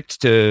do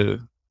connect to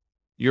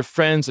your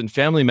friends and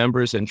family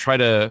members and try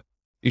to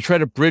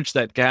bridge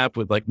that gap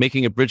with like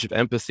making a bridge of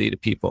empathy to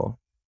people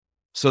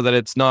so that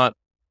it's not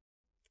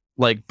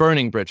like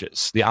burning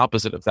bridges, the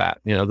opposite of that.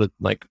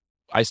 Like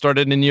I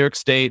started in New York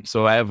State,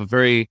 so I have a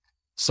very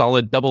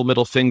solid double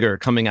middle finger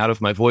coming out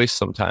of my voice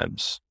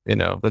sometimes.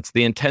 That's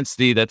the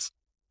intensity. That's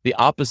the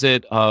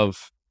opposite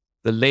of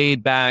the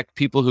laid back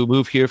people who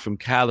move here from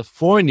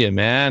California,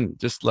 man.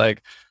 Just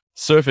like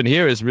surfing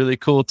here is really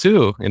cool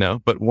too,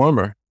 but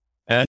warmer.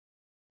 And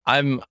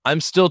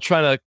I'm still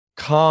trying to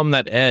calm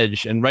that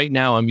edge. And right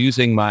now I'm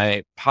using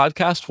my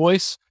podcast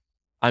voice.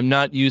 I'm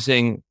not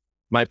using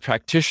my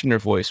practitioner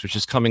voice, which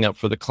is coming up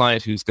for the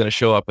client who's going to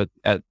show up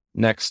at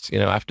next,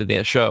 after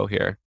the show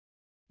here.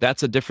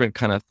 That's a different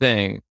kind of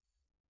thing.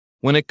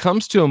 When it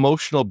comes to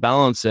emotional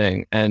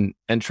balancing and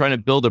trying to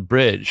build a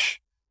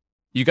bridge,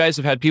 you guys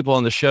have had people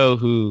on the show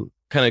who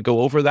kind of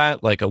go over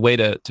that, like a way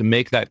to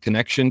make that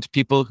connection to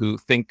people who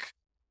think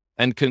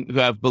and who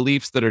have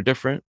beliefs that are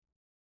different.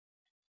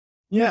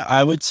 Yeah,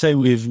 I would say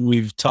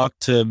we've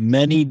talked to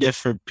many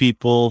different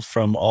people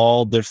from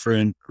all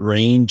different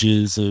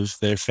ranges of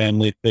their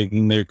family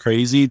thinking they're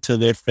crazy to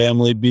their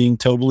family being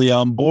totally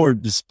on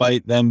board,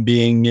 despite them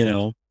being,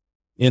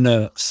 in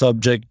a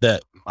subject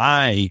that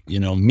my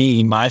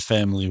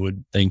family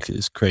would think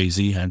is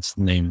crazy, hence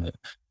the name of the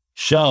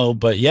show.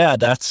 But yeah,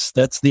 that's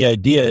the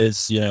idea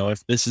is,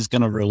 if this is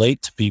going to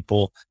relate to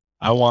people,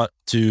 I want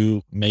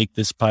to make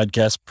this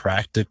podcast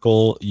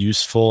practical,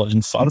 useful,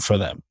 and fun for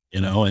them,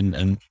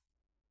 and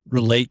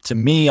relate to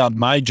me on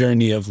my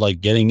journey of like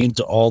getting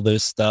into all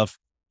this stuff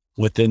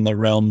within the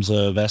realms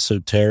of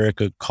esoteric,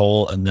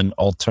 occult, and then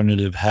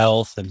alternative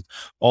health and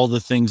all the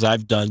things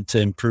I've done to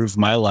improve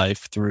my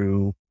life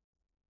through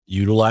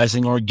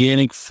utilizing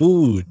organic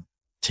food,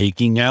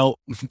 taking out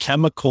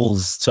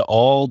chemicals to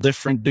all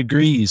different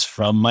degrees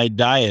from my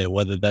diet,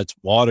 whether that's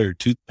water,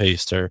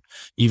 toothpaste, or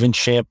even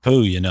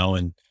shampoo,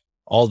 and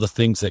all the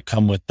things that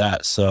come with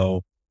that.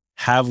 So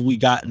have we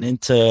gotten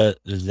into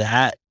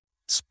that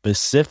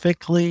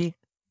specifically?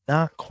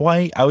 not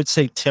quite. I would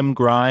say Tim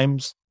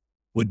Grimes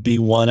would be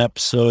one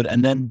episode.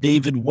 And then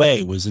David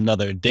Way was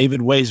another.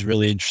 David Way is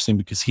really interesting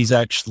because he's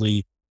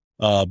actually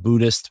a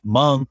Buddhist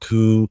monk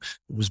who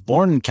was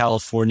born in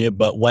California,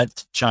 but went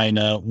to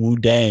China,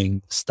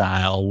 Wudang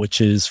style,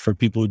 which is, for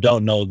people who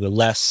don't know, the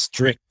less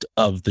strict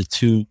of the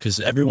two, because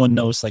everyone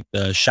knows like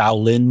the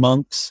Shaolin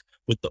monks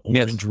with the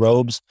orange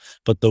robes,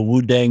 but the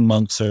Wudang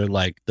monks are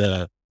like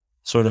the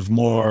sort of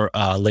more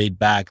laid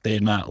back. They're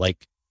not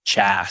like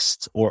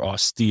chaste or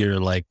austere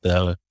like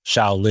the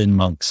Shaolin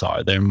monks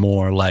are. They're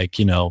more like,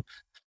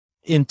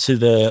 into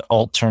the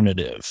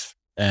alternative.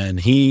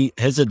 And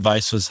his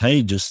advice was,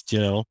 hey, just,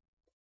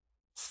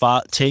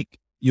 take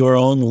your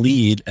own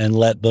lead and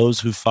let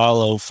those who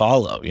follow,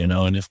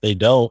 and if they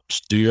don't,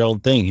 just do your own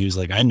thing. He was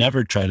like, I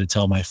never try to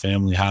tell my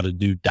family how to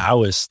do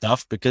Taoist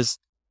stuff because,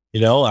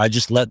 I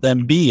just let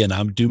them be and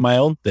I'm do my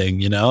own thing,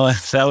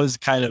 That was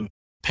kind of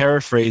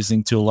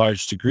paraphrasing to a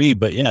large degree,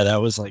 but yeah,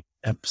 that was like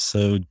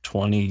episode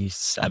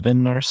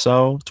 27 or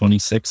so,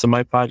 26 of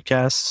my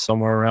podcast,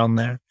 somewhere around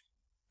there.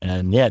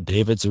 And yeah,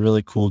 David's a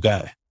really cool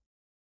guy.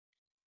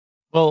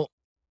 Well,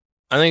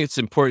 I think it's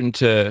important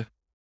to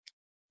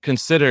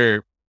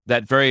consider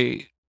that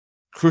very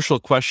crucial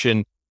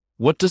question.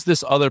 What does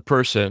this other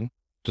person,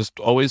 just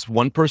always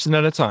one person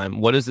at a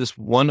time, what does this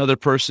one other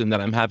person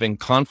that I'm having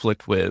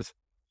conflict with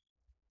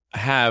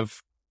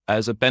have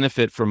as a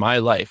benefit for my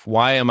life?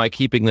 Why am I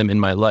keeping them in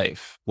my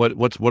life? What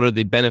are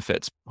the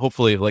benefits?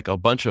 Hopefully like a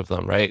bunch of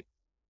them, right?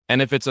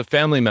 And if it's a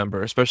family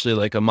member, especially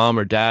like a mom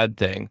or dad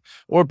thing,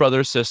 or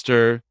brother,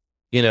 sister,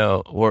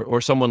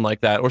 or someone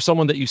like that, or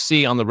someone that you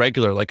see on the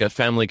regular, like at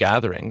family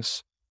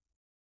gatherings,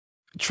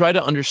 try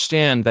to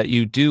understand that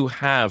you do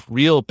have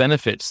real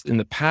benefits in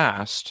the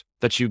past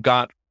that you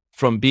got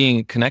from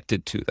being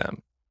connected to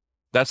them.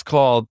 That's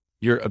called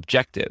your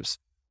objectives.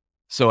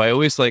 So I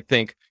always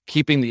think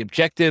keeping the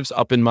objectives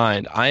up in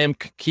mind. I am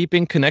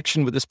keeping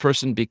connection with this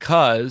person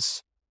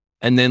because,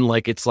 and then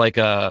it's like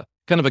a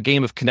kind of a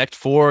game of Connect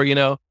Four,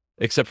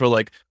 except for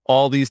like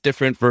all these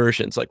different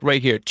versions, like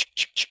right here,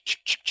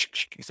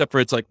 except for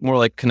it's like more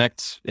like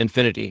Connect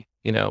Infinity,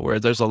 where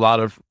there's a lot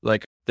of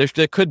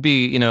there could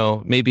be,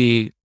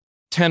 maybe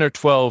 10 or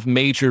 12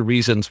 major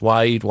reasons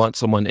why you'd want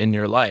someone in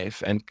your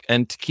life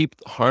and to keep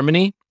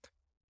harmony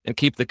and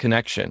keep the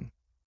connection.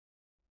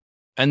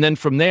 And then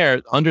from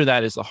there, under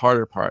that is the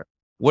harder part.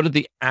 What are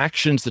the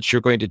actions that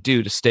you're going to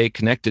do to stay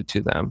connected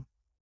to them?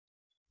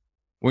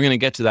 We're going to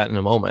get to that in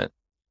a moment.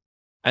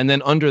 And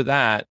then under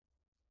that,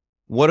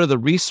 what are the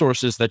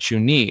resources that you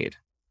need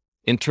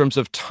in terms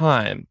of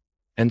time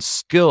and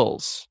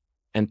skills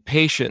and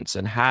patience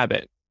and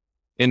habit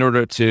in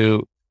order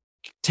to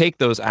take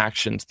those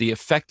actions, the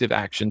effective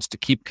actions, to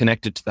keep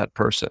connected to that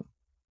person?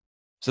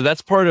 So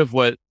that's part of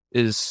what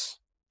is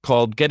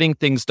called Getting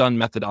Things Done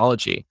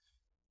methodology.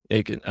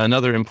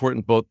 Another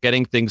important book,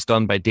 Getting Things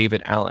Done by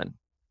David Allen,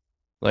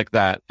 like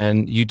that.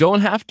 And you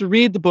don't have to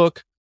read the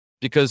book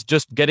because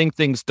just Getting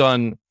Things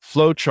Done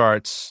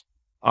flowcharts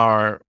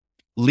are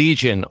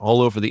legion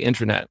all over the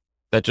internet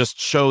that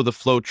just show the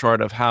flowchart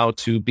of how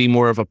to be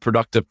more of a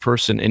productive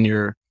person in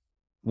your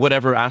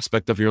whatever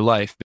aspect of your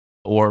life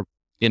or,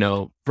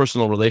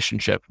 personal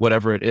relationship,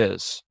 whatever it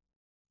is.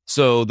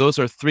 So those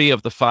are 3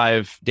 of the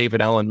 5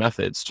 David Allen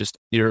methods, just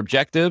your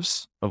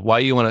objectives of why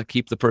you want to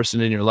keep the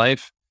person in your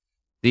life,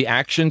 the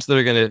actions that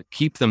are going to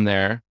keep them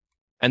there,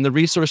 and the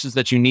resources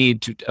that you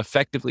need to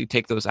effectively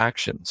take those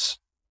actions.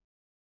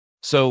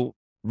 So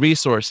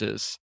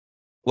resources,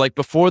 like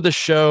before the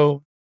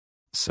show,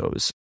 so it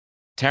was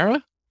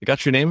Tara? You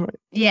got your name right?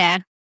 Yeah.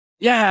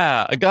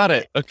 Yeah, I got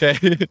it. Okay.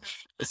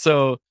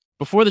 So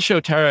before the show,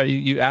 Tara,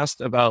 you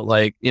asked about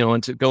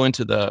and to go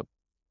into the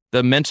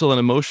mental and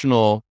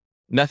emotional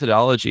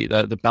methodology,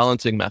 the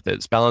balancing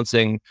methods,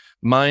 balancing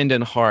mind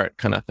and heart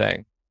kind of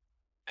thing.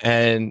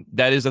 And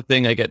that is a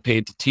thing I get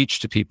paid to teach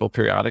to people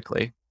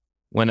periodically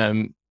when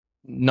I'm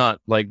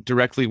not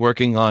directly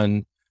working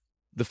on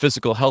the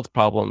physical health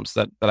problems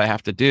that I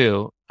have to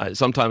do.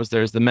 Sometimes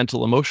there's the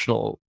mental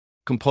emotional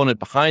component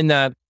behind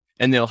that,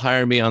 and they'll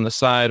hire me on the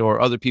side,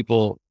 or other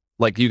people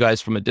like you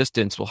guys from a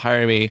distance will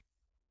hire me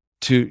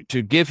to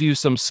give you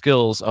some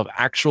skills of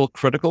actual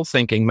critical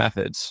thinking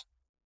methods,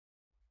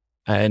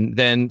 and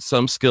then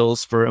some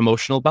skills for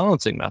emotional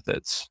balancing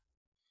methods.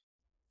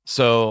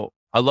 So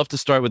I'd love to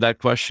start with that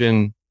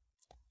question.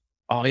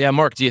 Oh yeah,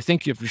 Mark, do you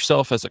think of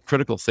yourself as a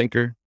critical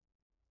thinker?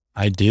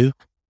 I do.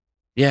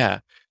 Yeah.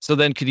 So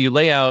then could you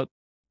lay out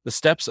the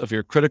steps of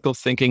your critical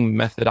thinking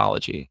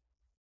methodology?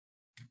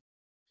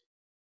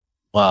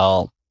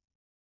 Well,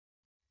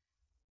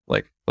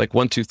 like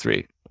 1, 2,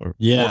 3, or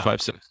 4,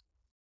 5, 6.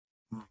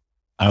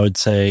 I would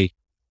say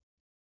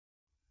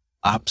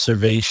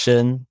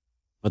observation,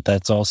 but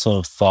that's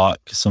also thought,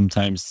 because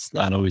sometimes it's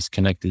not always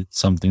connected to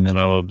something that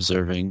I'm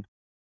observing.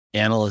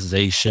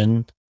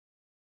 Analyzation,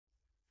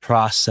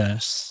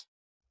 process,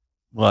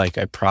 I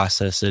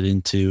process it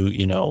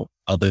into,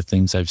 other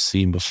things I've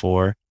seen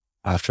before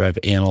after I've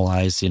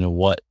analyzed,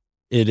 what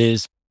it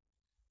is.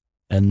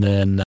 And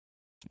then,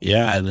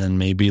 and then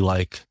maybe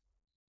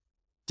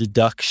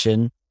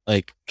deduction,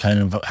 like kind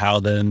of how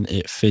then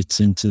it fits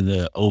into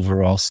the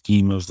overall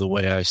scheme of the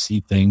way I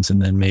see things,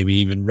 and then maybe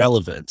even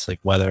relevance, like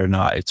whether or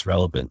not it's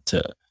relevant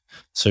to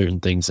certain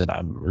things that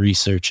I'm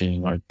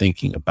researching or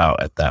thinking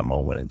about at that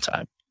moment in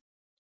time.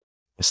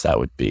 I guess that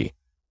would be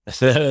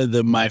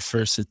my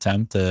first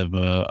attempt of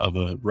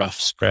a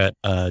rough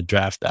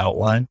draft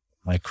outline.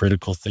 My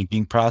critical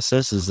thinking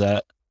process is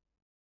that.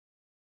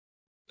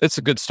 It's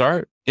a good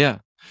start. Yeah.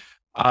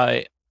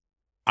 I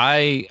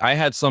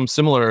had some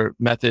similar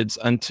methods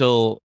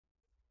until,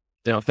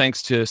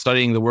 thanks to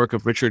studying the work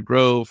of Richard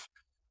Grove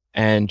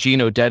and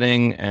Gino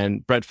Denning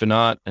and Brett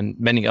Finot and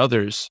many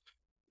others.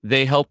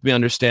 They helped me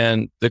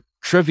understand the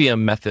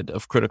trivium method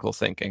of critical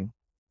thinking,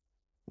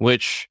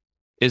 which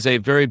is a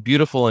very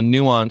beautiful and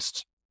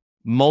nuanced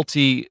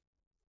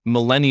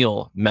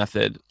multi-millennial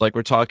method. Like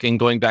we're talking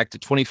going back to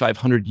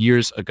 2,500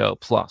 years ago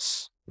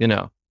plus,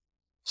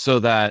 so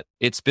that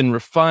it's been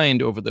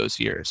refined over those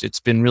years. It's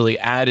been really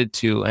added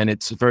to, and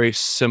it's very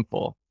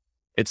simple.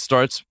 It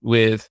starts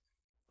with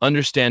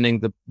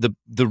understanding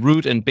the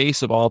root and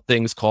base of all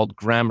things called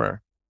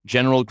grammar,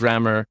 general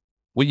grammar,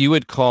 what you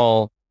would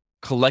call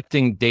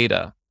collecting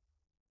data,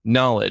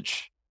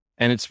 knowledge.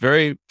 And it's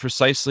very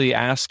precisely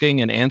asking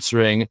and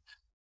answering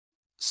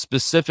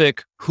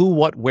specific who,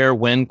 what, where,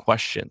 when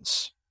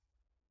questions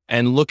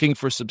and looking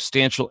for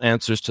substantial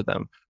answers to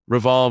them,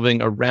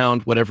 revolving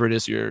around whatever it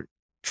is you're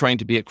trying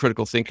to be a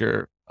critical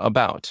thinker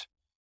about.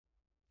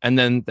 And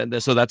then,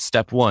 so that's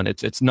step one.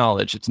 It's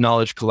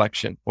knowledge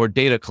collection or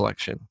data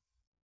collection.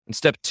 And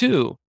step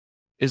two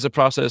is a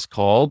process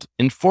called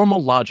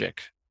informal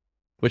logic,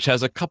 which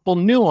has a couple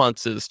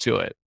nuances to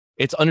it.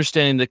 It's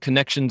understanding the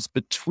connections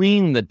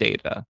between the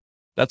data.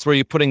 That's where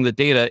you're putting the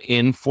data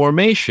in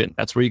formation.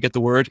 That's where you get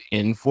the word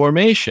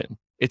information.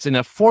 It's in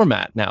a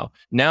format now.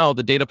 Now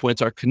the data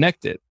points are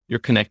connected. You're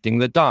connecting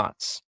the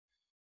dots.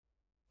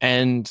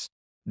 And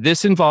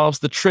this involves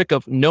the trick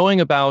of knowing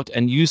about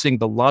and using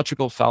the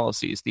logical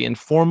fallacies, the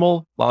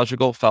informal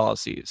logical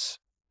fallacies.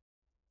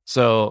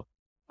 So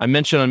I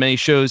mentioned on many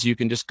shows, you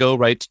can just go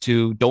right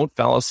to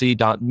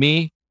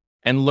don'tfallacy.me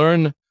and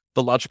learn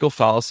the logical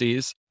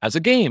fallacies as a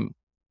game.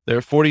 There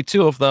are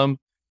 42 of them.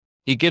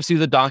 He gives you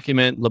the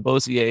document,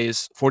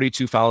 Labousier's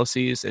 42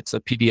 fallacies. It's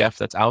a PDF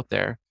that's out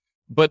there.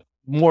 But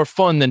more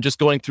fun than just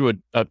going through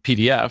a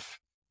PDF,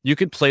 you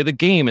could play the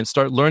game and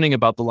start learning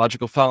about the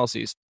logical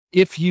fallacies.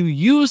 If you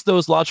use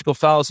those logical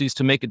fallacies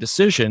to make a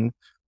decision,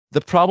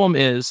 the problem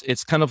is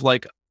it's kind of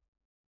like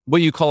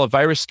what you call a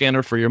virus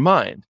scanner for your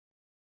mind.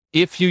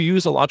 If you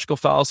use a logical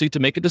fallacy to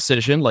make a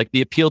decision, like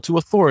the appeal to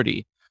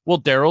authority, well,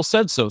 Darrell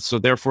said so, so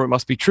therefore it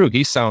must be true.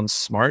 He sounds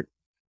smart,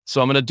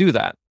 so I'm going to do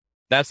that.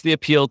 That's the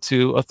appeal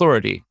to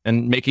authority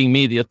and making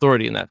me the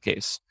authority in that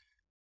case.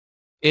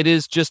 It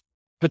is just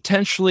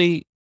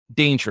potentially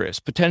dangerous,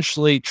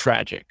 potentially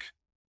tragic.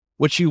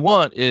 What you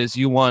want is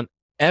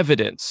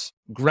evidence,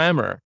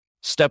 grammar,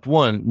 step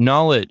one,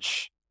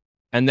 knowledge,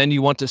 and then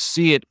you want to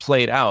see it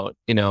played out,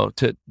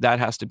 that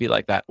has to be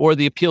like that. Or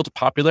the appeal to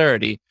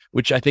popularity,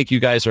 which I think you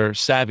guys are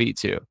savvy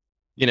to.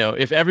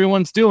 If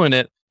everyone's doing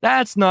it,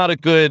 that's not a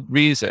good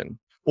reason.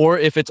 Or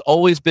if it's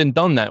always been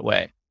done that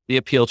way, the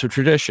appeal to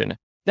tradition,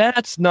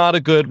 that's not a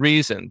good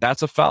reason.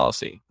 That's a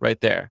fallacy right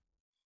there.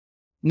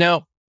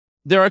 Now,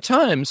 there are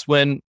times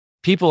when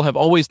people have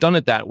always done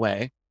it that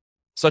way,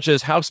 such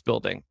as house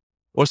building,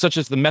 or such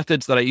as the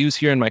methods that I use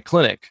here in my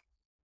clinic.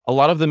 A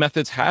lot of the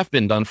methods have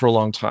been done for a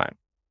long time.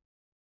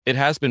 It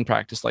has been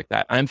practiced like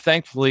that. I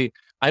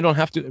don't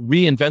have to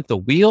reinvent the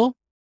wheel,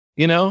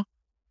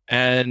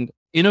 and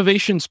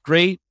innovation's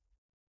great,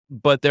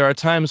 but there are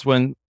times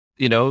when,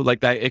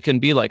 like that, it can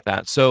be like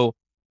that. So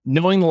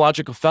knowing the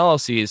logical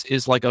fallacies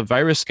is like a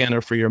virus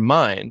scanner for your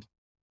mind.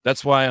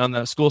 That's why on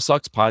the School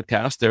Sucks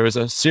podcast, there is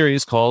a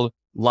series called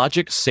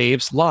Logic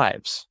Saves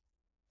Lives.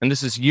 And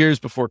this is years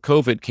before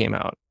COVID came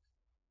out.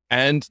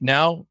 And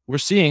now we're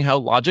seeing how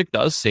logic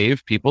does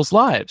save people's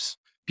lives.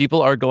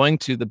 People are going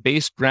to the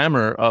base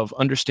grammar of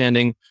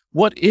understanding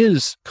what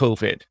is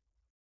COVID?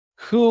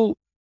 Who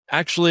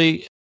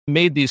actually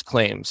made these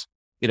claims?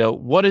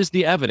 What is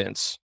the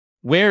evidence?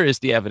 Where is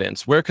the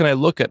evidence? Where can I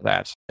look at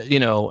that?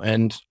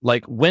 And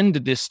like, when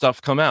did this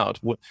stuff come out?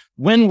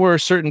 When were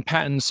certain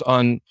patents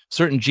on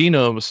certain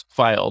genomes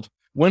filed?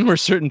 When were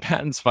certain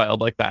patents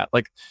filed like that?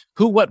 Like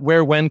who, what,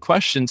 where, when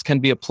questions can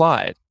be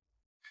applied.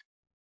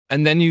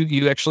 And then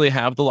you actually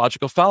have the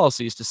logical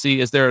fallacies to see,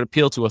 is there an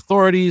appeal to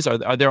authorities?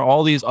 Are there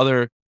all these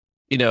other,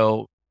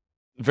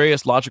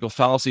 various logical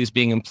fallacies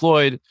being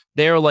employed?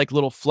 They are like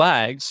little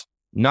flags,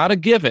 not a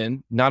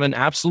given, not an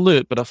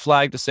absolute, but a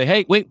flag to say,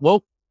 hey, wait,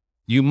 whoa,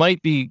 you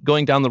might be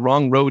going down the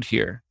wrong road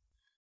here.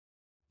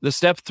 The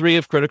step 3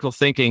 of critical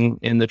thinking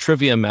in the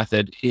trivia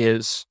method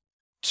is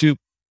to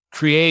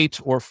create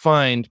or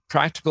find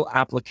practical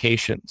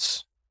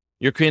applications.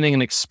 You're creating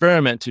an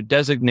experiment to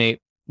designate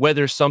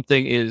whether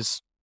something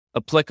is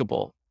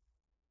applicable.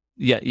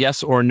 Yeah,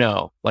 yes or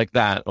no, like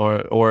that,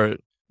 or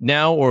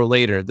now or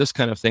later, this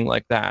kind of thing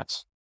like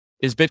that.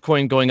 Is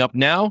Bitcoin going up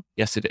now?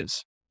 Yes, it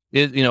is.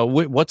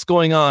 What's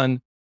going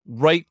on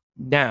right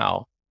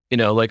now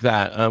like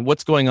that.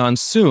 What's going on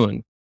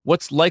soon?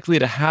 What's likely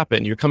to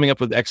happen? You're coming up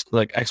with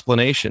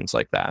explanations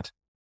like that.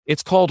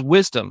 It's called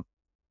wisdom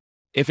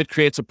if it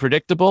creates a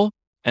predictable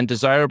and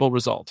desirable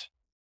result.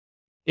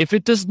 If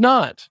it does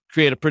not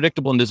create a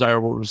predictable and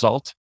desirable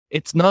result,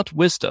 it's not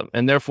wisdom.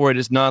 And therefore it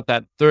is not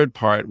that third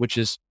part,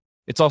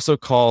 it's also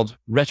called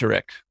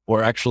rhetoric,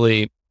 or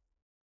actually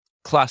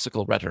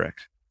classical rhetoric.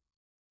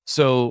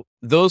 So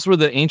those were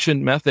the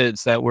ancient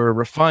methods that were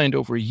refined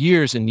over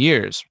years and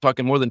years. We're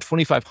talking more than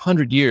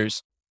 2,500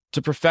 years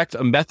to perfect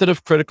a method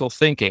of critical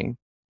thinking.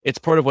 It's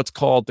part of what's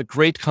called the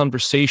Great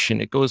Conversation.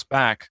 It goes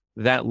back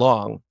that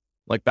long,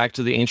 like back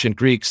to the ancient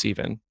Greeks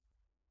even.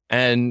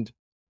 And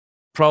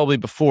probably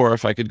before,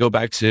 if I could go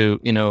back to,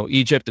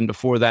 Egypt, and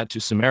before that to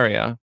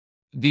Sumeria,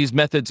 these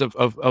methods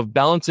of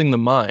balancing the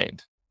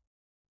mind.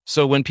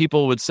 So when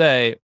people would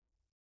say,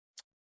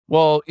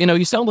 well,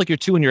 you sound like you're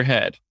two in your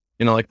head,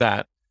 like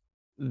that,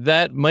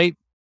 that might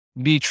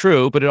be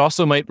true, but it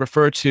also might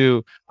refer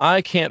to,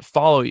 I can't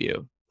follow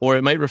you. Or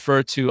it might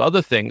refer to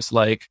other things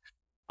like,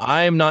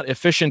 I'm not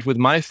efficient with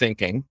my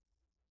thinking.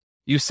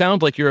 You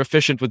sound like you're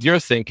efficient with your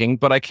thinking,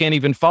 but I can't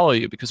even follow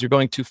you because you're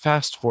going too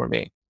fast for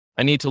me.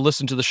 I need to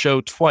listen to the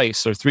show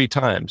twice or three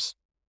times.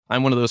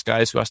 I'm one of those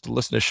guys who has to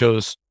listen to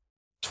shows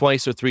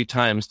twice or three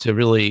times to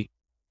really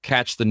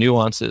catch the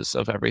nuances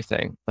of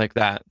everything like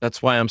that.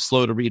 That's why I'm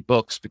slow to read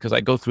books, because I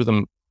go through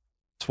them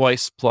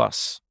twice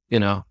plus,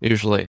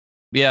 usually.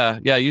 Yeah,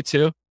 you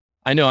too.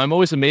 I know. I'm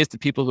always amazed at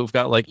people who've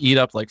got eat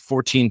up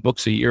 14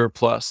 books a year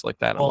plus like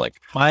that. Well, I'm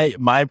like,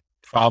 my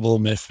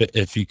problem,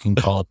 if you can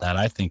call it that,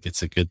 I think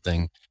it's a good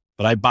thing.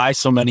 But I buy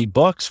so many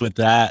books with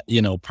that,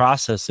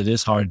 process. It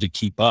is hard to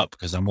keep up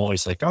because I'm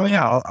always like, oh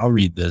yeah, I'll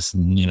read this.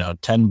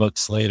 And, 10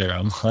 books later,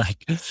 I'm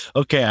like,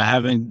 okay, I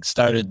haven't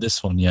started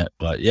this one yet.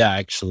 But yeah,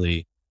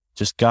 actually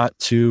just got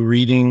to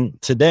reading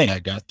today. I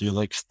got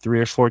through 3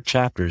 or 4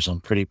 chapters. I'm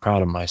pretty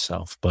proud of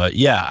myself. But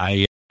yeah,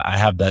 I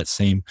have that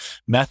same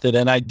method.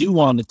 And I do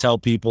want to tell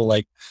people,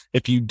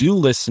 if you do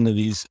listen to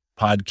these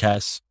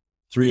podcasts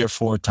 3 or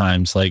 4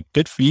 times,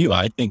 good for you.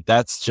 I think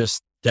that's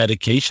just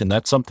dedication.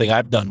 That's something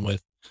I've done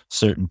with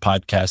certain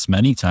podcasts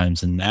many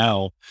times. And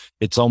now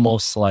it's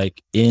almost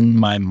in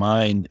my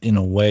mind in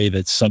a way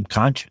that's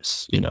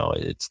subconscious.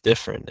 It's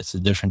different. It's a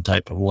different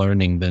type of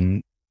learning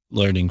than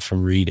learning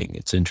from reading.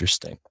 It's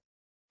interesting.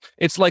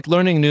 It's like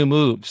learning new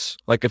moves.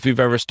 Like if you've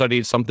ever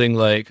studied something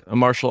like a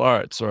martial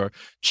arts or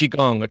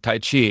Qigong or Tai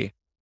Chi,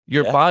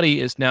 your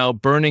body is now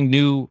burning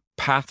new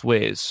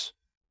pathways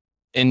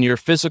in your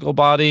physical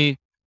body,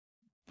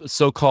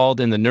 so-called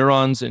in the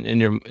neurons in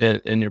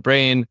your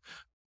brain,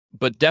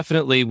 but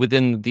definitely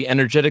within the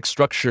energetic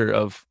structure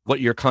of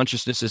what your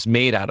consciousness is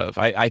made out of.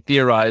 I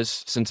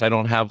theorize, since I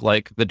don't have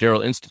the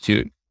Darrell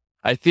Institute,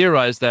 I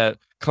theorize that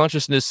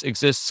consciousness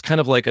exists kind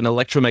of like an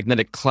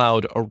electromagnetic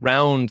cloud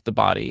around the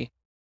body,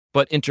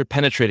 but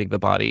interpenetrating the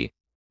body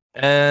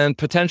and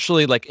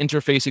potentially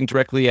interfacing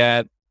directly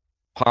at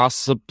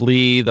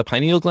possibly the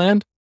pineal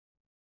gland.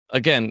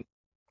 Again,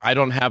 I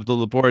don't have the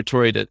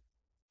laboratory to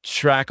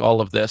track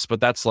all of this, but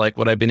that's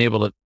what I've been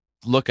able to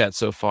look at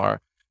so far.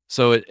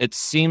 So it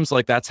seems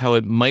like that's how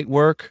it might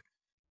work.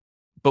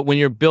 But when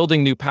you're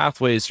building new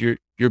pathways,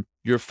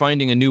 you're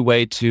finding a new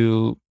way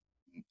to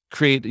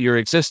create your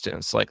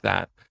existence like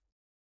that.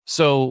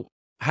 So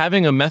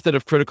having a method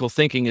of critical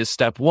thinking is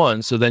step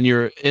one. So then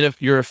you're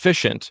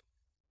efficient,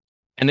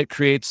 and it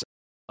creates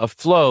a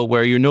flow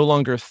where you no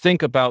longer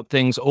think about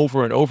things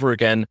over and over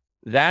again.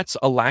 That's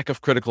a lack of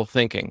critical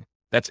thinking.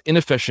 That's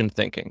inefficient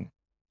thinking.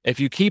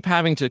 If you keep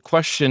having to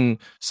question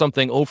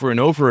something over and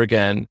over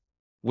again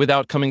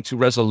without coming to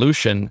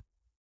resolution,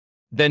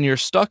 then you're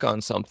stuck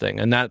on something.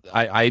 And that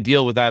I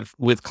deal with that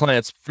with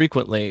clients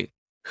frequently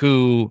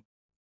who,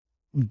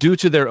 due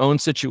to their own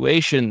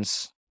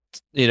situations,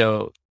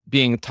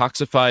 being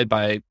toxified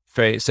by,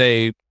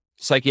 say,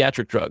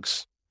 psychiatric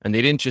drugs, and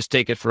they didn't just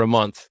take it for a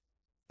month,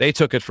 they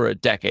took it for a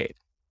decade,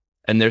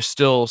 and they're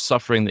still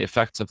suffering the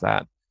effects of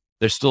that.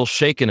 They're still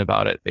shaken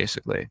about it,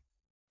 basically.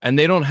 And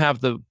they don't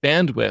have the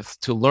bandwidth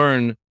to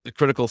learn the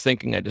critical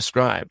thinking I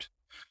described.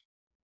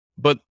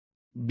 But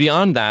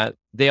beyond that,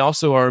 they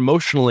also are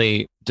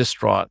emotionally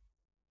distraught.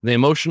 The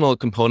emotional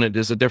component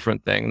is a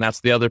different thing. And that's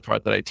the other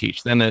part that I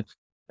teach. Then an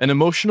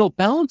emotional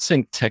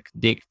balancing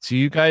technique. Do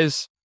you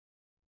guys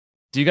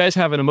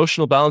have an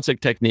emotional balancing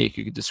technique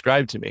you could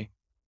describe to me?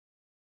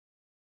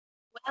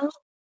 Well,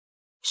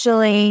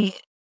 usually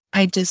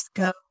I just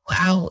go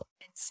out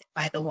and sit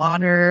by the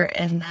water,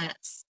 and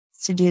that's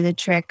to do the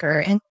trick.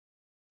 Or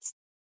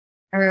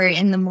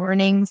in the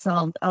mornings,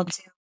 I'll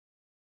do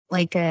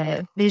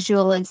a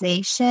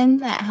visualization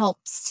that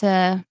helps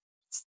to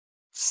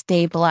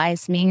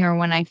stabilize me, or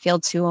when I feel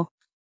too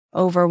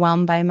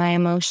overwhelmed by my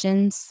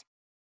emotions.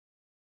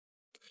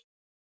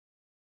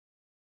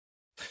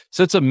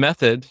 So it's a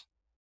method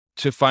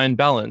to find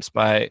balance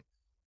by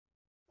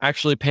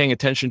actually paying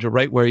attention to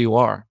right where you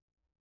are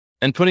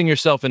and putting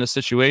yourself in a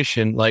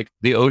situation like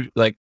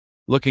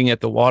looking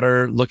at the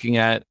water, looking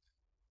at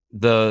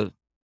the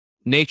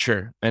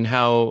nature, and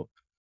how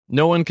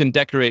no one can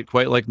decorate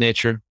quite like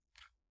nature.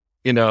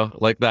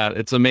 like that.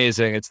 It's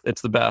amazing.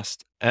 It's the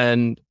best.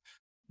 And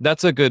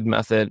that's a good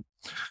method.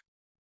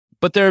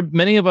 But there are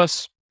many of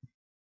us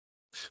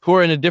who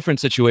are in a different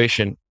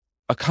situation,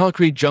 a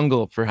concrete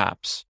jungle,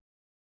 perhaps,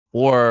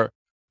 or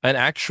an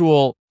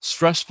actual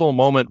stressful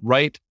moment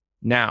right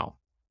now.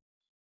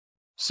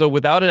 So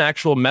without an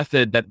actual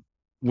method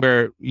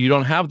where you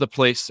don't have the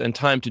place and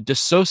time to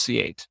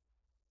dissociate,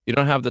 you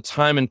don't have the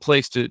time and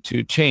place to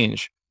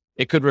change,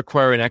 it could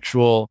require an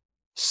actual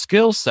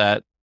skill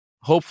set.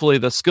 Hopefully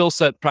the skill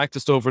set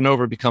practiced over and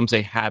over becomes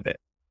a habit.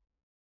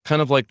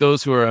 Kind of like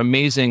those who are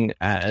amazing,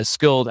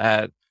 skilled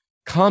at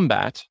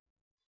combat,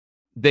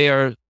 they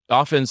are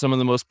often some of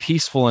the most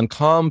peaceful and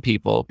calm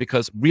people,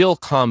 because real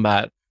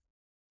combat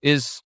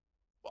is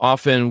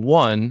often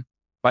won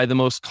by the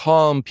most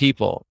calm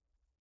people.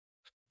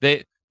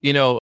 They,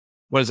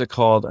 what is it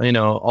called?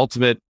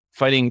 Ultimate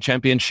Fighting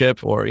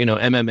Championship, or,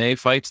 MMA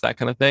fights, that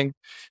kind of thing.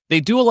 They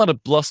do a lot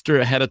of bluster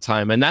ahead of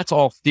time, and that's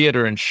all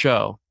theater and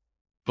show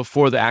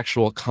before the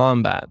actual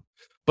combat.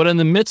 But in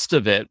the midst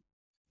of it,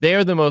 they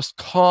are the most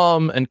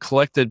calm and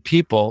collected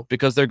people,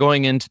 because they're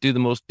going in to do the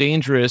most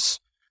dangerous,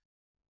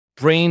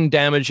 brain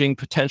damaging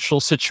potential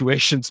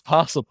situations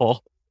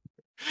possible.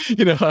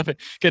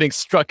 Getting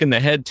struck in the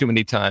head too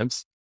many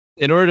times.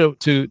 In order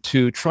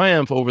to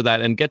triumph over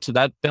that and get to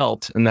that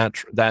belt and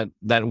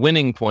that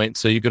winning point,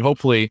 so you could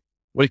hopefully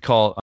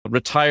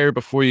retire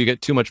before you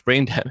get too much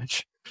brain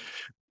damage,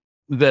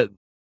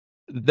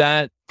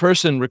 that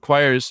person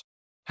requires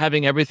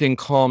having everything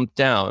calmed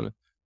down.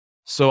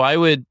 So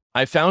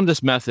I found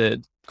this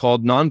method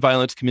called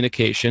nonviolent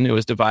communication. It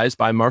was devised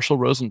by Marshall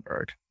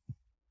Rosenberg,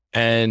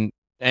 and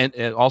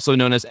also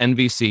known as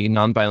NVC,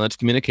 nonviolent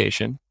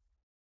communication.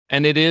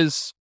 And it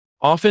is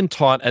often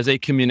taught as a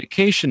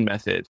communication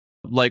method,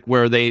 like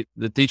where the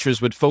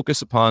teachers would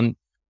focus upon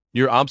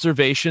your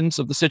observations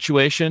of the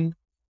situation,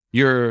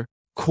 your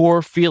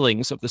core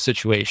feelings of the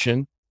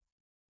situation,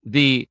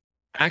 the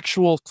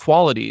actual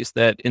qualities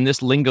that in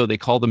this lingo they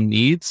call them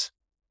needs,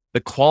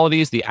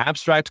 the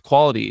abstract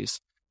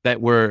qualities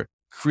that were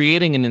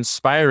creating and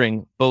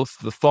inspiring both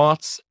the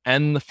thoughts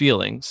and the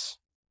feelings.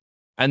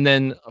 And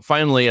then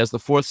finally, as the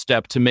fourth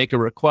step, to make a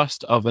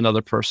request of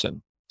another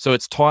person. So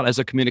it's taught as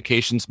a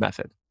communications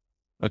method.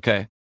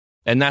 Okay.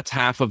 And that's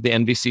half of the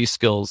NVC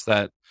skills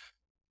that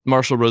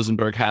Marshall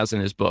Rosenberg has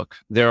in his book.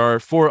 There are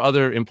 4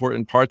 other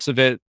important parts of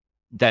it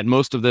that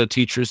most of the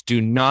teachers do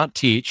not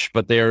teach,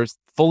 but they are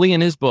fully in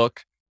his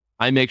book.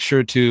 I make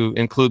sure to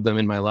include them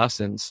in my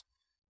lessons.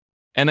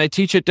 And I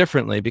teach it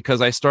differently,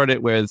 because I start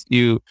it with,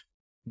 you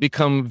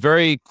become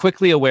very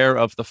quickly aware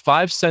of the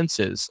 5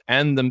 senses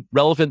and the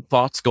relevant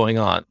thoughts going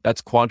on.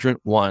 That's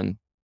quadrant 1.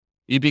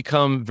 You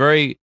become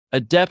very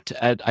adept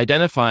at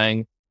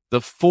identifying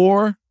the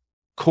 4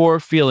 core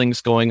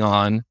feelings going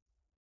on.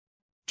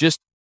 Just,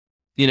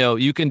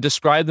 you can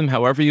describe them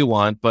however you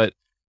want, but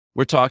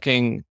we're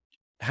talking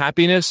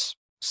happiness,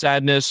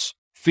 sadness,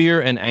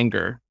 fear, and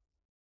anger,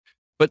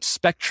 but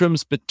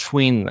spectrums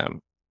between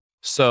them.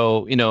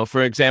 So,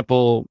 for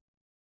example,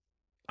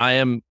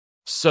 I'll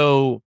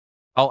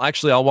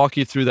walk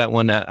you through that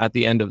one at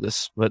the end of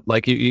this, but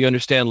like you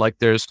understand, like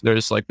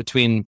there's like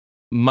between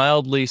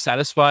mildly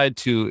satisfied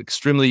to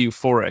extremely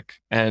euphoric,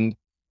 and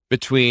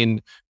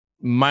between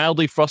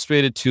mildly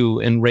frustrated to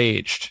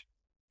enraged,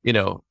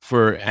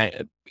 for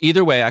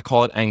either way, I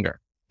call it anger,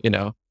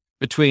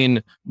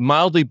 between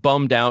mildly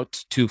bummed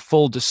out to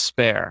full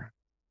despair,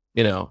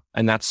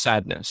 and that's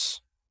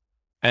sadness.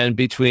 And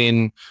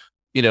between,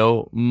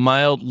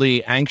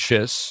 mildly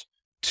anxious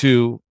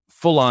to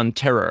full on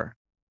terror,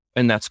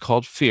 and that's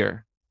called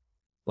fear,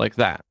 like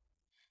that.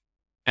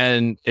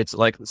 And it's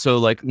like, so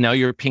like now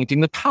you're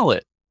painting the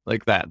palette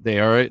like that.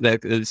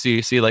 So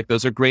you see, like,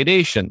 those are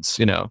gradations,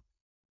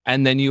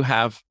 and then you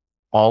have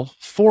all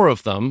 4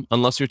 of them,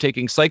 unless you're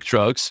taking psych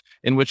drugs,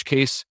 in which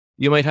case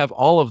you might have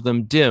all of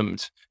them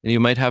dimmed and you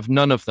might have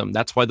none of them.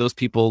 That's why those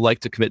people like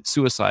to commit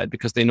suicide,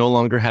 because they no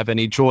longer have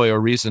any joy or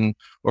reason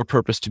or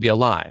purpose to be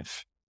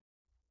alive.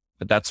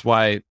 But that's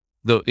why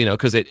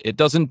because it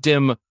doesn't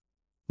dim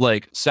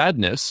like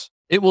sadness,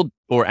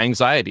 or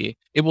anxiety,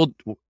 it will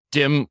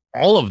dim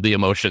all of the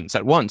emotions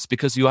at once,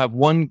 because you have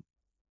one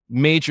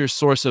major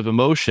source of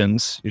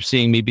emotions. You're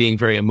seeing me being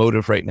very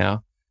emotive right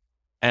now.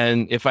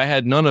 And if I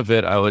had none of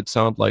it, I would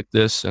sound like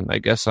this. And I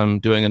guess I'm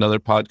doing another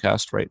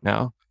podcast right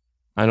now.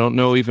 I don't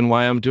know even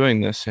why I'm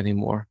doing this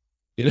anymore.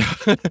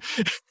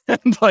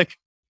 And like,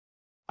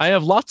 I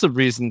have lots of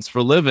reasons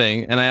for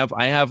living, and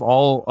I have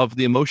all of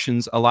the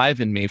emotions alive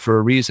in me for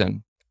a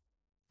reason.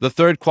 The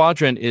 3rd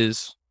quadrant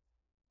is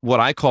what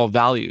I call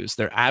values.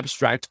 They're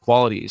abstract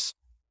qualities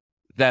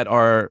that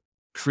are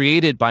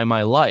created by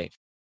my life.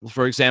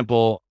 For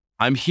example,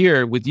 I'm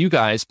here with you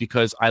guys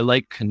because I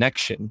like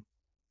connection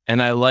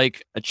and I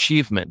like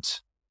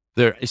achievement.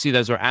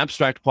 Those are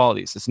abstract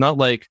qualities. It's not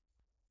like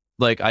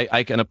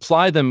I can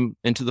apply them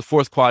into the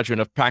 4th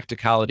quadrant of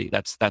practicality.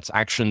 That's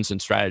actions and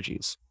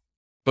strategies.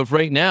 But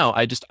right now,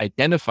 I just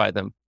identify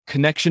them.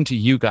 Connection to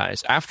you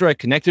guys. After I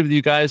connected with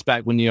you guys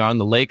back when you were on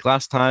the lake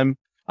last time,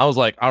 I was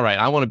like, all right,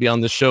 I want to be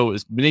on this show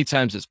as many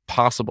times as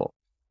possible.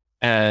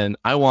 And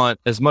I want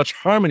as much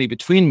harmony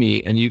between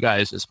me and you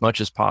guys as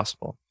much as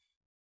possible.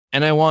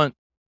 And I want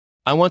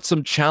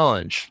some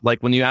challenge.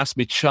 Like when you ask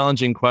me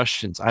challenging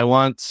questions, I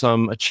want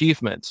some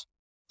achievement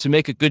to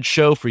make a good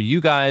show for you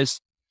guys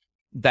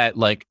that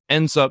like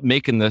ends up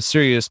making the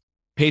serious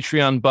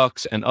Patreon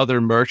bucks and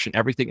other merch and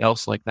everything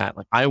else like that.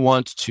 Like I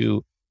want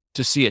to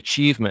see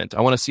achievement.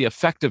 I want to see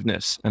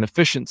effectiveness and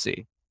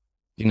efficiency,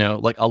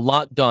 like a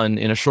lot done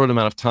in a short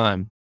amount of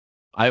time.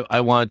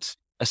 I want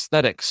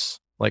aesthetics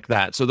like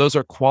that. So those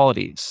are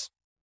qualities,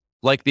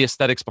 like the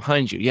aesthetics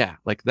behind you. Yeah,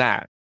 like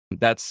that.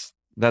 That's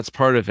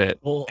part of it.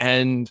 Well,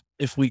 and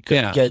if we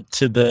could get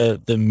to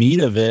the meat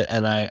of it,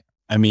 and I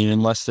mean,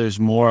 unless there's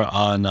more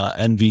on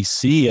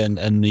NVC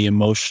and the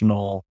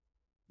emotional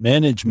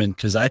management,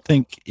 because I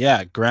think,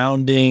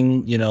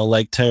 grounding,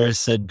 like Tara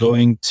said,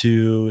 going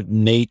to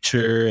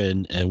nature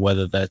and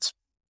whether that's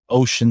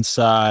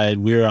oceanside,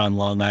 we're on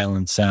Long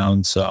Island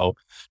Sound, so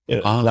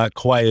not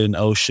quite an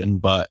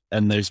ocean,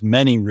 and there's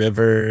many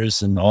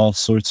rivers and all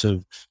sorts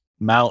of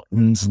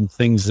mountains and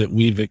things that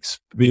we've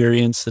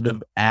experienced that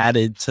have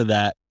added to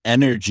that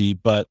energy.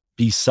 But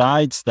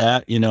besides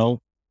that,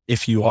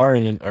 if you are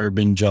in an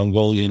urban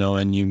jungle,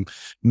 and you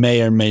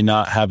may or may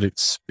not have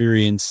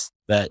experienced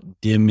that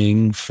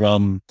dimming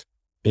from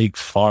big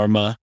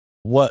pharma,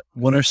 what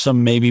are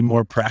some maybe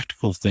more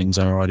practical things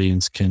our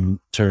audience can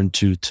turn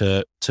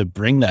to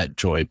bring that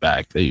joy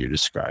back that you're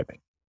describing?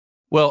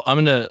 Well,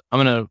 I'm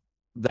gonna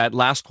that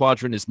last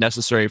quadrant is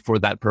necessary for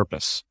that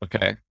purpose.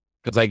 Okay.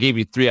 Because I gave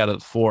you 3 out of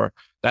the 4.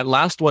 That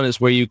last one is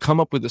where you come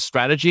up with a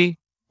strategy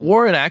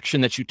or an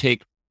action that you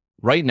take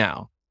right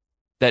now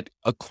that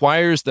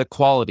acquires the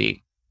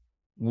quality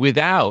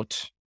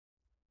without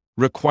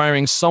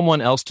requiring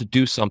someone else to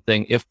do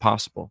something if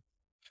possible.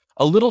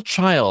 A little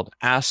child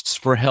asks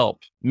for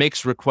help,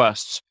 makes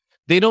requests.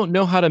 They don't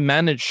know how to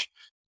manage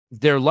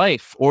their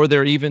life or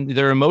their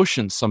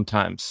emotions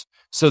sometimes.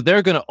 So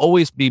they're going to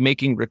always be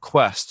making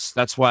requests.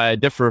 That's why I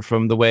differ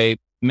from the way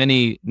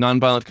many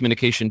nonviolent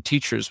communication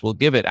teachers will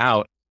give it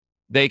out.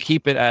 They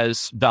keep it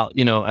as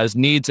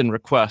needs and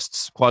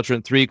requests,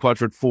 quadrant 3,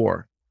 quadrant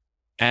 4.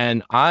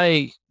 And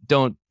I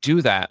don't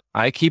do that.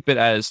 I keep it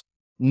as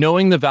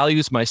knowing the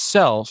values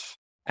myself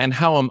and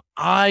how am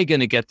I going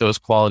to get those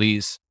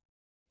qualities,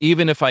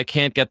 even if I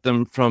can't get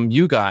them from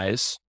you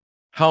guys.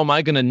 How am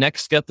I going to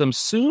next get them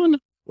soon?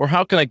 Or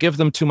how can I give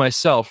them to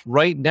myself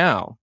right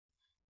now?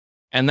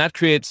 And that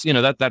creates,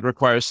 that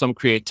requires some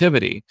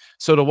creativity.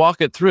 So to walk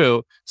it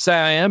through, say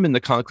I am in the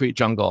concrete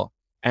jungle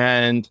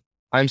and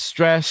I'm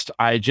stressed.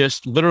 I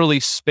just literally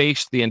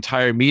spaced the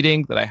entire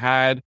meeting that I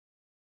had,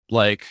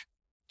 like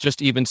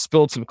just even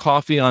spilled some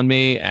coffee on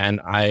me. And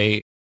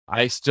I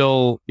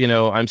still,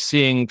 I'm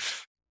seeing,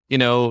 they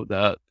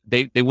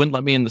wouldn't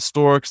let me in the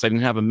store because I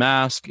didn't have a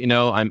mask.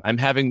 I'm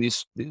having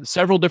these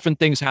several different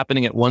things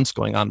happening at once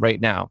going on right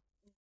now.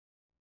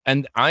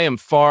 And I am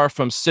far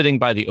from sitting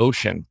by the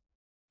ocean.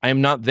 I am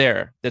not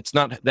there. That's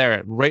not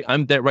there. Right.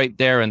 I'm there, right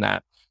there in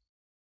that.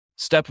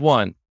 Step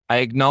 1, I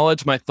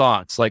acknowledge my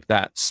thoughts like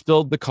that.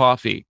 Spilled the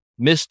coffee,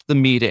 missed the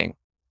meeting.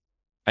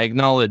 I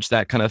acknowledge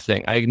that kind of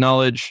thing. I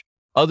acknowledge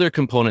other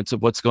components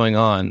of what's going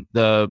on.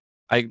 What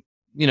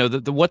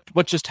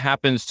just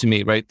happens to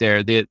me right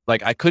there.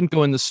 I couldn't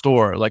go in the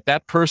store, like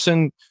that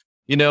person,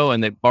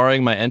 and they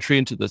borrowing my entry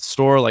into the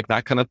store, like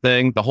that kind of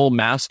thing. The whole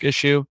mask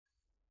issue.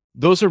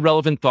 Those are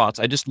relevant thoughts.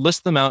 I just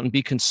list them out and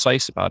be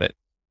concise about it.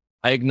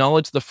 I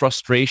acknowledge the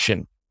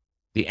frustration,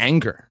 the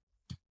anger.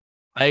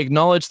 I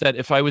acknowledge that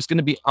if I was going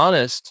to be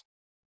honest,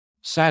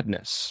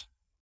 sadness,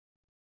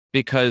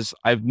 because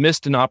I've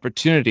missed an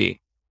opportunity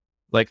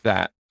like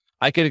that.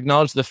 I could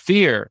acknowledge the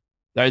fear.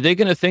 Are they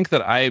going to think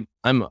that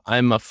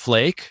I'm a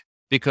flake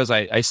because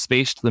I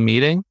spaced the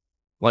meeting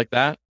like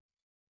that?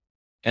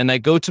 And I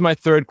go to my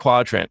 3rd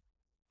quadrant.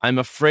 I'm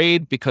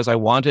afraid because I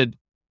want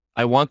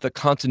the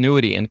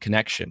continuity and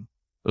connection.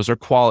 Those are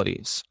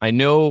qualities. I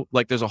know,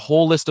 like, there's a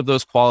whole list of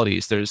those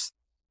qualities.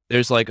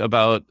 There's like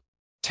about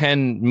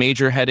 10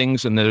 major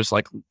headings and there's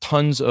like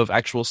tons of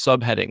actual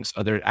subheadings.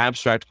 Other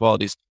abstract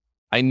qualities.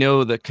 I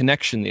know the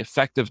connection, the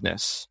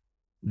effectiveness,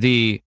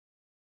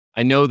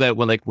 I know that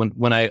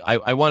when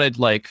I wanted,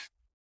 like,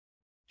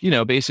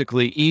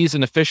 basically ease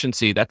and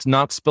efficiency, that's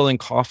not spilling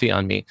coffee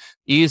on me.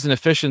 Ease and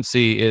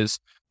efficiency is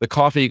the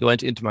coffee going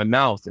into my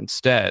mouth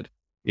instead,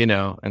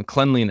 and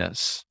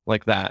cleanliness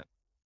like that.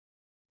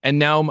 And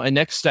now my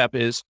next step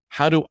is,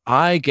 how do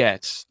I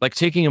get, like,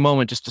 taking a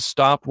moment just to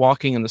stop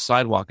walking in the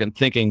sidewalk and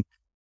thinking,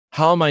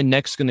 how am I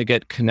next going to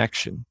get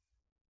connection?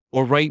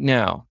 Or right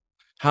now,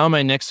 how am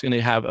I next going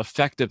to have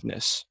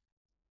effectiveness?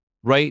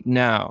 Right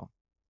now,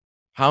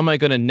 how am I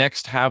going to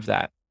next have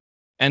that?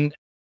 And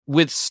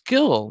with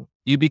skill,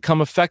 you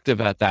become effective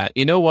at that.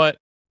 You know what?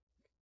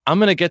 I'm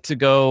going to get to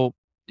go.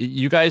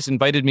 You guys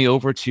invited me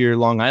over to your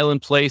Long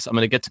Island place. I'm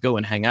going to get to go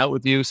and hang out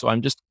with you. So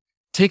I'm just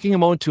taking a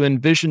moment to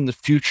envision the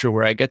future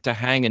where I get to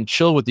hang and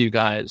chill with you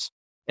guys.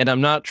 And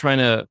I'm not trying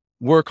to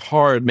work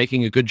hard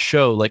making a good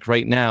show like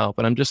right now,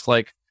 but I'm just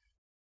like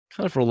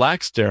kind of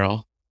relaxed,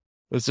 Darrell.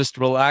 was just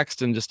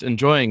relaxed and just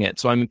enjoying it.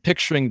 So I'm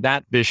picturing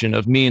that vision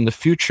of me in the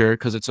future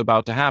because it's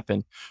about to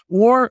happen.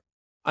 Or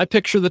I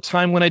picture the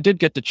time when I did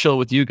get to chill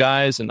with you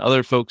guys and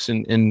other folks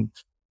in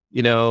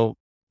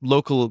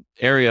local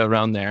area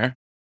around there,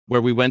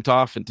 where we went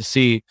off and to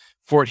see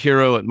Fort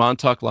Hero at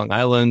Montauk, Long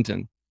Island,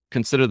 and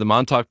consider the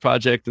Montauk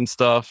Project and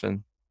stuff.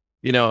 And,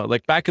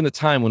 like back in the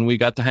time when we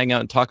got to hang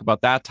out and talk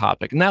about that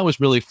topic. And that was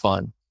really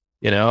fun,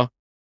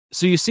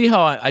 So you see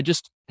how I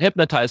just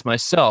hypnotized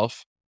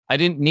myself. I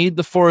didn't need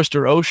the forest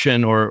or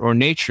ocean or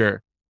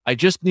nature. I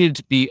just needed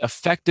to be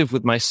effective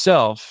with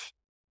myself,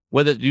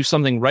 whether to do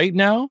something right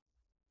now,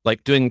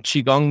 like doing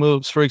Qigong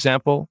moves, for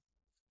example,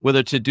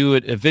 whether to do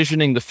it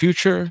envisioning the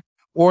future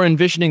or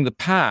envisioning the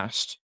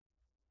past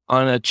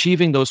on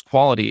achieving those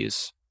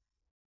qualities.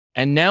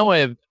 And now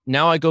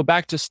I go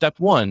back to step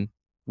one.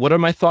 What are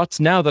my thoughts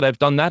now that I've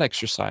done that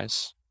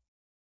exercise?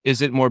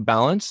 Is it more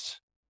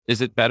balanced?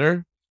 Is it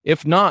better?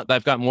 If not,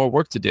 I've got more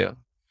work to do.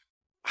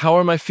 How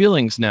are my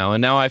feelings now?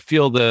 And now I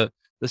feel the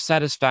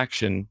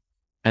satisfaction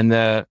and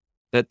that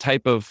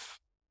type of,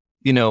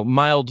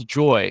 mild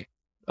joy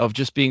of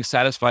just being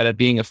satisfied at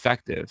being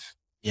effective.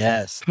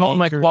 Yes. How are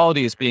my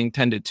qualities being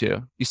tended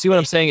to? You see what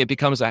I'm saying? It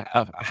becomes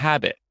a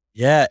habit.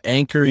 Yeah,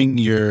 anchoring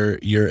your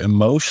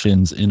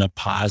emotions in a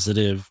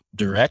positive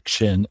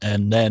direction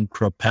and then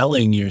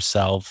propelling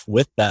yourself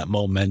with that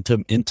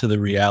momentum into the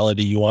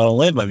reality you want to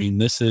live. I mean,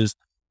 this is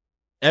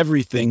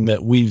everything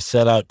that we've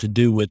set out to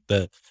do with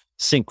the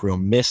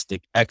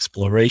synchromistic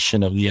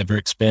exploration of the ever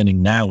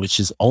expanding now, which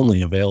is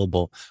only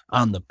available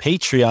on the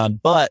Patreon.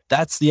 But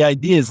that's the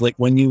idea, is like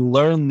when you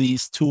learn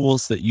these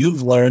tools that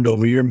you've learned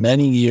over your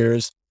many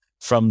years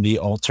from the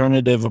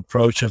alternative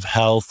approach of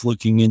health,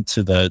 looking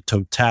into the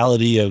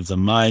totality of the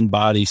mind,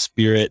 body,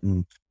 spirit,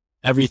 and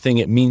everything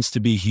it means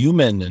to be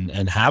human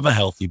and have a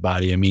healthy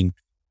body. I mean,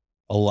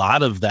 a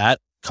lot of that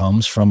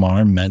comes from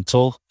our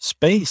mental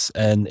space.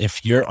 And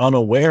if you're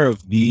unaware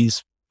of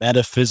these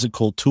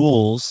metaphysical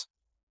tools,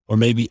 or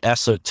maybe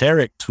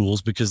esoteric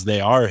tools, because they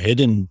are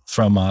hidden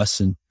from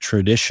us in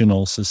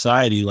traditional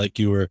society, like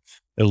you were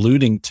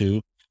alluding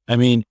to, I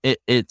mean,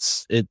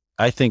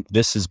 I think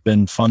this has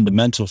been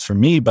fundamental for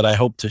me, but I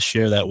hope to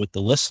share that with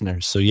the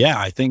listeners. So yeah,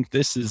 I think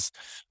this is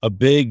a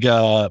big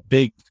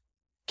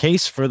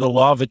case for the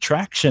law of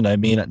attraction. I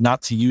mean,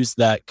 not to use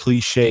that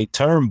cliche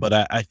term, but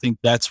I think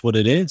that's what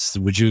it is.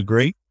 Would you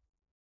agree?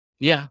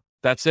 Yeah,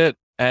 that's it.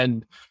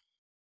 And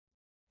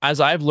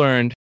as I've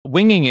learned,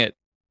 winging it,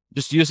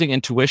 just using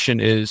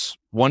intuition is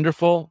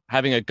wonderful.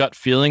 Having a gut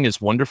feeling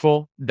is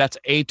wonderful. That's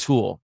a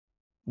tool,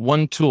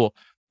 one tool.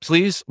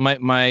 Please,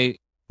 my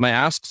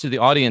ask to the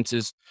audience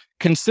is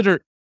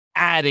consider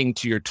adding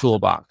to your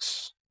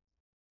toolbox.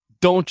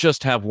 Don't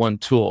just have one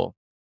tool.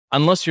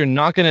 Unless you're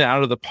knocking it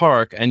out of the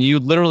park and you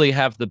literally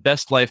have the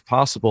best life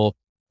possible,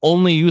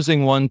 only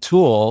using one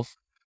tool,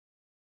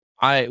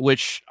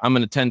 which I'm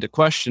going to tend to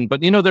question.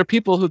 But, there are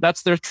people who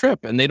that's their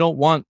trip and they don't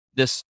want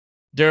this.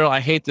 Darrell, I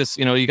hate this.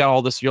 You got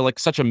all this, you're like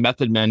such a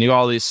method man. You got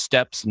all these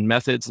steps and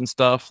methods and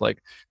stuff,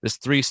 like this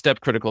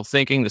 3-step critical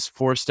thinking, this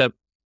 4-step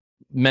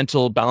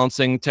mental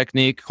balancing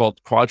technique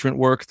called Quadrant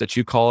work that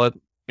you call it,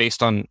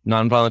 based on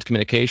nonviolent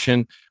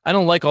communication. I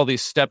don't like all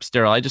these steps,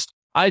 Darrell.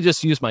 I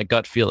just use my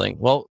gut feeling.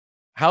 Well,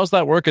 how's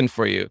that working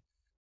for you?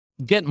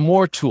 Get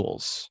more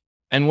tools.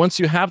 And once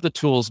you have the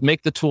tools,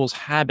 make the tools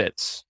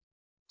habits.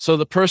 So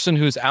the person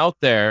who's out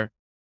there,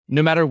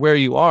 no matter where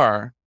you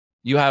are,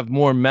 you have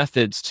more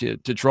methods to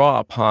draw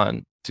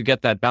upon to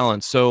get that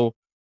balance. So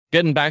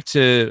getting back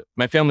to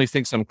my family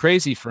thinks I'm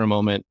crazy for a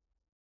moment,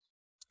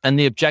 and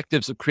the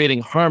objectives of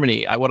creating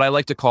harmony, what I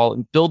like to call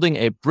building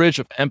a bridge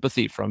of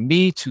empathy from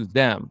me to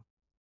them.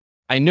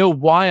 I know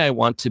why I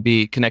want to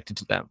be connected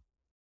to them,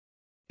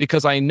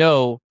 because I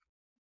know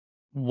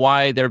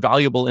why they're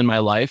valuable in my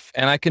life,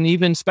 and I can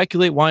even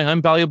speculate why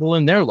I'm valuable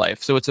in their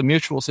life. So it's a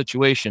mutual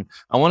situation.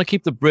 I want to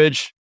keep the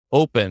bridge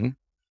open.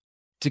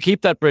 To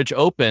keep that bridge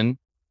open,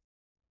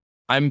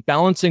 I'm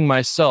balancing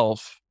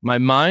myself. My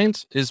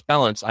mind is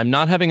balanced. I'm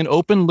not having an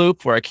open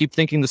loop where I keep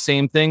thinking the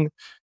same thing.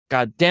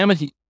 God damn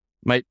it.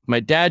 My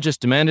dad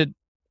just demanded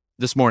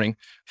this morning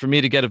for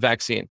me to get a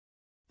vaccine,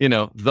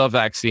 the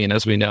vaccine,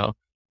 as we know.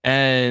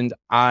 And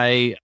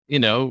I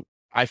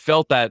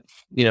felt that,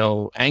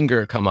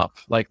 anger come up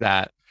like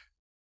that.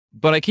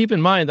 But I keep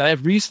in mind that I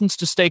have reasons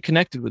to stay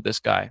connected with this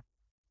guy,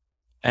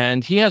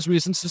 and he has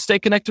reasons to stay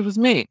connected with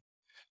me.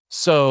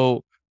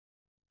 So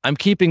I'm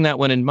keeping that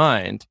one in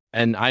mind,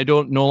 and I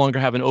don't no longer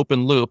have an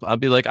open loop. I'll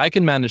be like, I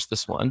can manage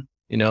this one,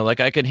 like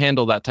I can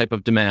handle that type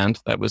of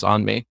demand that was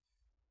on me.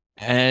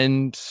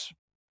 And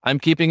I'm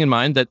keeping in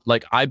mind that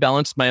like I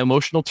balanced my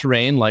emotional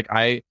terrain. Like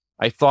I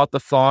thought the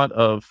thought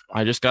of,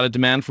 I just got a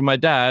demand from my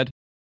dad,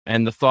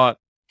 and the thought,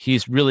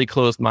 he's really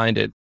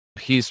closed-minded.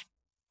 He's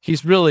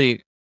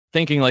really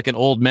thinking like an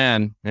old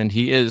man, and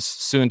he is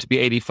soon to be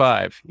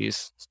 85.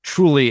 He's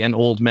truly an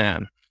old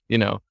man,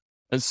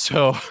 And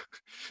so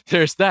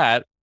there's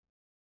that.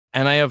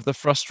 And I have the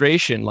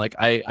frustration, like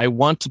I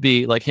want to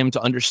be like him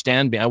to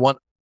understand me. I want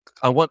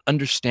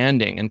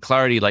understanding and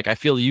clarity. Like I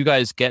feel you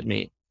guys get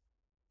me,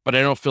 but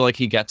I don't feel like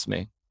he gets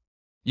me.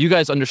 you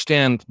guys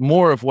understand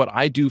more of what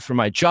I do for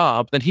my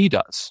job than he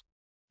does.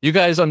 You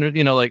guys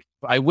like,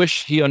 I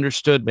wish he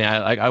understood me.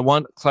 I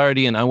want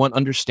clarity and I want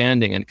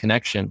understanding and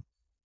connection.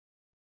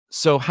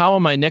 So how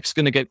am I next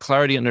going to get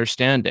clarity and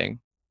understanding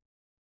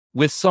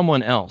with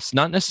someone else,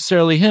 not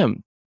necessarily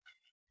him?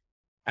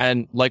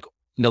 And like,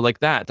 like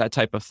that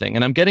type of thing.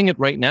 And I'm getting it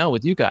right now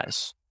with you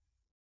guys.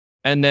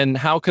 And then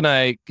how can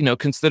I,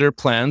 consider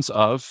plans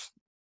of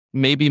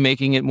maybe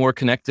making it more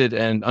connected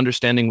and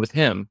understanding with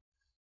him?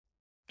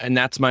 And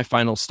that's my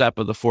final step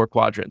of the 4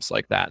 quadrants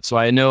like that. So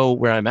I know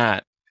where I'm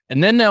at.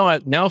 And then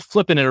now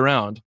flipping it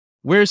around,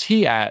 where's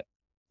he at?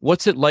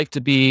 What's it like to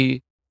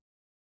be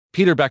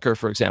Peter Becker,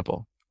 for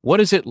example?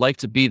 What is it like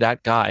to be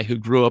that guy who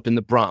grew up in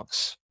the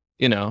Bronx,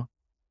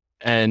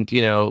 and,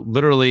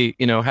 literally,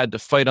 had to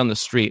fight on the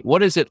street?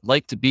 What is it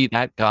like to be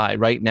that guy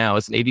right now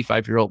as an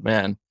 85-year-old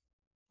man?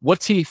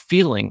 What's he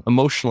feeling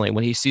emotionally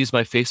when he sees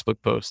my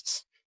Facebook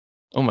posts?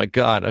 Oh my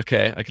God.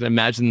 Okay. I can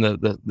imagine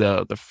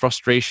the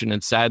frustration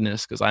and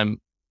sadness, because I'm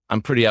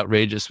pretty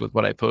outrageous with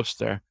what I post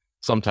there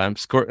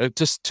sometimes,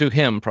 just to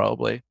him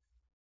probably.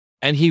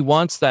 And he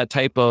wants that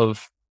type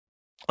of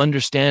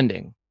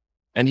understanding,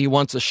 and he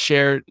wants a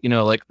shared,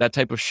 like that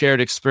type of shared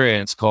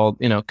experience called,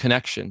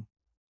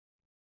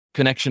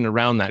 connection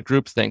around that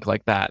groupthink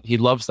like that. He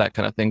loves that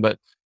kind of thing, but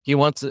he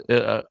wants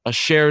a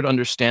shared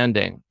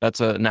understanding. That's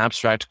an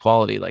abstract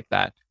quality like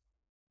that.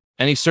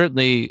 And he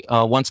certainly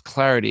wants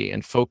clarity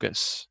and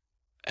focus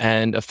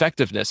and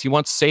effectiveness. He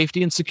wants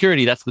safety and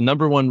security. That's the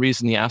number one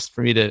reason he asked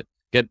for me to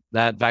get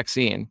that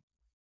vaccine.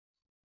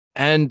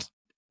 And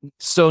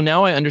so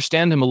now I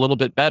understand him a little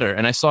bit better.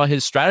 And I saw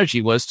his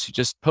strategy was to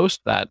just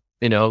post that,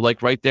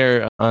 like right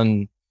there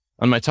on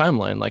my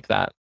timeline like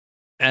that.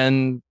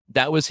 And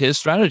that was his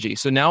strategy.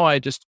 So now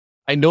I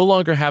no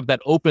longer have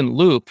that open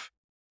loop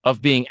of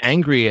being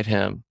angry at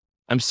him.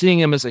 I'm seeing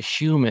him as a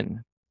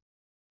human,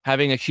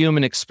 having a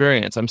human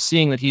experience. I'm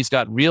seeing that he's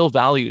got real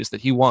values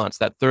that he wants,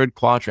 that 3rd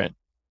quadrant.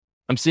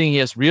 I'm seeing he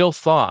has real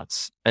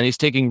thoughts, and he's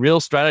taking real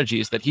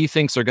strategies that he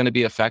thinks are going to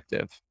be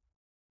effective.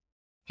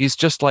 He's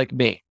just like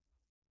me.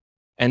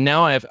 And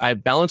now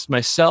I've balanced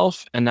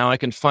myself, and now I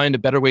can find a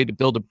better way to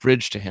build a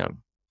bridge to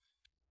him.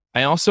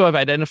 I also have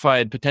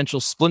identified potential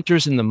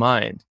splinters in the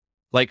mind,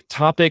 like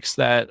topics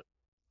that,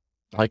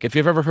 like if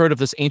you've ever heard of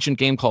this ancient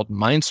game called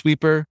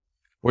Minesweeper,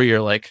 where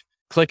you're like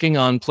clicking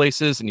on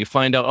places and you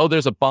find out, oh,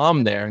 there's a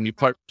bomb there, and you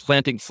start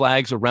planting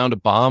flags around a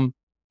bomb.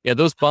 Yeah,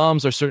 those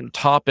bombs are certain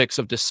topics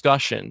of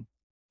discussion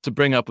to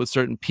bring up with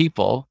certain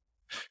people.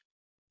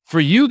 For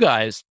you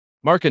guys,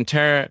 Mark and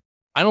Tara,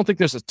 I don't think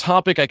there's a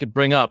topic I could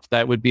bring up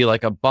that would be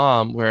like a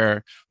bomb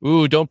where,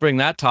 ooh, don't bring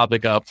that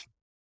topic up.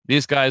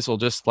 These guys will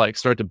just like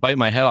start to bite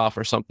my head off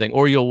or something,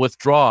 or you'll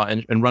withdraw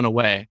and run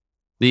away.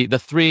 The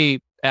 3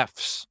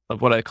 F's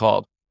of what I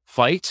called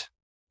fight,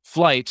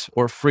 flight,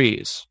 or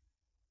freeze.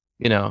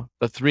 The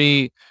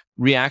 3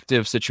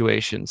 reactive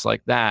situations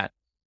like that.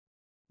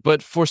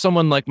 But for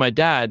someone like my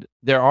dad,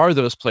 there are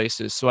those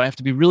places. So I have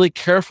to be really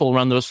careful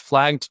around those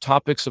flagged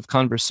topics of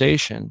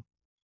conversation,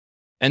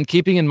 and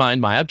keeping in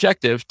mind my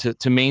objective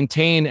to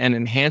maintain and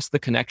enhance the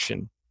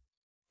connection,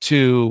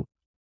 to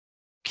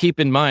keep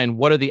in mind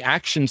what are the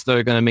actions that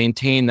are going to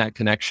maintain that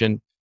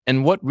connection,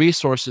 and what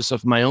resources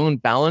of my own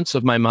balance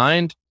of my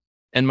mind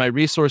and my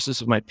resources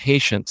of my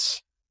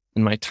patience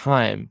and my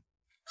time,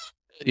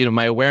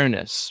 my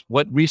awareness,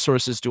 what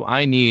resources do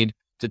I need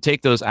to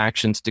take those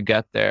actions to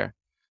get there?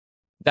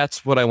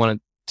 That's what I wanted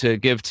to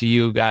give to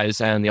you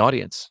guys and the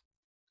audience.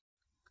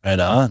 Right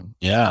on.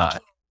 Yeah.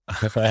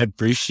 I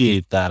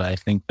appreciate that. I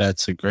think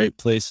that's a great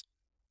place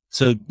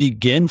to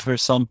begin for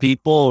some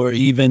people, or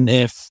even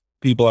if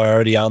people are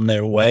already on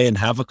their way and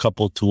have a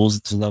couple of tools,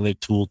 it's another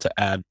tool to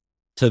add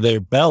to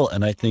their belt.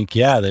 And I think,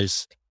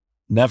 there's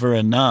never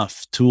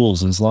enough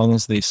tools as long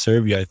as they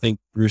serve you. I think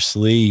Bruce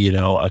Lee,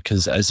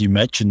 because as you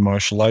mentioned,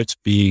 martial arts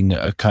being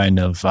a kind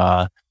of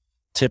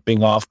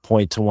tipping off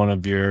point to one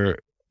of your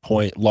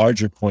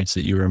larger points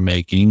that you were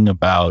making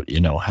about,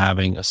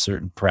 having a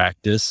certain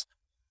practice.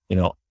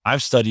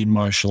 I've studied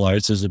martial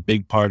arts as a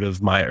big part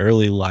of my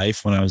early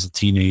life when I was a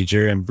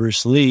teenager, and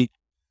Bruce Lee,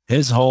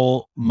 his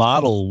whole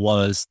model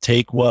was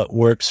take what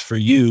works for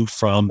you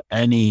from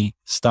any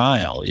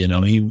style.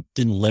 He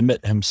didn't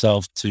limit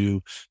himself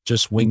to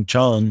just Wing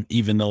Chun,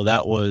 even though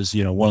that was,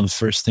 one of the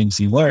first things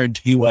he learned.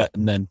 He went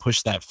and then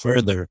pushed that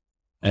further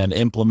and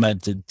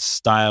implemented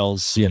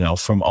styles,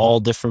 from all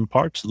different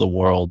parts of the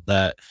world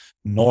that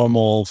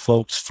normal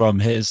folks from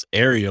his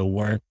area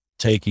weren't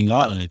taking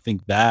on. And I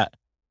think that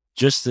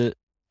just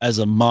as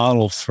a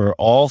model for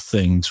all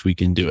things we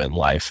can do in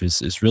life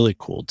is really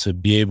cool, to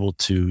be able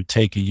to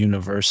take a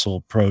universal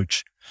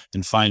approach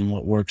and find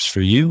what works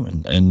for you.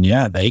 And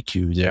thank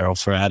you, Darrell,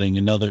 for adding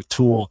another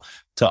tool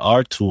to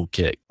our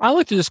toolkit. I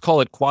like to just call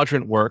it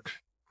quadrant work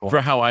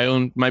for how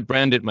I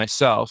brand it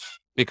myself,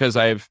 because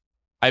I've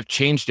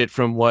changed it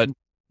from what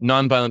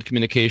nonviolent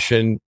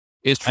communication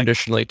is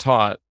traditionally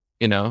taught.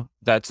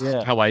 That's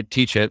how I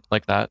teach it,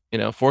 like that,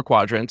 4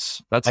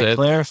 quadrants. That's it.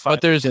 But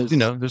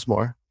there's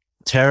more.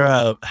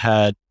 Tara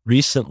had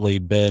recently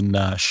been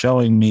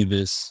showing me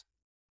this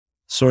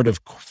sort of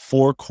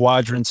four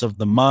quadrants of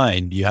the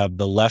mind. You have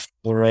the left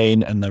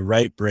brain and the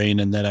right brain,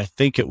 and then I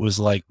think it was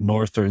like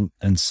north and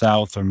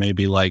south, or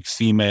maybe like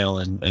female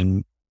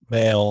and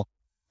male.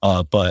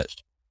 But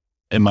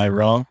am I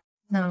wrong?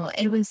 No,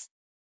 it was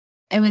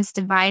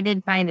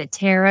divided by the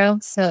tarot.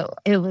 So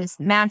it was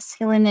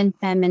masculine and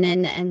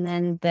feminine, and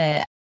then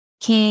the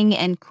king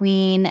and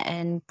queen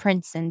and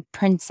prince and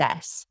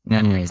princess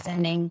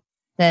representing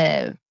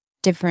the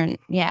different,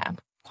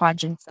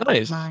 quadrants of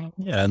Nice. mind.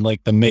 Yeah, and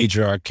like the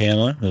major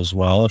arcana as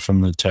well from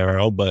the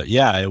tarot. But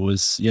yeah, it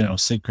was,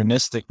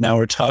 synchronistic. Now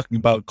we're talking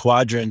about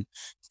quadrant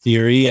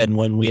theory. And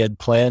when we had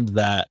planned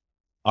that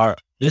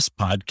this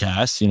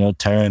podcast,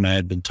 Tara and I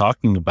had been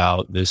talking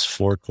about this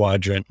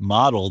 4-quadrant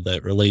model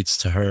that relates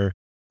to her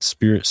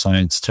spirit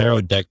science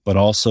tarot deck, but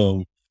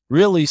also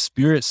really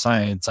spirit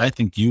science. I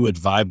think you would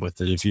vibe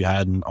with it if you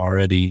hadn't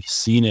already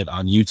seen it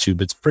on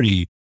YouTube. It's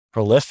pretty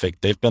prolific.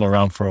 They've been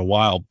around for a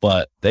while,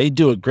 but they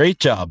do a great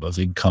job of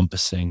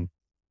encompassing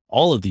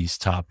all of these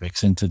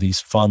topics into these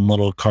fun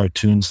little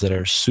cartoons that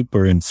are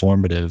super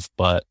informative.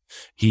 But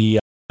he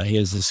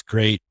has this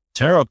great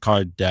tarot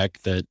card deck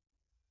that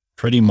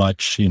pretty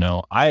much,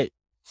 I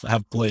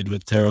have played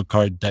with tarot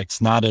card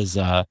decks, not as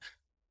a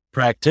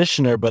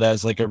practitioner, but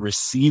as like a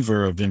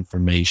receiver of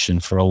information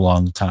for a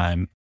long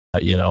time,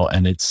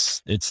 and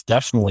it's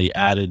definitely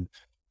added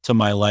to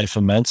my life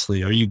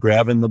immensely. Are you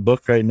grabbing the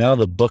book right now?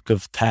 The Book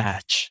of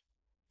Patch.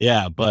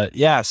 Yeah. But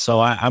yeah, so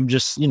I'm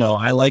just,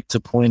 I like to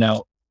point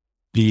out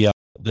the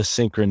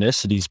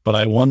synchronicities, but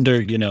I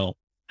wonder,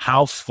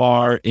 how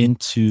far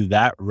into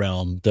that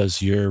realm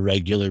does your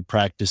regular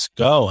practice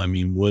go? I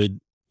mean, would,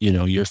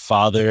 your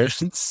father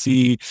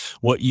see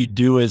what you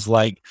do as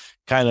like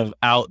kind of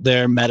out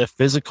there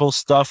metaphysical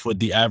stuff? Would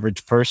the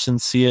average person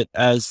see it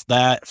as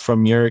that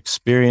from your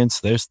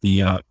experience? There's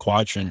the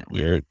quadrant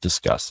we're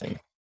discussing.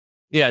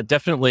 Yeah,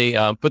 definitely.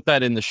 Put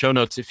that in the show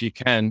notes if you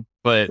can.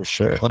 But For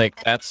sure.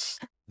 like that's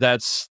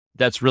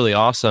really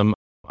awesome.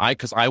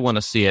 Because I want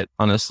to see it,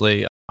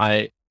 honestly.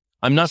 I'm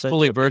not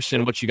fully versed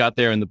in what you got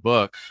there in the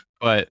book,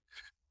 but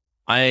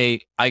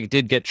I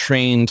did get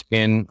trained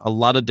in a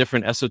lot of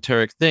different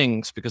esoteric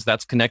things because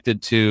that's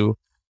connected to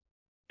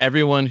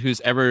everyone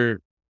who's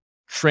ever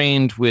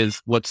trained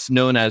with what's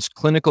known as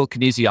clinical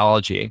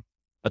kinesiology,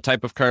 a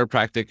type of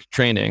chiropractic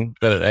training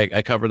that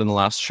I covered in the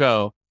last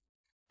show.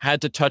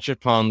 Had to touch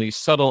upon the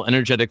subtle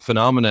energetic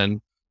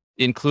phenomenon,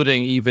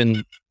 including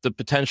even the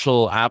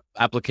potential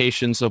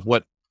applications of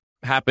what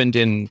happened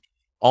in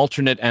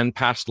alternate and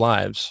past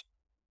lives,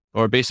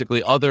 or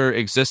basically other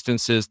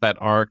existences that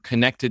are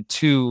connected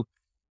to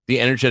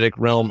the energetic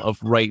realm of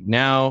right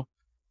now.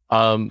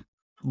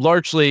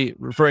 Largely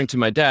referring to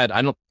my dad,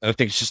 I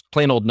think it's just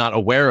plain old not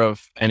aware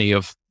of any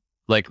of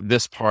like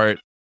this part,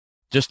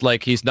 just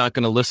like he's not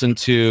going to listen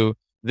to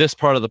this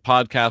part of the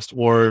podcast,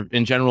 or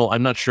in general,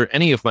 I'm not sure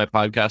any of my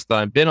podcasts that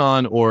I've been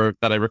on or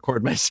that I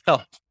record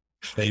myself.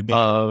 Maybe.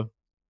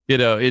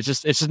 It's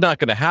just not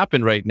going to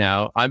happen right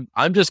now.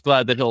 I'm just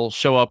glad that he'll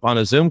show up on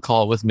a Zoom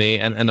call with me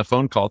and a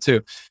phone call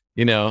too,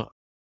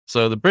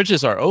 so the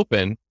bridges are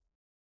open,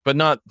 but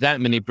not that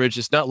many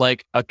bridges. Not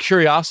like a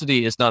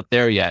curiosity is not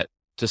there yet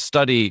to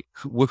study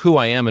who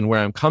I am and where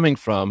I'm coming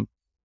from.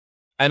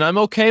 And I'm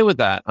okay with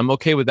that.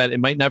 It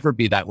might never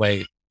be that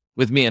way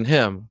with me and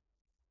him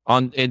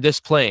in this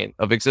plane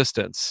of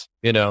existence,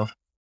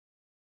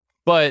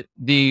 but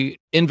the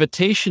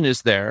invitation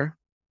is there,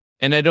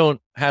 and I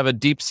don't have a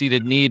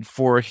deep-seated need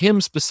for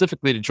him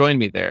specifically to join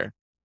me there.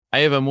 I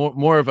have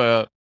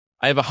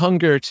I have a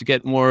hunger to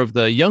get more of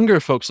the younger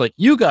folks like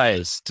you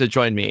guys to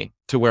join me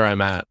to where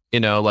I'm at,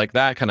 like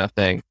that kind of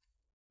thing.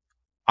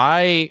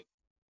 I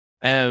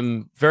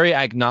am very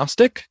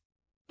agnostic.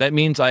 That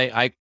means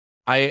I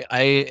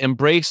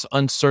embrace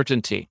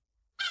uncertainty.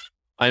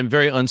 I'm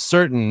very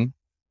uncertain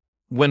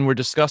when we're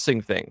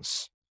discussing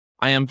things.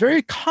 I am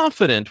very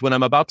confident when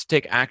I'm about to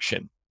take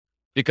action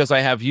because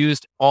I have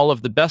used all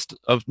of the best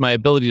of my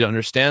ability to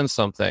understand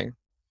something.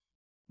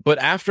 But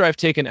after I've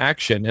taken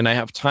action and I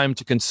have time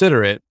to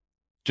consider it,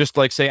 just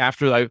like say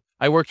after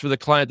I worked with a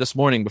client this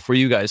morning before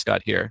you guys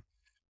got here,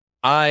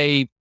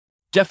 I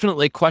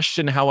definitely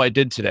question how I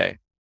did today.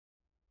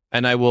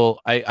 And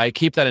I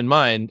keep that in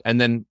mind. And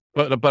then,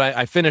 but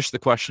I finish the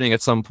questioning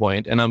at some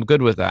point and I'm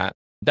good with that.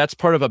 That's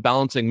part of a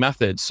balancing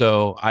method.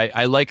 So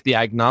I like the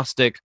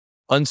agnostic,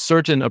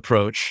 uncertain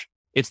approach.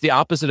 It's the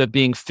opposite of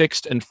being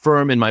fixed and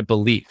firm in my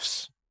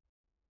beliefs.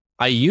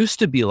 I used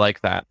to be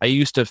like that. I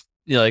used to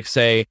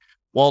say,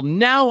 well,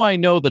 now I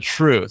know the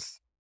truth.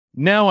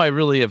 Now I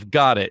really have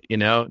got it.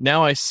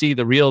 Now I see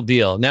the real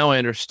deal. Now I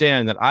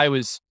understand that I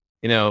was,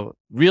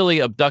 really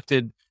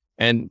abducted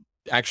and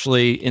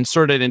actually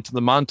inserted into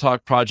the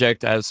Montauk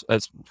Project as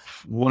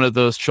one of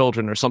those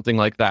children or something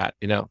like that.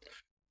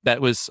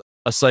 That was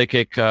a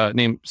psychic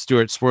named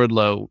Stuart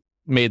Swerdlow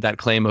made that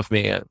claim of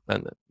me.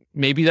 And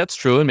maybe that's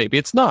true and maybe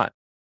it's not.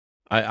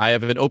 I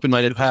have an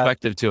open-minded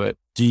perspective to it.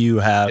 Do you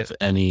have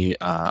any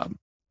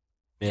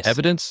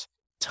evidence?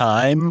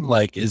 time?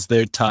 Like, is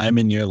there time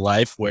in your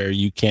life where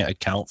you can't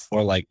account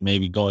for, like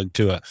maybe going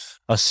to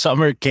a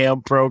summer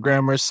camp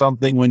program or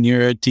something when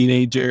you're a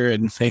teenager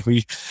and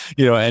maybe,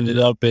 ended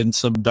up in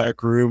some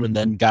dark room and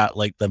then got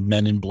like the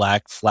Men in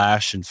Black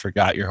flash and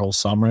forgot your whole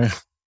summer?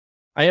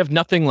 I have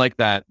nothing like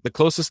that. The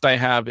closest I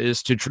have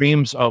is to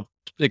dreams of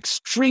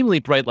extremely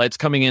bright lights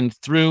coming in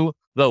through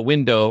the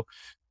window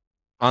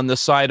on the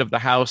side of the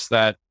house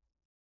that,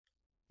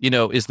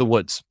 is the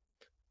woods,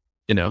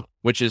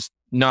 which is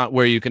not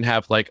where you can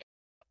have like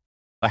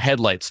a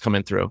headlights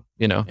coming through,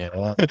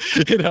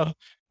 Yeah.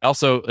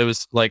 Also, it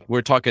was like,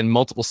 we're talking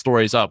multiple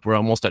stories up. We're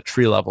almost at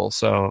tree level.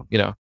 So,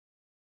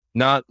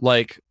 not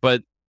like,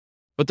 but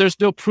there's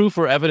no proof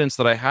or evidence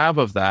that I have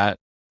of that.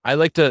 I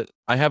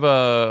have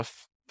a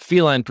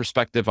feline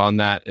perspective on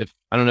that.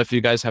 I don't know if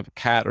you guys have a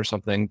cat or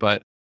something,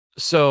 but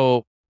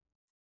so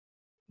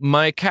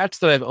my cats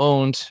that I've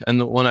owned and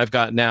the one I've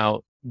got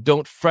now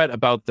don't fret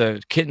about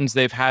the kittens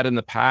they've had in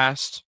the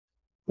past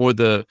or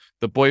the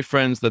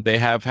boyfriends that they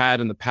have had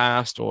in the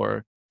past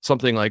or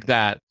something like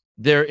that.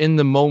 They're in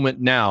the moment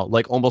now.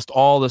 Like almost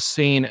all the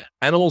sane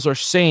animals are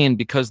sane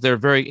because they're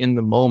very in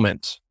the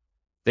moment.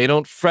 They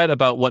don't fret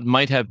about what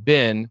might have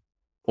been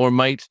or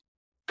might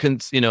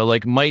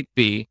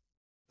be.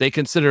 They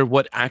consider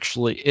what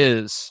actually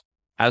is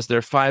as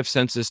their five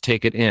senses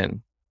take it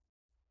in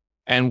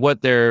and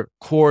what their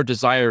core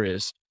desire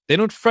is. They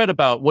don't fret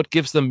about what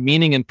gives them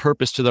meaning and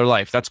purpose to their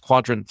life. That's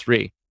quadrant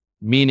 3,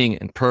 meaning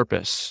and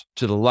purpose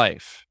to the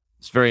life.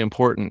 It's very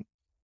important.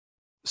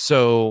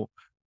 So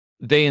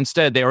they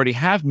already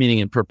have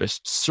meaning and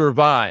purpose.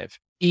 Survive,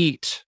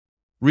 eat,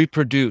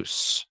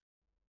 reproduce,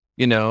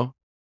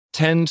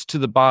 tend to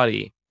the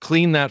body,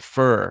 clean that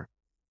fur,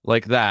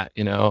 like that,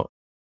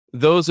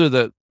 Those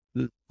are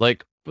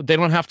they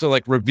don't have to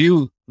like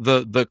review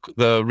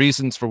the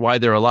reasons for why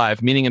they're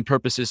alive. Meaning and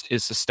purpose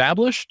is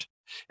established,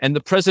 and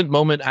the present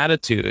moment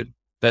attitude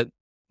that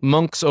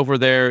monks over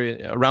there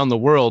around the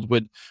world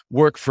would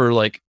work for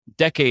like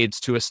decades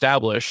to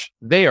establish,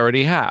 they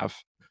already have.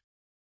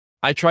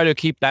 I try to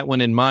keep that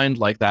one in mind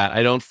like that.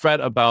 I don't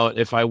fret about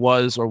if I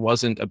was or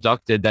wasn't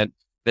abducted.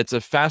 That's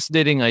a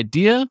fascinating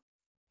idea,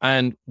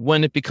 and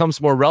when it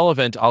becomes more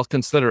relevant, I'll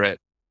consider it.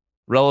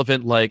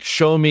 Relevant, like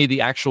show me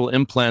the actual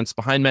implants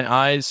behind my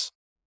eyes,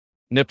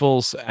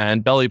 nipples,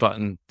 and belly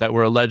button that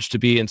were alleged to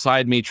be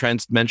inside me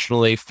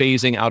transdimensionally,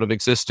 phasing out of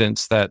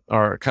existence, that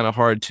are kind of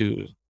hard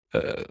to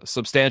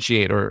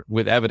substantiate or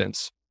with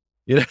evidence.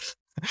 I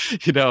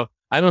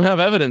don't have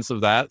evidence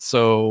of that,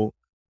 so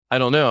I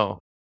don't know.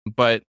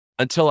 But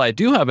until I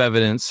do have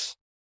evidence,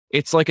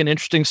 it's like an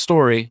interesting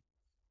story,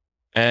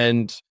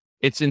 and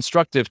it's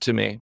instructive to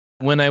me.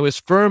 When I was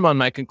firm on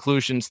my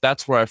conclusions,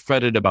 that's where I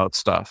fretted about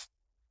stuff.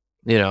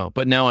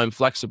 But now I'm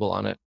flexible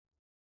on it.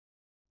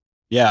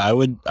 Yeah, I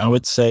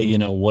would say,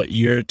 what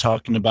you're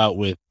talking about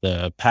with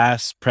the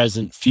past,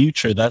 present,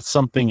 future, that's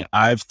something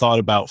I've thought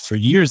about for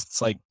years.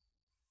 It's like,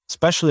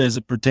 especially as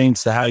it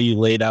pertains to how you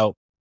laid out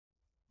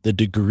the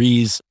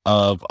degrees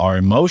of our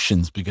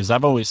emotions, because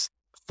I've always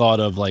thought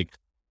of like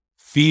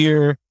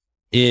fear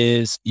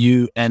is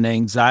you and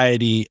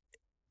anxiety,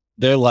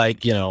 they're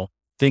like,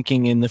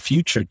 thinking in the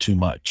future too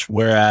much.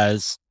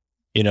 Whereas,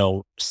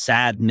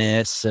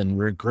 sadness and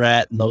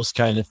regret and those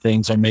kind of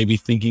things are maybe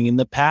thinking in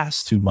the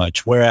past too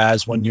much.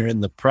 Whereas when you're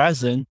in the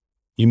present,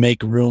 you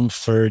make room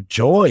for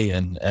joy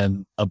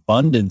and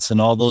abundance and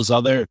all those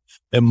other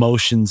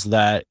emotions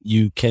that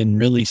you can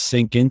really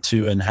sink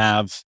into and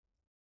have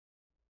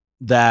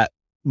that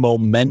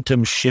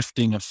momentum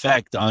shifting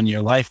effect on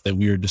your life that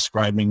we were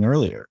describing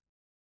earlier.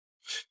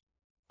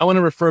 I want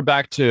to refer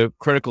back to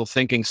critical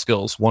thinking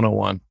skills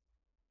 101,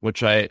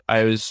 which I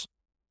was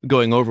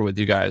going over with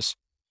you guys.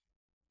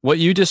 What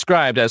you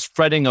described as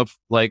fretting of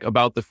like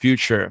about the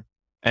future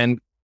and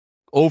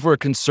over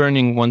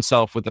concerning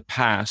oneself with the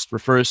past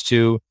refers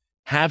to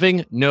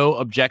having no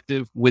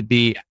objective with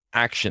the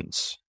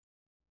actions.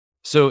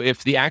 So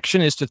if the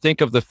action is to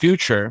think of the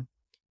future,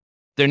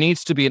 there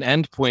needs to be an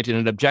end point and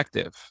an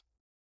objective.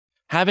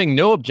 Having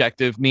no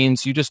objective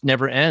means you just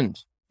never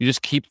end. You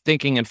just keep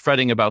thinking and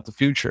fretting about the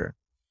future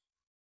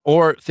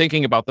or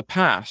thinking about the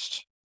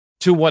past.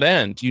 To what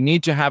end? You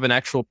need to have an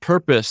actual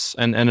purpose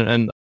and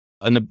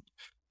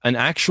an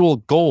actual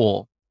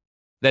goal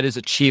that is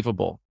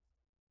achievable.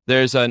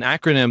 There's an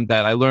acronym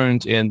that I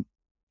learned in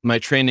my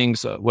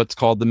trainings, what's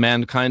called the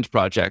Mankind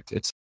Project.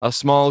 It's a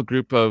small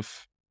group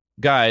of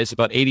guys,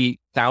 about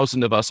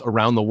 80,000 of us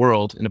around the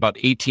world in about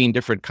 18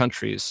 different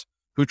countries,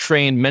 who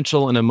train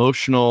mental and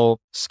emotional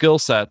skill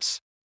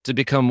sets to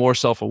become more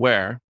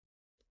self-aware.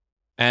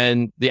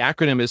 And the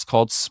acronym is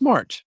called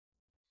SMART.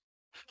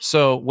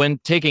 So when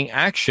taking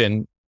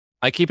action,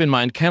 I keep in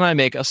mind, can I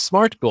make a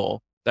SMART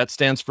goal? That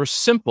stands for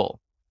simple.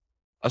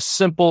 A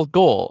simple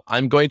goal.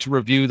 I'm going to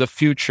review the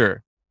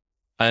future.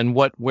 And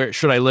where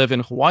should I live in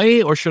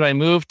Hawaii, or should I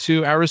move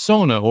to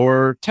Arizona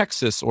or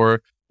Texas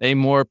or a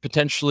more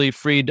potentially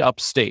freed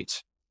up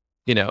state?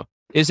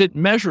 Is it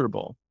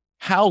measurable?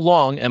 How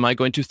long am I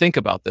going to think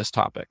about this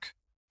topic?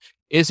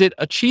 Is it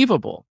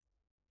achievable?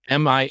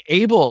 am I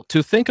able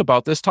to think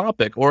about this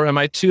topic, or am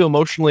I too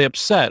emotionally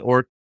upset,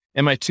 or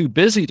am I too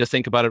busy to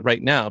think about it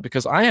right now?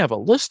 Because I have a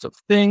list of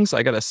things.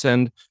 I got to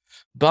send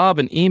Bob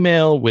an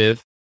email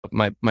with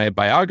my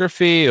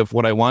biography of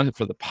what I wanted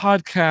for the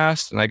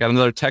podcast. And I got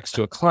another text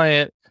to a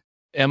client.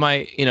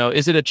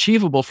 Is it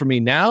achievable for me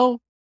now?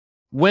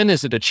 When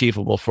is it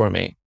achievable for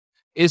me?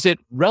 Is it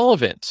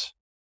relevant?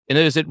 And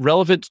is it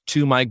relevant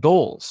to my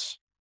goals?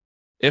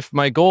 If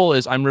my goal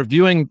is I'm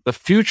reviewing the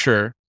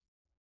future,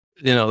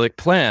 like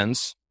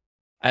plans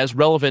as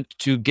relevant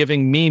to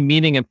giving me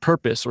meaning and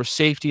purpose or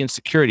safety and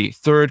security,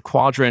 third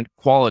quadrant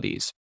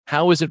qualities,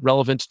 how is it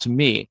relevant to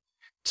me?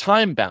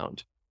 Time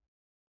bound.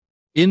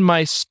 In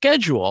my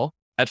schedule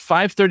at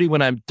 5:30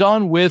 when I'm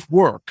done with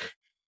work,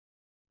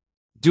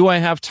 do I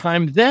have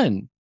time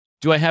then?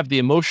 Do I have the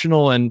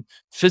emotional and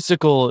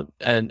physical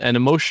and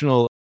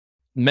emotional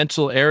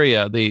mental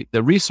area,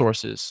 the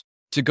resources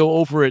to go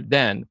over it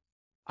then?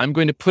 I'm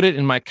going to put it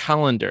in my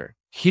calendar.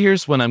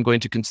 Here's when I'm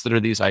going to consider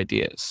these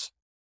ideas.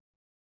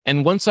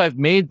 And once I've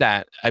made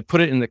that, I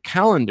put it in the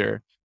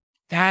calendar.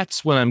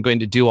 That's when I'm going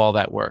to do all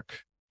that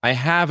work. I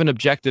have an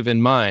objective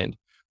in mind.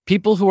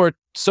 People who are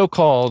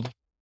so-called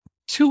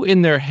too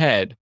in their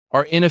head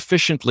are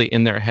inefficiently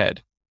in their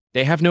head.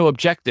 They have no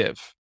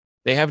objective.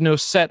 They have no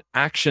set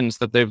actions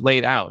that they've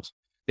laid out.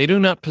 They do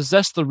not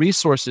possess the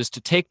resources to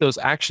take those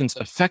actions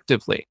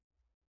effectively.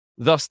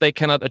 Thus, they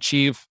cannot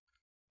achieve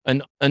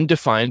an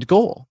undefined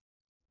goal.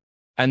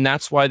 And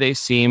that's why they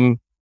seem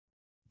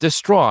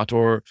distraught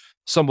or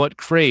somewhat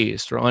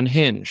crazed or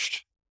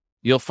unhinged.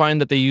 You'll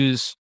find that they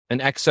use an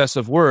excess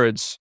of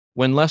words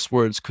when less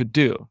words could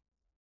do.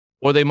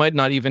 Or they might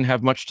not even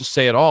have much to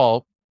say at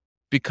all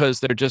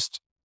because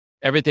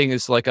everything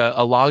is like a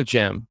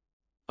logjam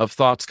of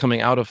thoughts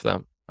coming out of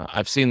them.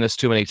 I've seen this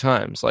too many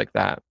times like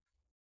that.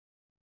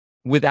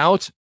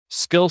 Without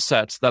skill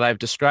sets that I've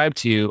described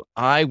to you,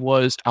 I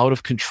was out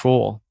of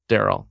control,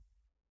 Darrell.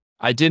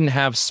 I didn't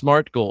have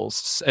SMART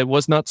goals. It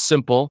was not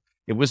simple.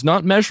 It was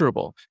not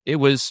measurable. It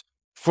was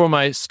for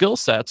my skill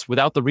sets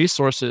without the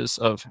resources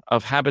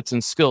of habits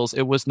and skills.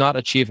 It was not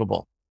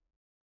achievable.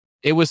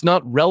 It was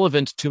not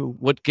relevant to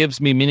what gives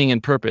me meaning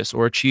and purpose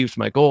or achieves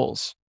my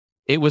goals.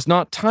 It was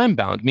not time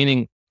bound,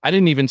 meaning I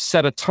didn't even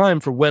set a time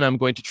for when I'm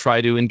going to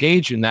try to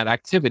engage in that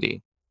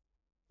activity,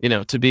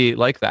 to be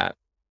like that.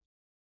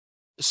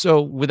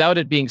 So without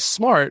it being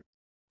smart,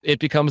 it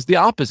becomes the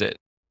opposite.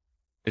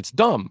 It's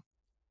dumb,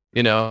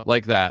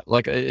 like that.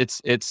 Like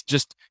it's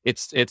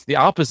the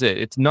opposite.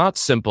 It's not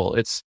simple.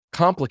 It's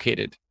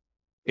complicated.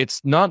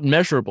 It's not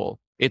measurable.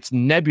 It's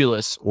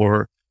nebulous,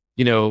 or,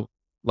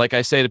 like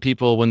I say to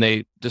people when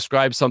they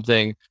describe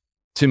something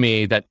to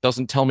me that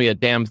doesn't tell me a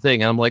damn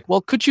thing. And I'm like, well,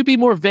 could you be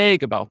more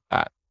vague about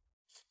that?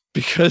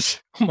 Because,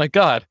 oh my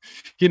God,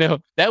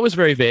 that was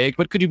very vague,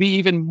 but could you be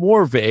even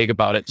more vague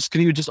about it?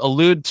 Could you just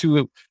allude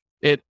to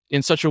it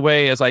in such a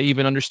way as I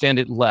even understand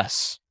it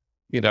less?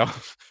 Is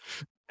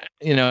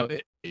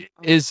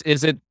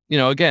it,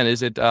 again,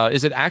 is it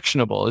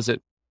actionable? Is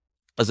it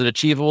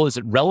achievable? Is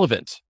it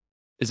relevant?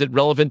 Is it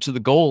relevant to the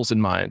goals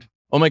in mind?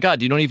 Oh my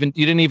God, you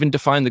didn't even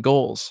define the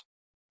goals.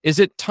 Is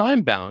it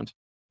time bound?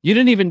 You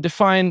didn't even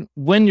define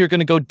when you're going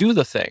to go do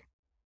the thing.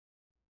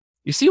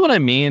 You see what I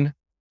mean?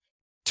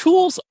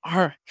 Tools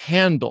are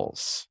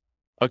handles,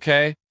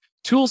 okay?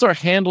 Tools are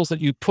handles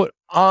that you put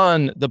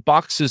on the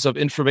boxes of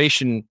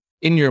information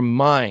in your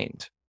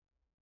mind,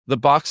 the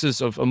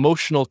boxes of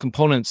emotional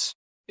components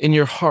in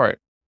your heart.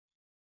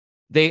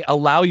 They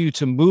allow you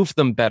to move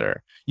them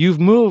better. You've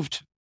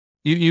moved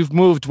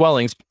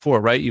dwellings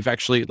before, right? You've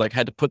actually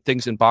had to put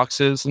things in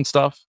boxes and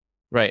stuff.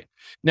 Right.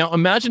 Now,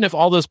 imagine if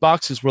all those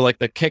boxes were like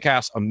the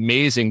kick-ass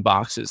amazing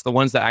boxes, the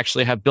ones that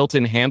actually have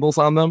built-in handles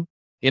on them,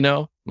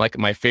 like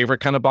my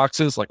favorite kind of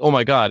boxes. Like, oh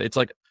my God, it's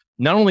like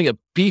not only a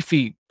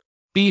beefy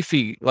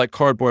like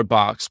cardboard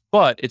box,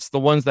 but it's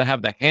the ones that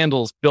have the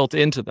handles built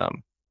into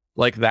them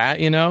like that,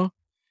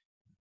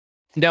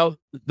 Now,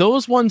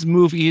 those ones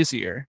move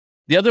easier.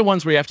 The other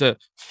ones where you have to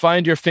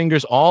find your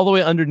fingers all the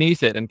way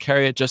underneath it and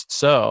carry it just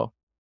so,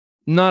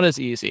 not as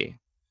easy.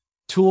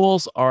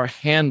 Tools are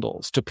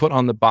handles to put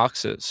on the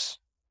boxes.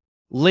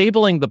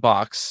 Labeling the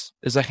box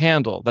is a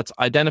handle. That's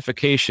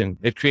identification.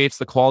 It creates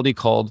the quality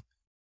called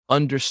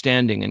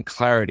understanding and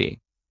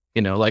clarity,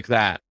 like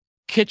that.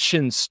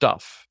 Kitchen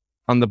stuff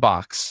on the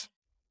box,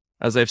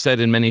 as I've said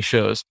in many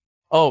shows.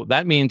 Oh,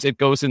 that means it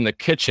goes in the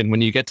kitchen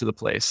when you get to the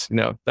place.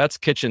 That's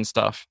kitchen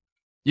stuff.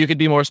 You could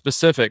be more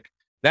specific.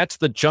 That's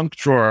the junk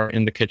drawer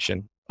in the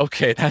kitchen.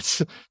 Okay,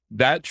 that's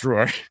that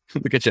drawer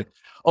in the kitchen.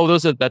 Oh,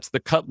 that's the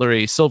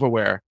cutlery,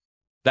 silverware.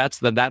 That's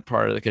that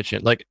part of the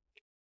kitchen. Like,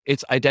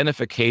 it's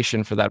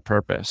identification for that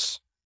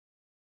purpose.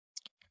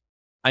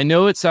 I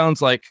know it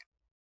sounds like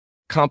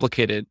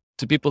complicated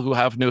to people who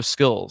have no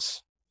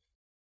skills,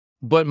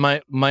 but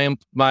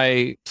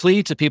my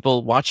plea to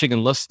people watching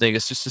and listening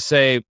is just to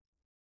say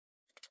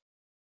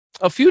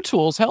a few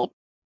tools help.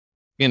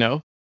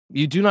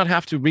 You do not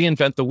have to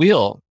reinvent the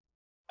wheel.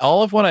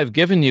 All of what I've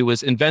given you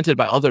was invented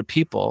by other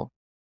people.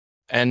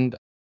 And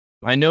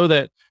I know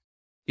that,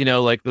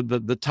 like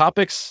the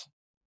topics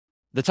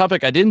the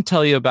topic I didn't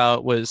tell you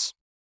about was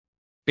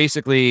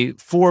basically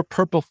 4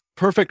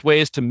 perfect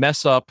ways to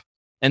mess up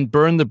and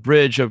burn the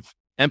bridge of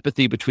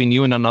empathy between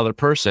you and another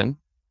person,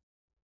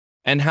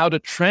 and how to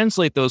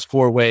translate those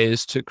 4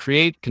 ways to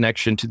create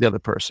connection to the other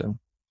person.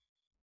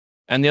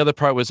 And the other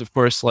part was, of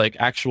course, like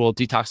actual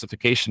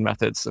detoxification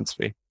methods, since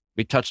we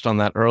touched on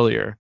that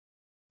earlier.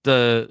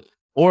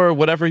 Or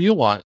whatever you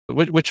want.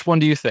 Which one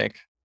do you think?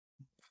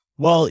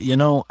 Well,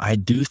 I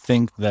do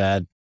think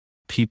that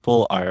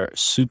people are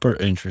super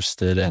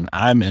interested, and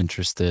I'm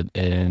interested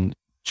in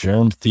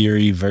germ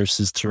theory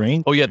versus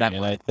terrain. Oh, yeah, that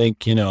and one. I think,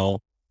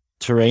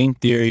 terrain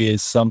theory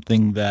is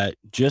something that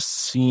just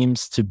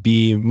seems to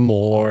be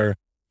more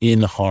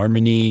in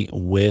harmony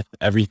with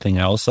everything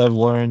else I've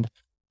learned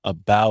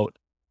about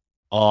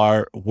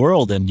our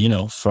world.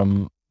 And,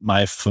 from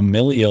my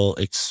familial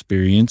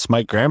experience,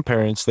 my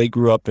grandparents, they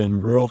grew up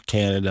in rural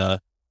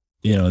Canada.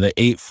 They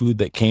ate food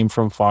that came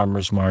from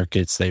farmers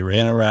markets. They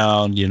ran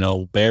around,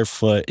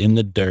 barefoot in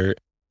the dirt,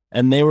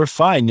 and they were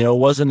fine. It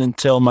wasn't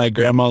until my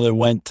grandmother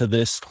went to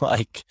this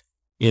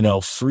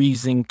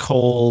freezing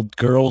cold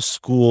girls'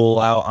 school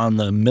out on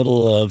the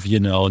middle of,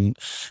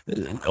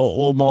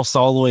 almost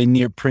all the way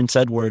near Prince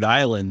Edward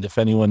Island. If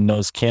anyone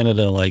knows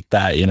Canada like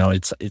that,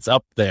 it's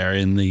up there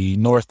in the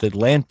North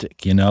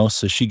Atlantic,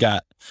 so she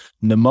got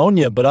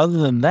pneumonia. But other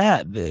than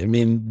that, I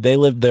mean, they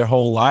lived their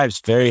whole lives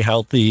very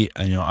healthy.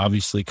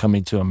 Obviously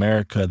coming to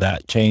America,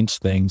 that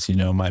changed things.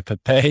 My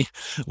Pepe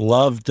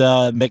loved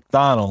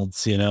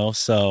McDonald's,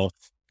 so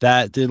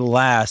that didn't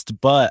last.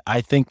 But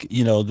I think,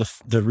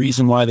 the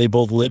reason why they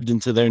both lived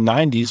into their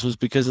 90s was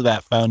because of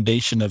that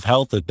foundation of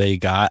health that they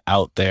got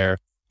out there,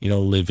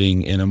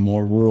 living in a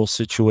more rural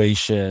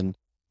situation,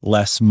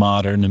 less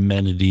modern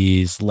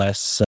amenities,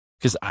 less,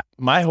 because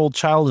my whole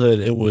childhood,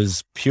 it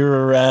was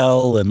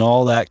Purell and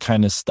all that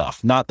kind of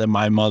stuff. Not that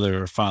my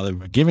mother or father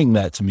were giving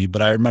that to me,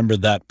 but I remember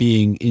that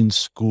being in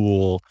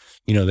school,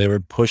 they were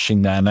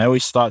pushing that. And I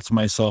always thought to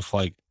myself,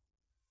 like,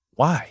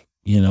 why?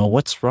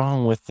 What's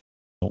wrong with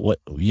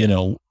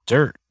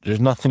dirt? There's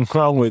nothing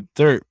wrong with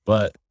dirt.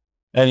 But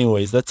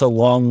anyways, that's a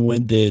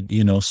long-winded,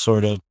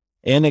 sort of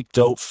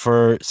anecdote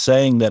for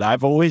saying that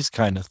I've always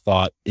kind of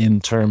thought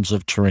in terms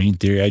of terrain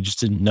theory. I just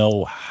didn't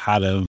know how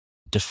to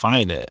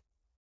define it.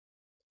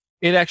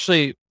 It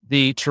actually,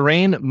 the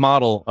terrain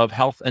model of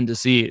health and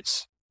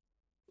disease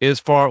is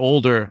far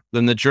older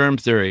than the germ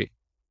theory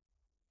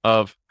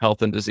of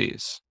health and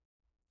disease.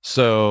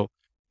 So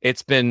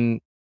it's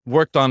been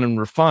worked on and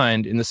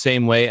refined in the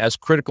same way as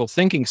critical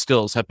thinking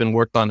skills have been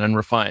worked on and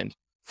refined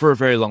for a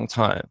very long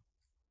time.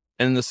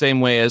 And in the same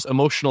way as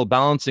emotional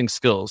balancing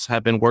skills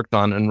have been worked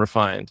on and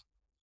refined.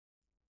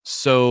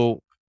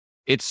 So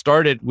it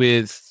started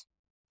with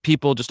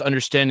people just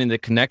understanding the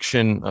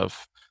connection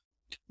of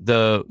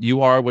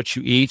you are what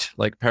you eat,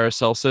 like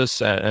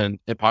Paracelsus and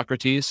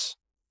Hippocrates.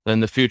 Then in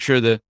the future,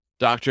 the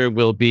doctor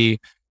will be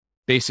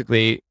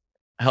basically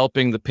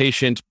helping the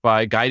patient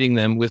by guiding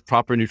them with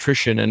proper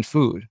nutrition and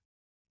food.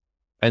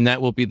 And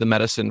that will be the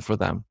medicine for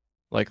them,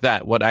 like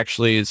that, what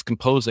actually is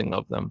composing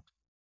of them.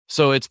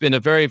 So it's been a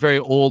very, very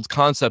old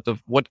concept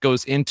of what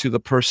goes into the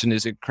person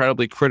is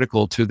incredibly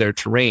critical to their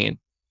terrain.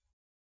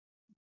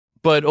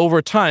 But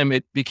over time,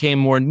 it became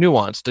more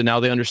nuanced. And now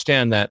they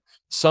understand that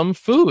some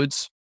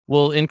foods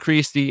will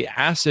increase the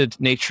acid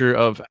nature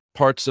of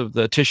parts of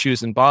the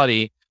tissues and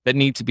body that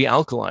need to be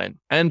alkaline,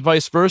 and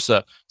vice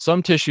versa.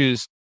 Some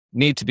tissues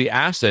need to be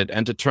acid,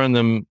 and to turn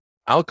them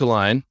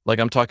alkaline, like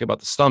I'm talking about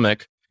the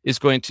stomach, is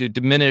going to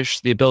diminish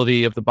the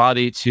ability of the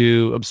body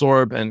to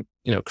absorb and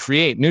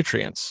create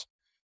nutrients.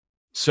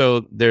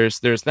 So there's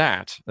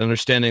that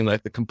understanding,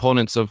 like the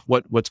components of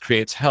what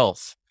creates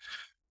health.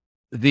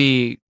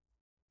 The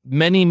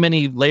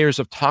many layers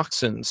of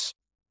toxins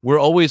were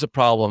always a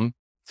problem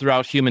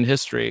throughout human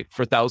history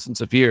for thousands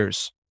of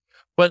years.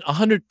 But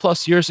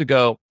 100+ years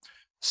ago,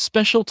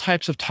 special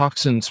types of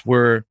toxins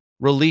were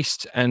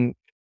released and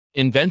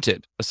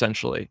invented,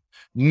 essentially.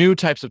 New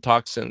types of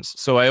toxins.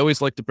 So I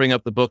always like to bring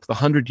up the book, The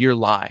 100-Year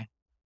Lie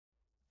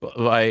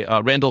by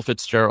Randall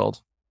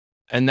Fitzgerald.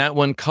 And that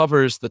one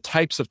covers the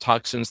types of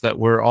toxins that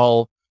we're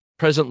all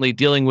presently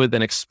dealing with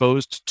and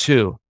exposed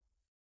to.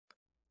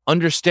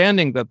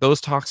 Understanding that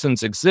those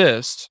toxins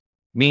exist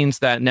means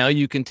that now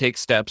you can take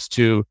steps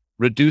to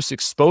reduce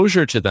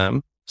exposure to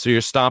them. So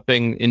you're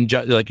stopping,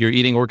 like you're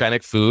eating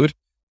organic food.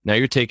 Now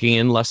you're taking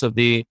in less of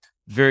the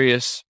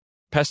various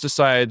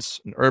pesticides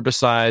and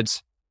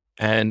herbicides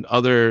and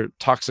other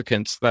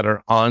toxicants that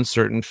are on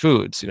certain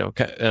foods,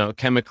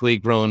 chemically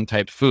grown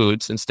type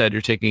foods. Instead,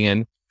 you're taking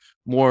in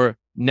more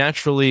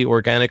naturally,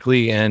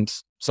 organically,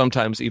 and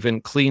sometimes even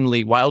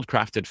cleanly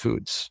wildcrafted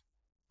foods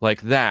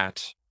like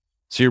that.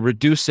 So you're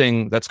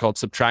reducing, that's called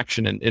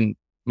subtraction in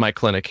my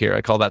clinic here.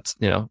 I call that,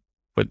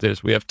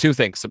 but we have two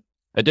things,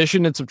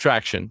 addition and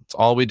subtraction. It's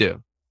all we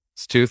do.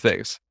 It's two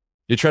things.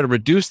 You try to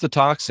reduce the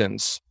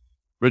toxins,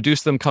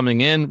 reduce them coming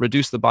in,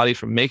 reduce the body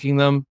from making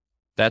them.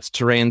 That's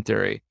terrain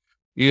theory.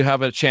 You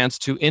have a chance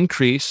to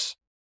increase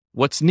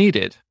what's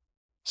needed.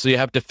 So you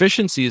have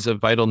deficiencies of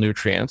vital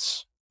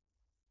nutrients.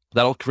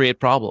 That'll create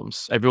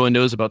problems. Everyone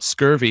knows about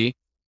scurvy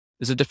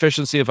is a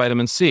deficiency of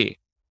vitamin C.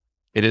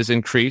 It is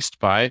increased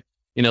by,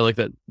 like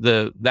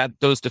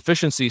those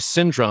deficiency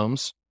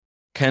syndromes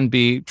can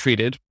be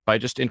treated by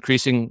just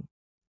increasing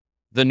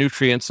the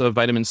nutrients of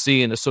vitamin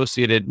C and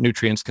associated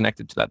nutrients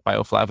connected to that,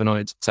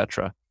 bioflavonoids,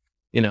 etc.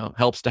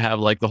 Helps to have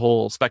like the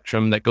whole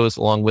spectrum that goes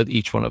along with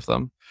each one of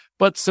them.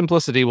 But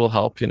simplicity will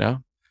help,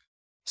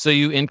 So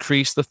you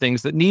increase the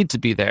things that need to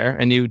be there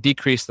and you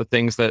decrease the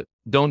things that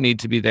don't need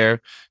to be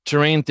there.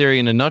 Terrain theory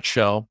in a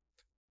nutshell,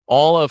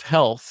 all of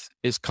health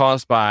is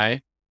caused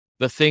by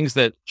the things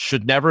that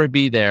should never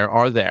be there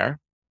are there.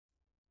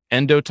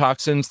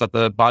 Endotoxins that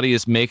the body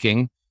is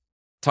making,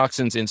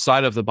 toxins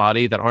inside of the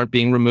body that aren't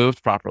being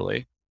removed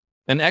properly,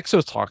 and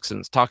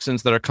exotoxins,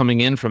 toxins that are coming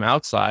in from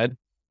outside.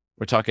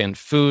 We're talking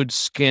food,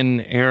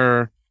 skin,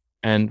 air,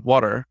 and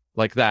water,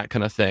 like that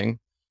kind of thing.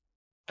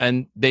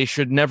 And they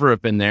should never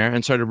have been there,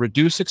 and try to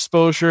reduce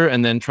exposure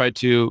and then try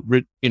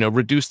to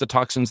reduce the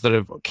toxins that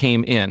have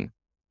came in.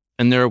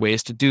 And there are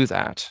ways to do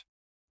that.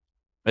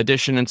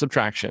 Addition and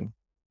subtraction,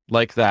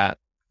 like that.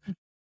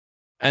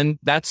 And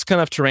that's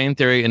kind of terrain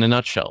theory in a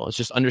nutshell. It's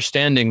just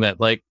understanding that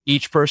like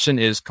each person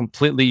is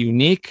completely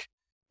unique.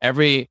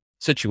 Every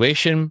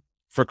situation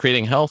for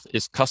creating health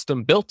is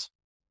custom built.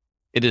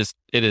 It is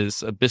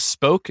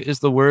bespoke is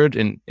the word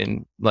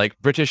in like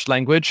British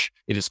language.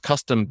 It is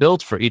custom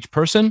built for each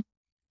person.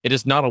 It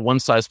is not a one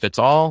size fits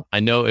all. I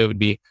know it would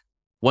be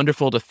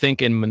wonderful to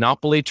think in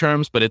monopoly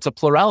terms, but it's a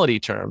plurality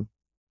term,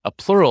 a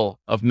plural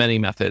of many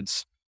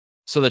methods,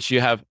 so that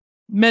you have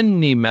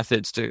many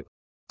methods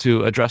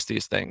to address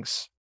these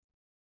things.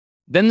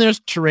 Then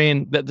there's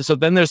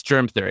then there's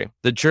germ theory,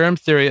 the germ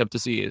theory of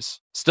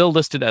disease, still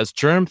listed as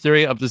germ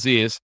theory of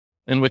disease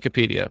in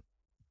Wikipedia.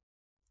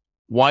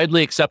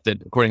 Widely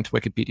accepted, according to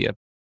Wikipedia,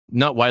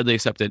 not widely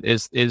accepted,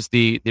 is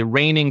the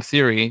reigning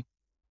theory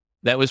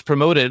that was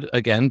promoted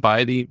again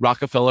by the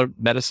Rockefeller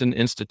Medicine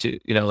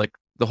Institute, like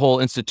the whole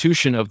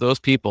institution of those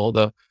people,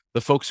 the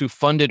folks who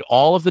funded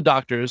all of the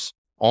doctors,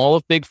 all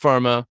of big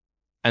pharma,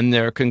 and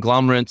their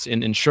conglomerates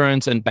in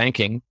insurance and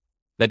banking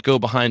that go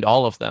behind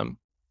all of them.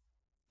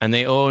 And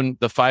they own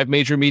the 5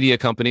 major media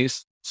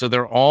companies. So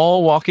they're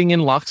all walking in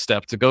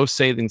lockstep to go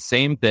say the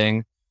same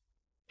thing.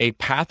 A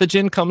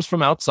pathogen comes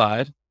from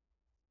outside.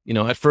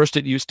 At first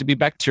it used to be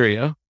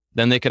bacteria.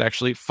 Then they could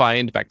actually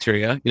find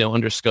bacteria,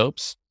 under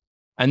scopes.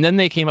 And then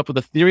they came up with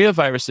a theory of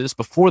viruses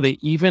before they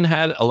even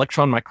had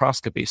electron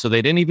microscopy. So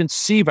they didn't even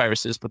see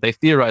viruses, but they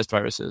theorized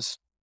viruses.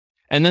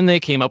 And then they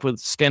came up with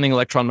scanning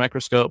electron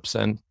microscopes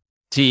and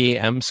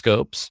TEM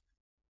scopes.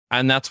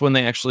 And that's when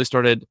they actually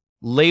started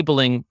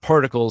labeling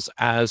particles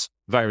as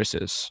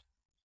viruses.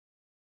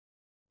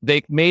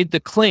 They made the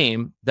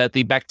claim that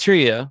the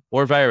bacteria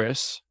or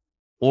virus,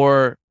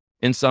 or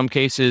in some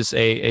cases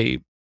a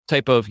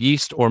type of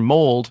yeast or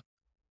mold,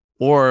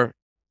 or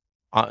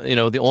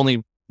the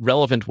only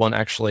relevant one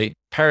actually,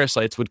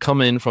 parasites, would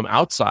come in from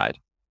outside,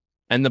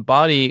 and the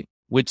body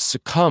would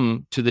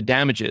succumb to the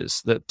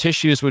damages. The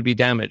tissues would be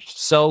damaged,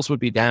 cells would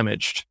be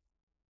damaged,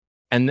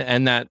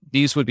 and that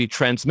these would be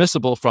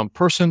transmissible from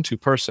person to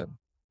person,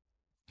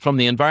 from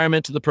the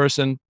environment to the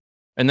person,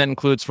 and that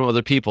includes from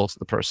other people to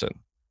the person.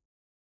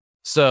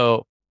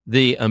 So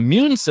the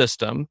immune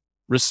system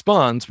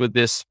responds with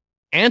this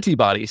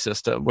antibody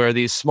system where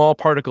these small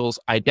particles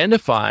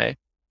identify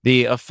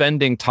the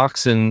offending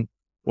toxin,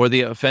 or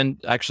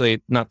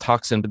not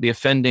toxin, but the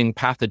offending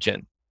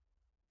pathogen.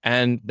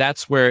 And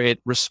that's where it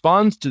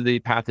responds to the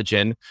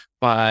pathogen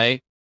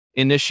by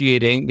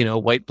initiating,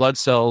 white blood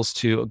cells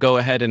to go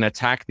ahead and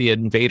attack the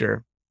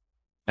invader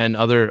and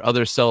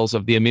other cells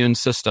of the immune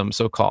system,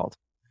 so-called.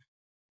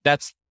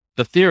 That's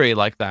the theory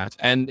like that.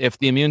 And if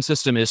the immune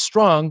system is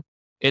strong,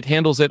 it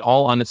handles it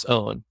all on its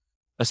own,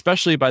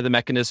 especially by the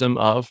mechanism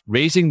of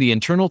raising the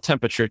internal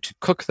temperature to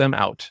cook them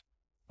out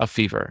of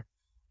fever,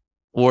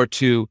 or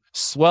to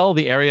swell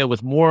the area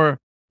with more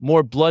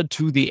blood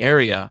to the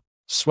area,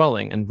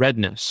 swelling and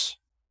redness,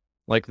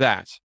 like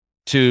that,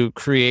 to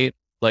create,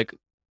 like,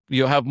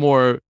 you'll have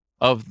more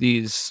of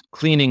these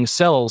cleaning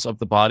cells of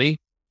the body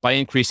by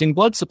increasing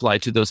blood supply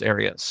to those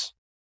areas.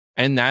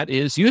 And that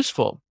is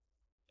useful,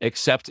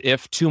 except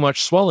if too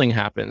much swelling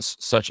happens,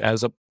 such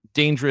as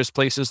dangerous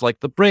places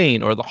like the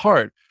brain or the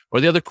heart or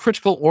the other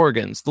critical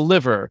organs, the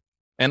liver,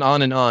 and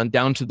on,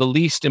 down to the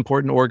least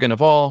important organ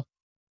of all,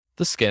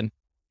 the skin.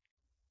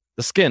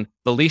 The skin,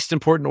 the least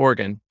important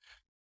organ.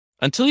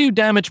 Until you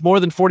damage more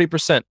than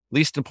 40%,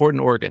 least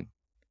important organ.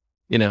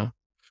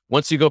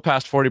 Once you go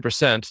past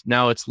 40%,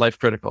 now it's life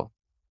critical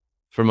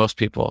for most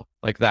people,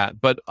 like that.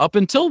 But up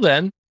until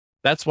then,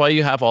 that's why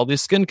you have all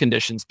these skin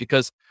conditions,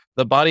 because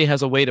the body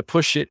has a way to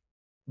push it.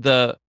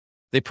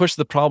 They push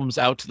the problems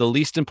out to the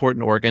least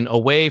important organ,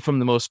 away from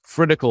the most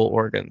critical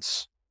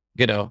organs.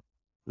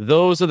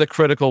 Those are the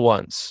critical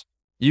ones.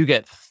 You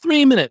get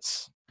 3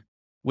 minutes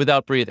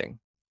without breathing.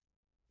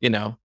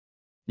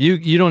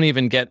 You don't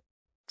even get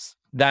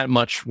that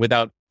much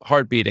without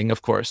heart beating,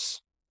 of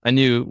course.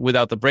 And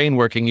without the brain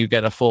working, you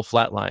get a full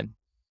flat line.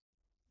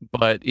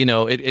 But,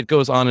 it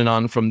goes on and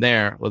on from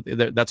there.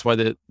 That's why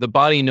the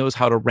body knows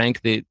how to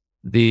rank the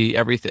the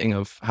everything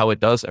of how it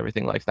does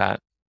everything like that.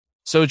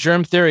 So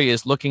germ theory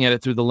is looking at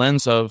it through the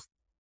lens of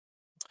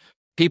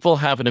people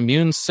have an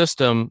immune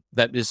system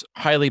that is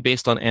highly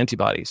based on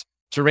antibodies.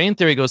 Terrain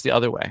theory goes the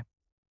other way.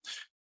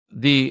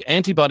 The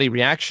antibody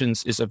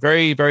reactions is a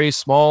very, very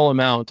small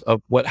amount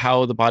of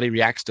how the body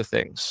reacts to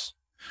things.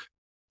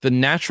 The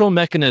natural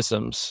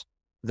mechanisms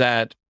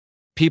that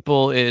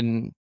people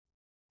in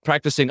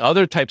practicing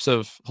other types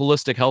of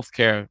holistic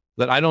healthcare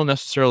that I don't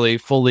necessarily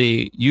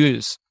fully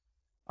use.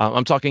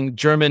 I'm talking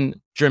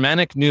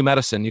Germanic New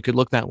Medicine. You could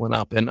look that one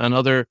up, and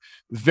other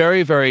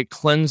very, very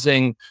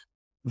cleansing,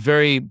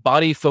 very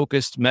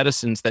body-focused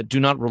medicines that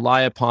do not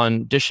rely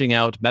upon dishing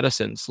out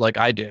medicines like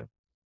I do.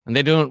 And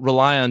they don't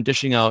rely on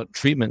dishing out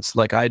treatments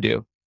like I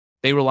do.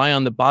 They rely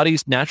on the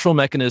body's natural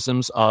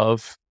mechanisms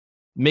of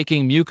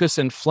making mucus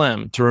and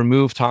phlegm to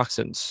remove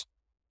toxins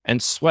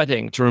and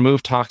sweating to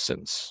remove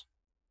toxins.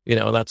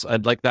 That's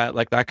like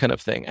that kind of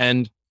thing.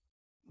 And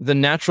the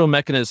natural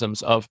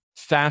mechanisms of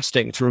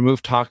fasting to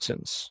remove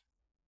toxins,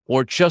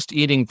 or just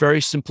eating very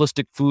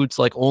simplistic foods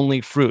like only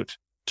fruit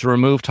to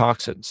remove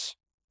toxins.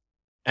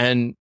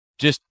 And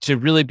just to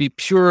really be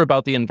pure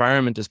about the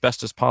environment as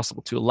best as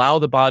possible, to allow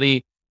the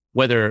body,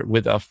 whether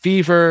with a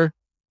fever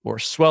or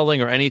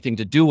swelling or anything,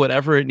 to do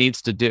whatever it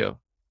needs to do.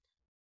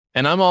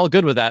 And I'm all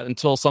good with that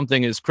until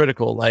something is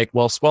critical, like,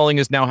 well, swelling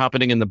is now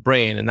happening in the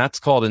brain, and that's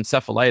called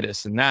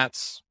encephalitis, and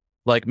that's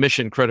like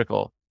mission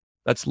critical.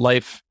 That's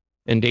life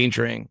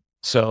endangering.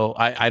 So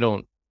I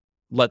don't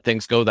let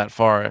things go that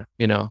far,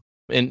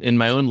 in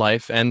my own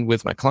life and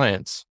with my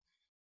clients.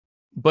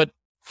 But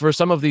for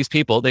some of these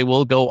people, they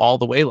will go all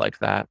the way like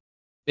that.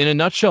 In a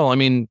nutshell, I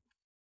mean,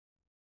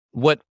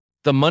 what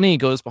the money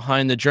goes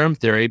behind the germ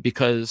theory,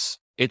 because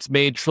it's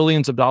made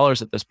trillions of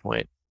dollars at this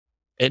point.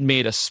 It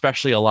made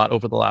especially a lot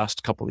over the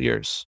last couple of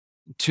years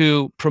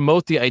to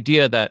promote the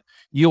idea that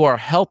you are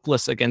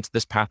helpless against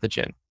this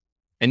pathogen,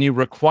 and you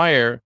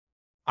require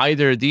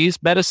either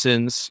these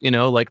medicines,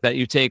 like that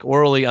you take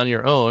orally on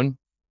your own,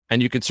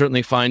 and you can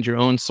certainly find your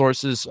own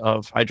sources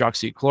of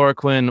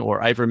hydroxychloroquine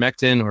or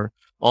ivermectin or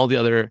all the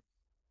other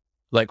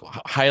like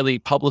highly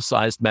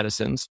publicized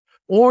medicines,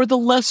 or the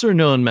lesser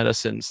known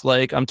medicines,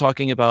 like I'm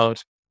talking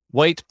about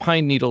white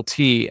pine needle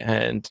tea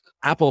and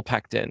apple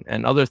pectin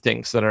and other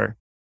things that are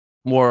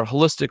more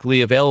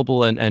holistically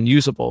available and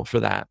usable for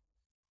that,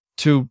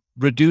 to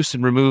reduce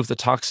and remove the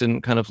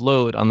toxin kind of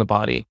load on the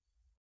body.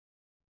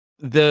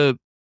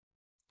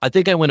 I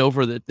think I went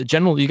over the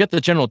general, you get the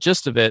general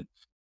gist of it.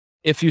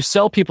 If you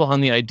sell people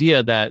on the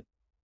idea that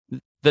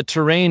the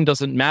terrain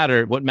doesn't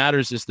matter, what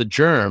matters is the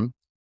germ,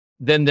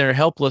 then they're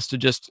helpless to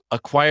just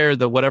acquire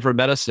the whatever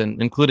medicine,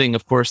 including,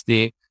 of course,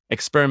 the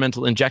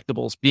experimental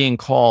injectables being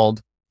called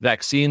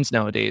vaccines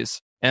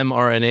nowadays,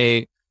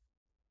 mRNA,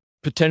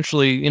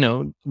 potentially,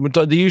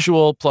 the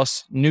usual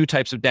plus new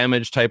types of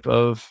damage type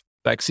of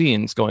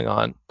vaccines going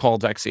on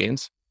called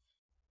vaccines.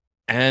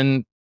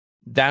 And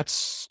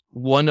that's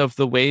one of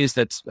the ways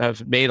that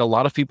have made a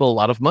lot of people a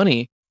lot of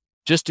money,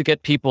 just to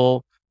get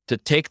people to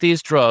take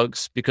these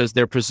drugs because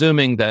they're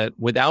presuming that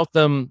without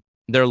them,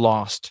 they're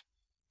lost,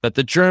 that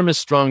the germ is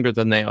stronger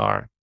than they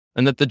are,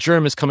 and that the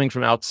germ is coming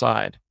from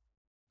outside.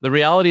 The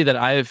reality that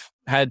I've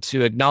had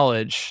to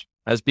acknowledge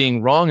as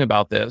being wrong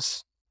about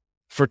this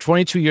for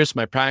 22 years of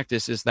my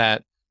practice is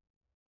that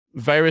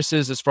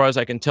viruses, as far as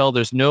I can tell,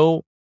 there's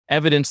no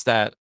evidence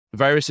that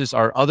viruses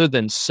are other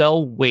than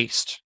cell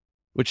waste,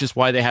 which is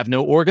why they have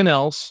no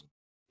organelles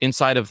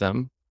inside of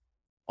them.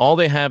 All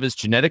they have is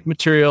genetic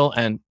material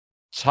and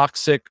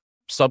toxic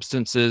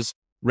substances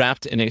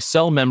wrapped in a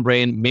cell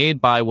membrane made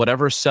by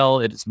whatever cell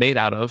it is made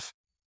out of.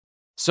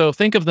 So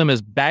think of them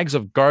as bags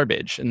of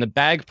garbage, and the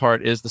bag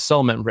part is the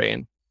cell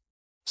membrane.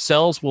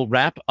 Cells will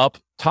wrap up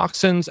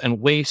toxins and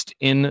waste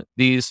in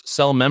these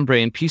cell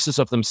membrane pieces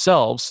of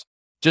themselves,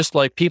 just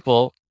like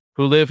people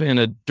who live in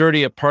a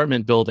dirty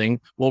apartment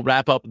building will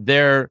wrap up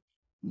their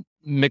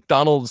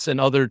McDonald's and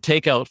other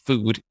takeout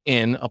food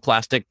in a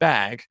plastic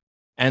bag,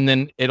 and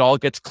then it all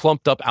gets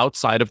clumped up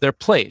outside of their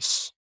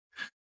place.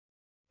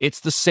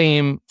 It's the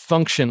same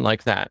function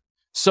like that.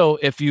 So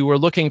if you were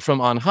looking from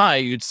on high,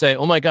 you'd say,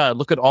 oh my God,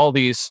 look at all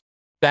these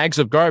bags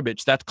of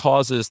garbage that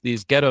causes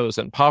these ghettos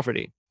and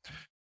poverty.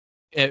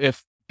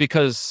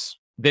 Because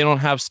they don't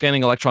have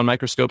scanning electron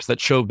microscopes that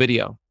show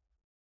video.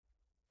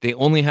 They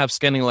only have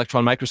scanning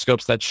electron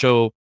microscopes that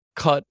show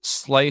cut,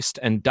 sliced,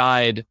 and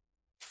dyed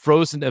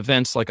frozen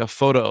events like a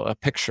photo, a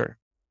picture.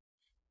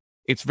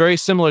 It's very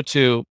similar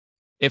to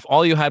if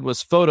all you had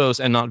was photos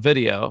and not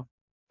video,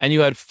 and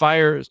you had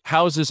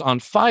houses on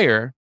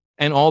fire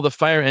and all the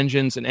fire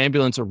engines and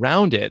ambulance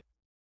around it.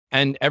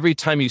 And every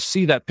time you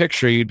see that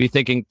picture, you'd be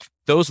thinking,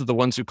 those are the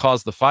ones who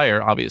caused the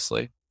fire,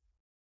 obviously,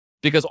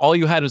 because all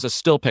you had was a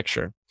still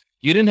picture.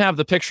 You didn't have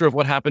the picture of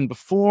what happened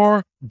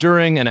before,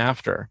 during, and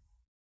after.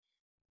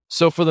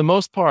 So for the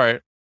most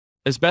part,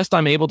 as best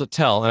I'm able to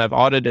tell, and I've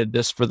audited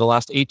this for the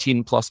last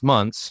 18 plus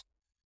months,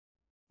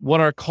 what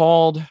are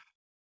called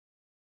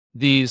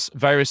these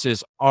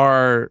viruses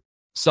are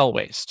cell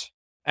waste.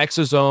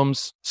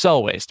 Exosomes,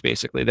 cell waste,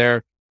 basically.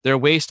 They're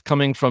waste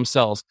coming from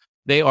cells.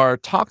 They are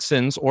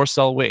toxins or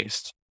cell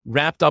waste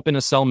wrapped up in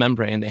a cell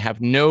membrane. They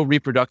have no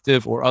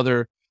reproductive or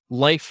other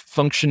life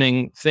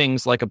functioning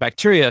things like a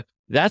bacteria.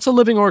 That's a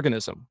living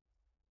organism.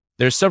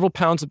 There's several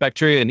pounds of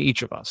bacteria in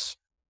each of us.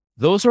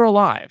 Those are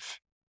alive.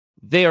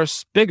 They are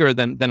bigger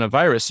than a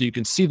virus, so you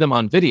can see them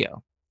on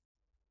video.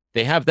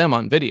 They have them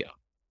on video.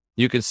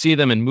 You can see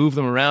them and move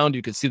them around.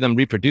 You can see them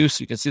reproduce.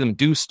 You can see them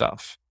do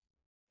stuff.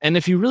 And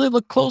if you really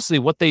look closely,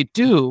 what they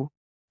do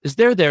is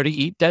they're there to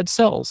eat dead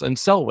cells and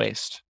cell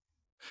waste.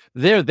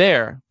 They're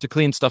there to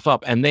clean stuff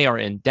up, and they are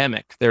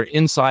endemic. They're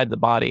inside the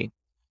body.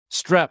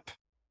 Strep,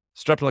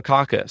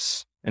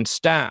 Streptococcus, and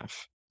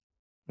Staph,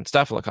 and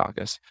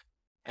Staphylococcus,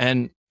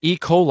 and E.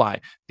 coli.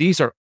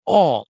 These are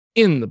all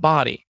in the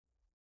body.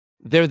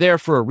 They're there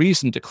for a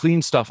reason, to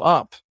clean stuff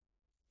up.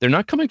 They're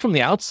not coming from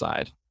the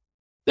outside.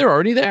 They're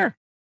already there,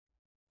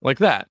 like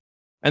that.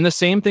 And the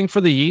same thing for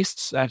the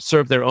yeasts that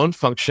serve their own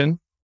function,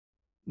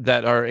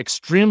 that are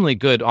extremely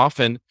good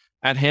often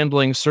at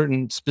handling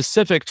certain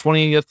specific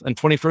 20th and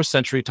 21st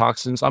century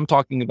toxins. I'm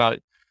talking about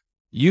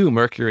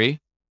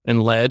mercury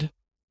and lead.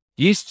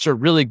 Yeasts are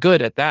really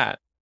good at that.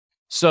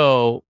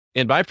 So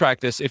in my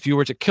practice, if you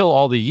were to kill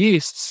all the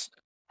yeasts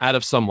out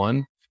of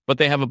someone, but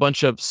they have a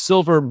bunch of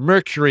silver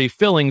mercury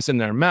fillings in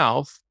their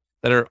mouth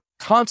that are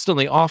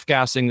constantly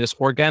off-gassing this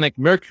organic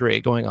mercury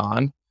going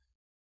on,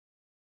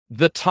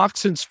 the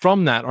toxins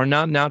from that are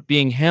not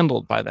being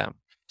handled by them.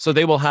 So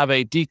they will have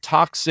a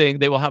detoxing,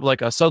 they will have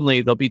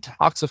suddenly they'll be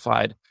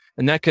toxified,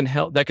 and that can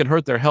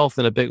hurt their health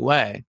in a big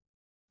way.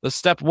 The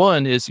step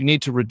one is you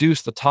need to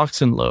reduce the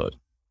toxin load.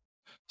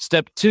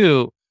 Step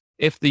two,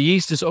 if the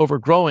yeast is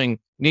overgrowing,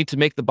 you need to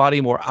make the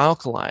body more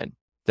alkaline.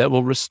 That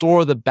will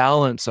restore the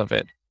balance of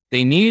it.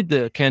 They need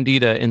the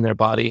candida in their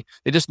body.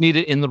 They just need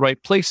it in the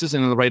right places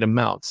and in the right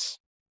amounts.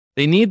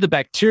 They need the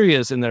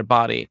bacterias in their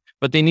body,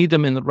 but they need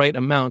them in the right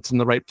amounts in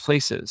the right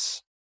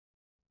places.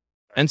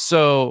 And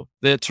so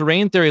the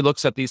terrain theory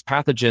looks at these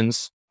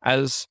pathogens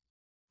as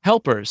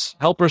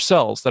helper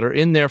cells that are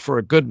in there for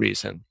a good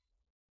reason.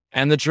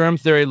 And the germ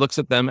theory looks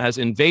at them as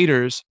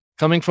invaders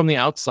coming from the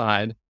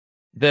outside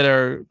that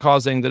are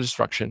causing the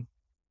destruction.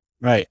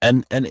 Right.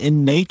 And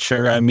in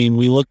nature, I mean,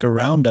 we look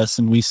around us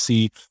and we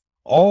see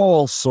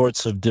all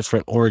sorts of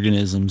different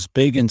organisms,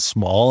 big and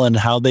small, and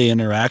how they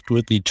interact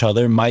with each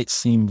other might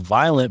seem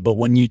violent. But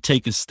when you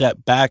take a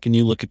step back and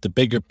you look at the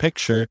bigger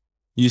picture,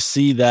 you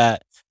see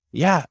that,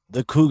 yeah,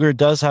 the cougar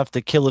does have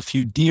to kill a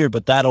few deer,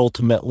 but that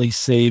ultimately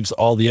saves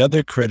all the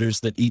other critters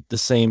that eat the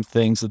same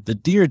things that the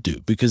deer do.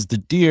 Because the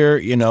deer,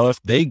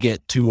 if they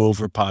get too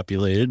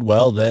overpopulated,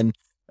 well, then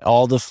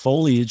all the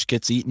foliage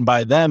gets eaten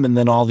by them, and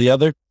then all the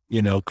other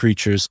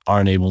creatures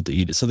aren't able to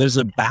eat it. So there's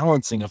a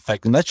balancing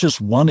effect. And that's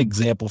just one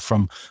example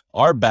from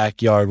our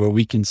backyard where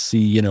we can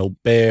see,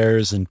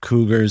 bears and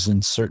cougars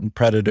and certain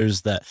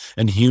predators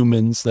and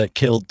humans that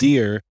kill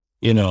deer,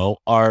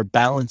 are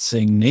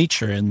balancing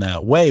nature in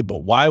that way.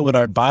 But why would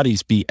our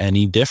bodies be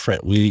any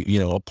different? We,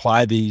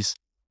 apply these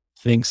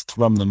things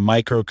from the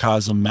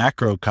microcosm,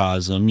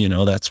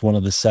 macrocosm, that's one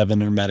of the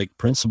 7 hermetic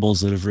principles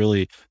that have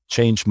really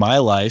changed my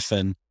life.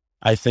 And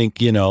I think,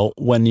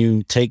 when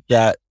you take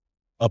that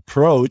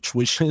approach,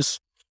 which is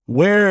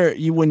where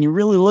when you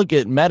really look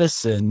at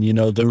medicine,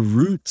 the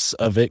roots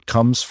of it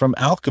comes from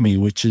alchemy,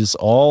 which is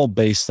all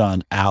based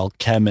on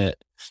alchemet,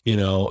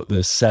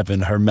 the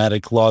 7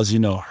 hermetic laws,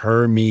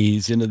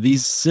 Hermes,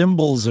 these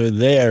symbols are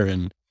there.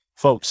 And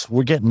folks,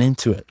 we're getting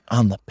into it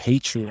on the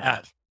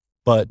Patreon.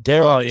 But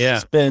Darrell,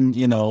 it's been,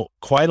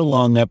 quite a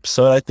long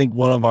episode. I think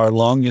one of our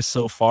longest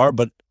so far,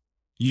 but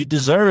you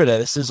deserve it.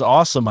 This is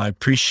awesome. I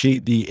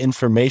appreciate the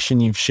information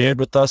you've shared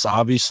with us.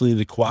 Obviously,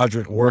 the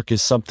Quadrant work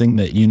is something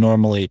that you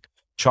normally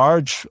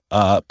charge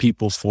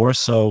people for.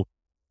 So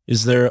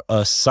is there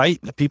a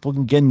site that people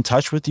can get in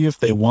touch with you if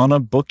they want to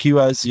book you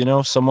as,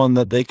 someone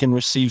that they can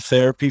receive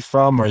therapy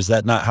from? Or is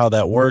that not how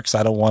that works?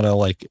 I don't want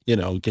to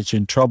get you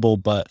in trouble,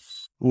 but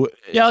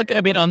yeah, I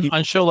mean, on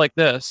a show like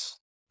this,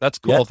 that's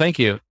cool. Yeah. Thank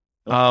you.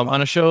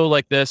 On a show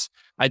like this,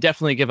 I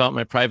definitely give out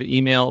my private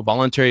email,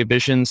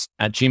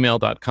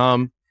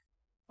 voluntaryvisions@gmail.com.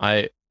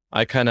 I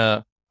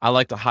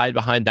like to hide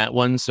behind that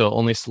one, so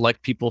only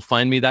select people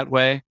find me that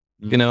way.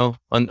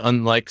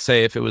 Unlike,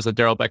 say, if it was a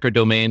Darrell Becker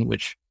domain,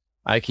 which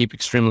I keep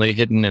extremely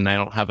hidden and I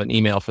don't have an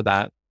email for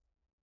that.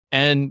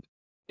 And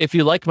if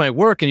you like my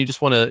work and you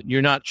just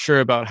you're not sure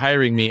about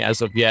hiring me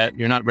as of yet,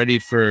 you're not ready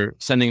for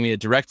sending me a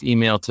direct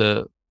email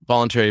to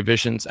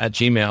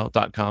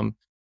voluntaryvisions@gmail.com,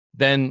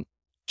 then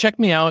check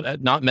me out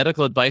at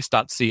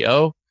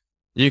notmedicaladvice.co.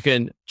 You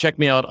can check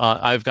me out.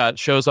 I've got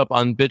shows up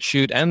on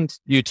BitChute and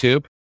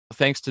YouTube.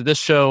 Thanks to this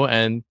show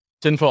and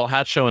Tinfoil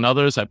Hat Show and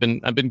others, I've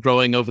been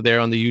growing over there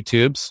on the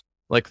YouTubes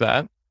like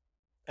that,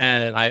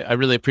 and I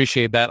really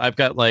appreciate that. I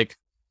got like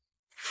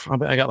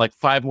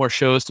 5 more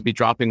shows to be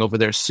dropping over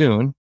there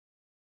soon.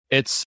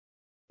 It's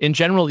in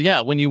general,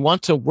 when you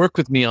want to work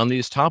with me on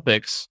these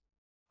topics,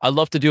 I'd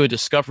love to do a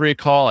discovery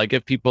call. I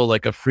give people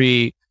like a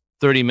free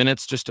 30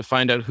 minutes just to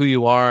find out who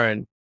you are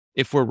and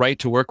if we're right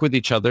to work with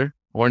each other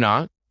or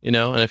not, and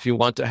if you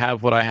want to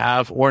have what I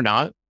have or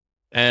not.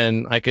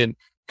 And I can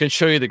can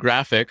show you the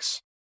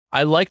graphics.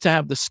 I like to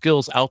have the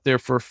skills out there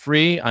for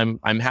free.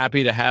 I'm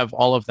happy to have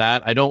all of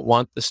that. I don't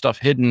want the stuff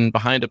hidden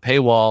behind a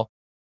paywall.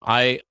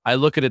 I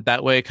look at it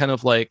that way, kind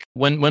of like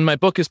when my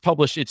book is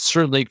published, it's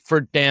certainly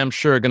for damn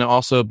sure going to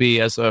also be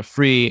as a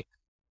free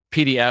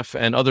PDF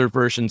and other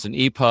versions in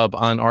EPUB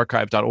on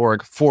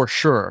archive.org for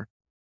sure.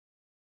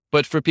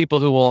 But for people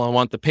who will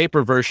want the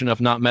paper version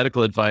of Not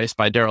Medical Advice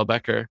by Darrell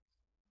Becker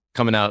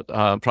coming out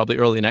probably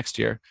early next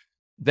year,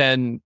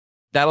 then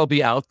that'll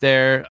be out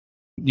there.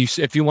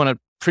 If you want to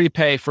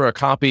prepay for a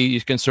copy,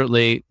 you can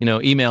certainly,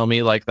 email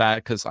me like that,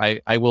 because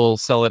I will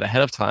sell it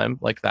ahead of time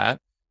like that.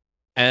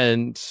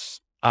 And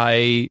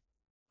I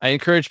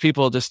encourage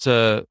people just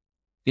to,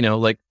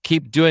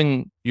 keep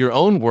doing your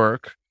own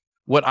work.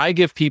 What I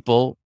give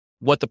people,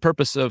 what the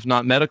purpose of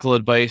Not Medical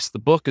Advice, the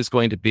book is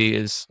going to be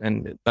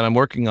and that I'm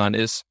working on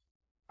is,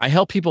 I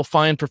help people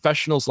find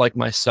professionals like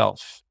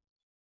myself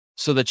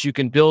so that you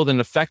can build an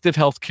effective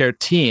healthcare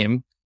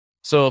team.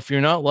 So if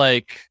you're not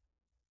like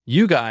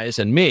you guys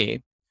and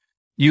me,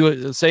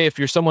 you say, if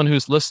you're someone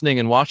who's listening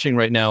and watching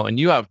right now and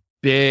you have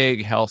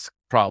big health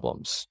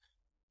problems,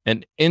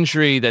 an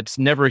injury that's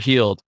never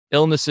healed,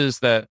 illnesses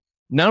that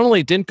not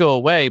only didn't go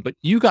away, but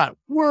you got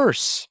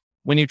worse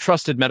when you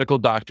trusted medical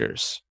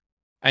doctors,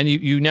 and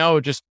you now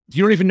you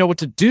don't even know what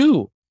to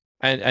do.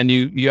 And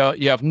you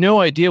have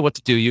no idea what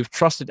to do. You've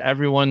trusted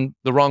everyone,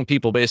 the wrong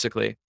people,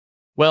 basically.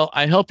 Well,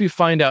 I help you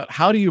find out,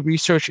 how do you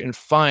research and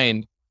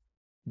find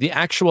the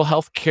actual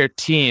healthcare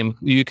team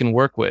who you can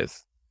work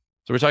with.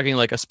 So we're talking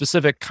like a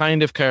specific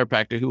kind of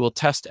chiropractor who will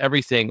test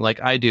everything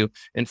like I do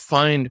and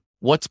find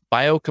what's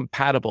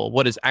biocompatible,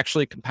 what is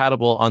actually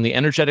compatible on the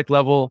energetic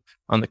level,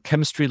 on the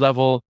chemistry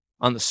level,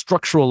 on the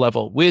structural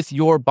level with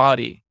your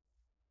body.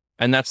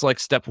 And that's like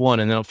step one.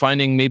 And then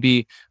finding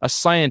maybe a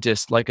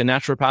scientist, like a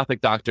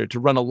naturopathic doctor, to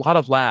run a lot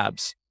of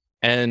labs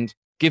and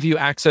give you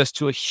access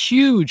to a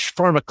huge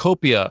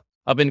pharmacopoeia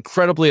of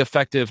incredibly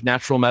effective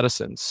natural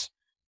medicines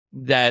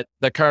that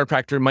the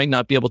chiropractor might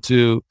not be able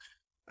to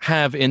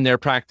have in their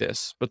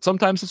practice. But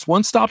sometimes it's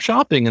one-stop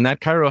shopping, and that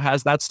chiro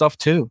has that stuff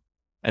too.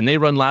 And they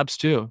run labs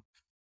too.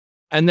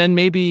 And then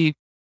maybe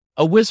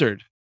a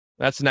wizard.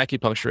 That's an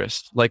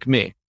acupuncturist like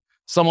me.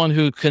 Someone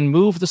who can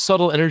move the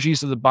subtle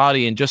energies of the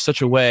body in just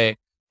such a way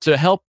to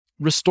help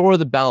restore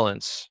the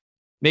balance.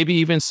 Maybe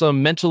even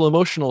some mental,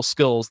 emotional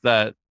skills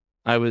that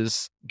I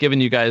was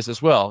giving you guys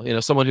as well.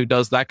 Someone who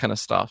does that kind of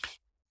stuff.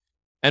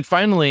 And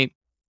finally,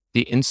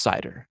 the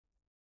insider,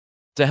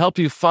 to help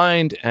you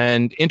find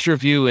and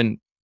interview and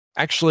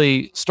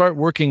actually start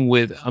working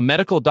with a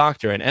medical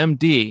doctor, an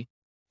MD,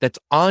 that's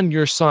on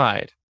your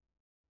side.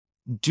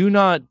 Do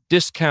not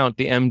discount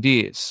the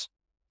MDs.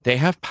 They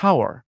have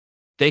power.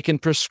 They can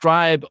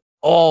prescribe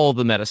all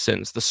the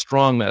medicines, the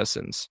strong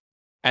medicines,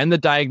 and the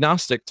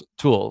diagnostic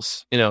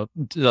tools,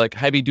 like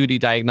heavy duty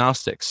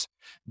diagnostics.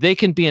 They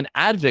can be an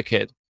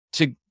advocate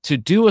to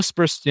do a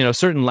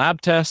certain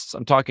lab tests.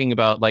 I'm talking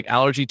about like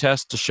allergy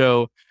tests to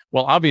show,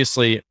 well,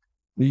 obviously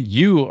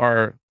you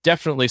are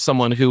definitely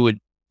someone who would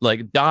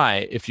like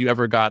die if you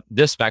ever got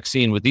this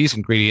vaccine with these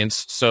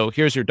ingredients. So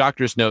here's your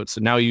doctor's notes,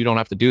 and now you don't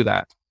have to do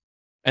that.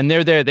 And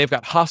they're there. They've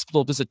got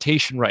hospital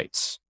visitation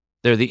rights.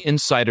 They're the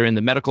insider in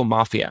the medical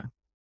mafia.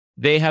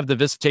 They have the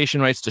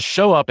visitation rights to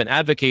show up and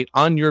advocate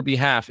on your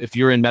behalf if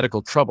you're in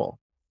medical trouble.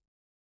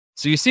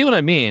 So you see what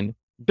I mean?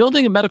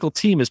 Building a medical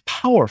team is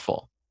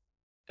powerful.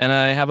 And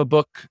I have a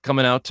book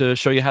coming out to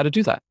show you how to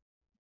do that.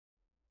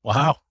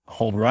 Wow.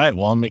 All right.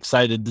 Well, I'm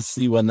excited to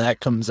see when that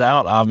comes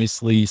out.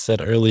 Obviously, you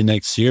said early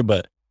next year,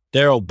 but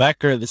Darrell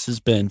Becker, this has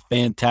been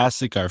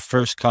fantastic. Our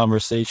first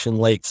conversation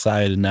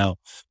lakeside, and now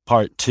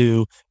part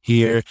 2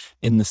 here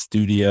in the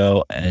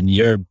studio. And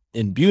you're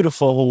in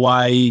beautiful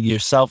Hawaii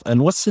yourself.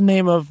 And what's the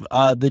name of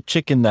the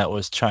chicken that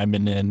was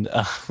chiming in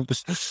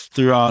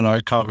throughout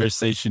our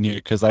conversation here?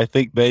 Because I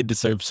think they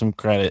deserve some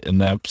credit in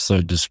the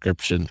episode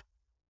description.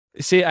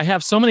 See, I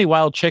have so many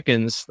wild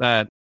chickens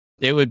that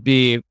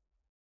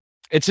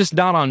it's just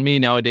not on me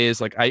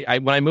nowadays. Like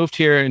when I moved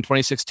here in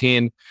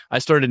 2016, I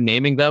started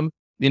naming them.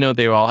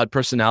 They all had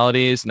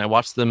personalities, and I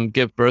watched them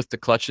give birth to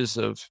clutches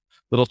of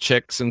little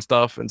chicks and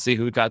stuff and see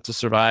who got to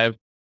survive.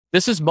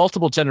 This is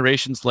multiple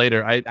generations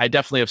later. I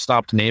definitely have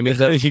stopped naming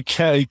them. you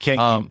can't keep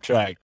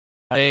track.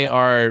 They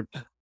are,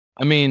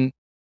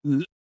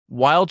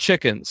 wild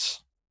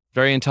chickens,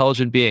 very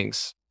intelligent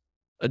beings.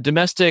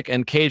 Domestic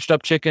and caged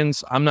up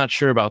chickens, I'm not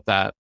sure about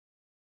that.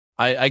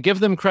 I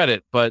give them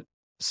credit, but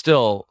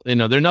still,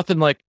 they're nothing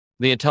like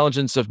the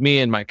intelligence of me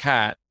and my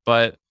cat,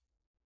 but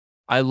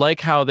I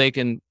like how they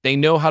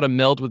know how to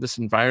meld with this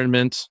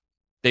environment.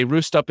 They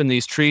roost up in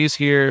these trees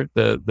here,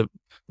 the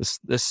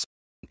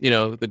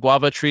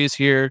guava trees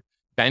here,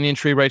 banyan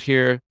tree right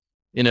here,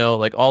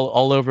 like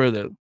all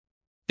over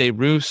they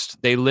roost,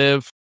 they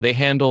live, they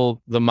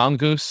handle the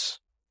mongoose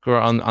who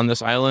are on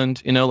this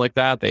island, like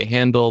that. They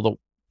handle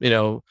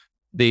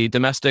the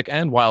domestic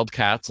and wild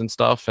cats and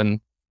stuff, and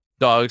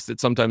dogs that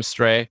sometimes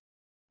stray.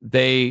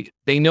 They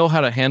know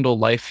how to handle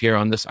life here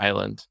on this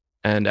island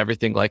and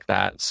everything like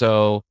that.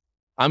 So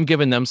I'm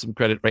giving them some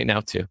credit right now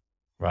too.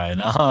 Right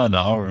on.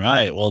 All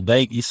right. Well,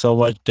 thank you so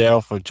much,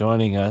 Darrell, for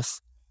joining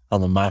us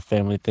on the My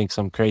Family Thinks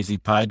I'm Crazy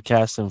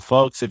podcast. And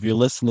folks, if you're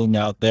listening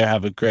out there,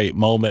 have a great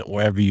moment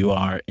wherever you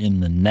are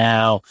in the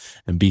now.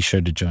 And be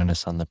sure to join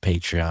us on the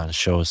Patreon.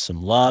 Show us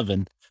some love.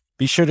 And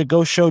be sure to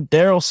go show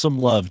Darrell some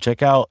love.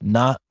 Check out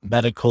Not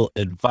Medical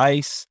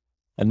Advice.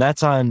 And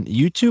that's on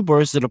YouTube,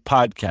 or is it a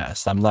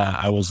podcast?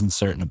 I wasn't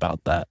certain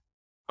about that.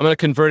 I'm going to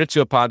convert it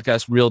to a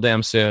podcast real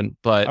damn soon,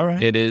 but All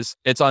right. it's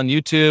on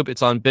YouTube.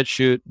 It's on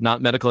BitChute,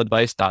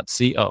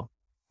 notmedicaladvice.co.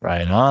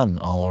 Right on.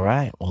 All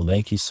right. Well,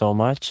 thank you so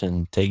much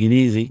and take it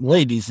easy.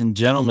 Ladies and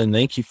gentlemen,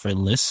 thank you for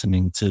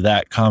listening to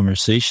that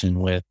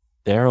conversation with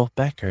Darrell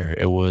Becker.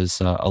 It was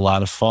a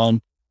lot of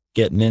fun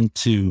getting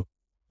into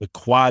the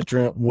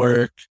quadrant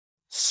work,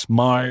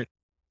 SMART,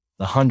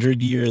 the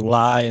 100-year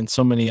lie, and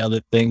so many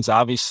other things.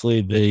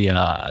 Obviously,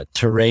 the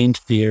terrain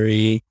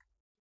theory.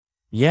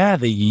 Yeah,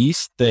 the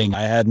yeast thing.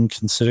 I hadn't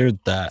considered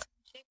that.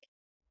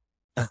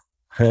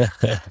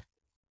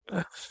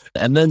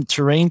 And then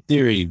terrain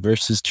theory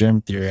versus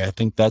germ theory. I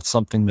think that's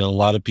something that a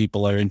lot of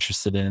people are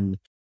interested in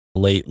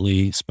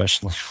lately,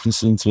 especially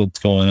since what's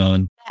going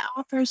on. That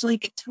offers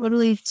like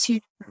totally two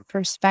different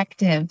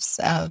perspectives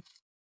of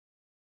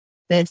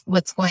this,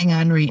 what's going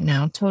on right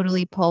now.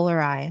 Totally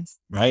polarized.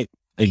 Right?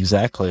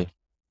 Exactly.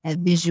 A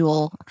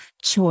visual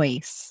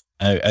choice.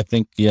 I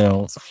think,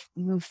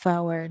 Move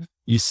forward.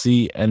 you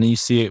see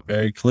it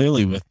very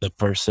clearly with the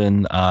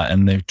person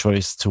and their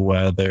choice to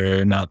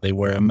whether or not they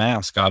wear a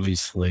mask.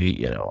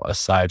 Obviously,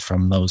 aside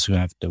from those who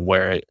have to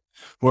wear it,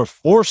 who are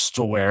forced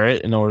to wear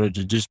it in order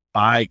to just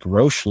buy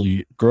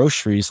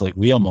groceries like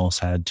we almost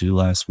had to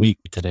last week.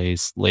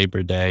 Today's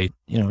Labor Day.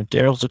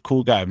 Darrell's a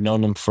cool guy. I've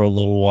known him for a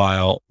little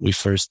while. We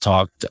first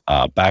talked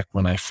back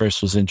when I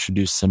first was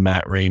introduced to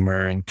Matt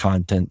Raymer and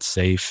Content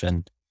Safe.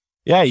 And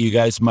yeah, you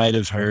guys might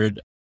have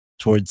heard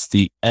towards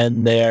the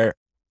end there,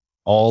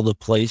 all the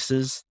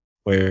places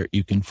where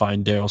you can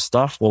find Darrell's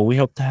stuff. Well, we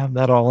hope to have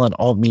that all on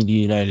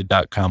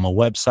altmediaunited.com, a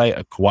website,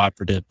 a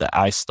cooperative that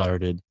I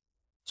started.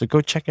 So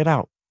go check it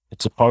out.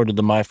 It's a part of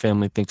the My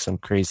Family Thinks I'm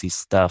Crazy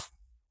stuff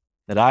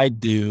that I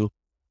do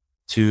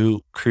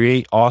to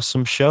create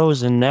awesome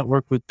shows and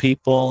network with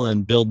people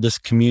and build this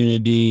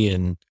community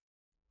and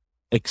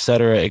et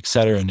cetera, et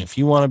cetera. And if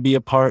you want to be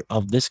a part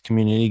of this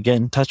community, get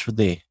in touch with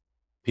me.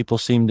 People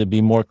seem to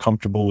be more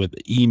comfortable with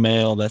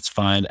email. That's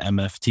fine.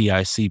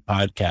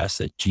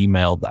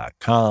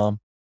 mfticpodcast@gmail.com.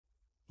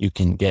 You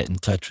can get in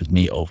touch with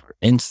me over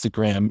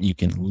Instagram. You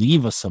can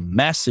leave us a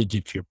message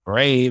if you're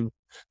brave.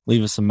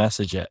 Leave us a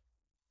message at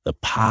the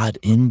pod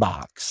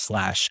inbox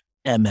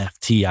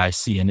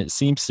 /MFTIC. And it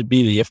seems to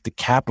be that you have to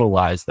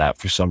capitalize that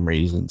for some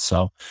reason.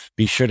 So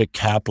be sure to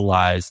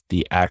capitalize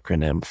the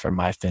acronym for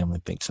My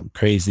Family Thinks I'm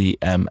Crazy,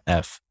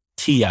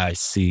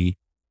 MFTIC,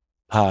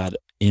 pod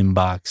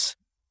inbox.com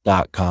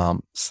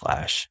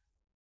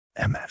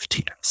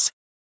 /MFTIC.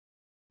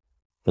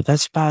 But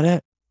that's about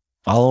it.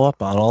 Follow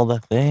up on all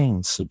the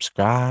things.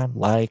 Subscribe,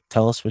 like,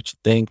 tell us what you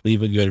think.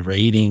 Leave a good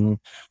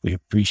rating. We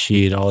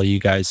appreciate all you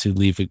guys who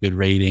leave a good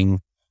rating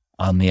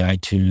on the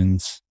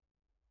iTunes.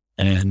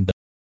 And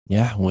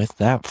yeah, with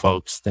that,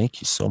 folks,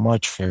 thank you so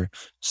much for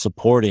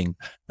supporting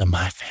the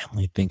My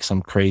Family Thinks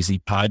I'm Crazy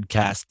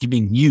podcast,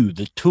 giving you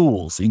the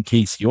tools in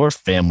case your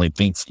family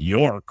thinks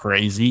you're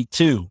crazy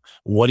too.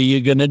 What are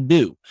you going to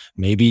do?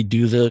 Maybe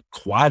do the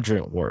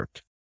quadrant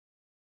work.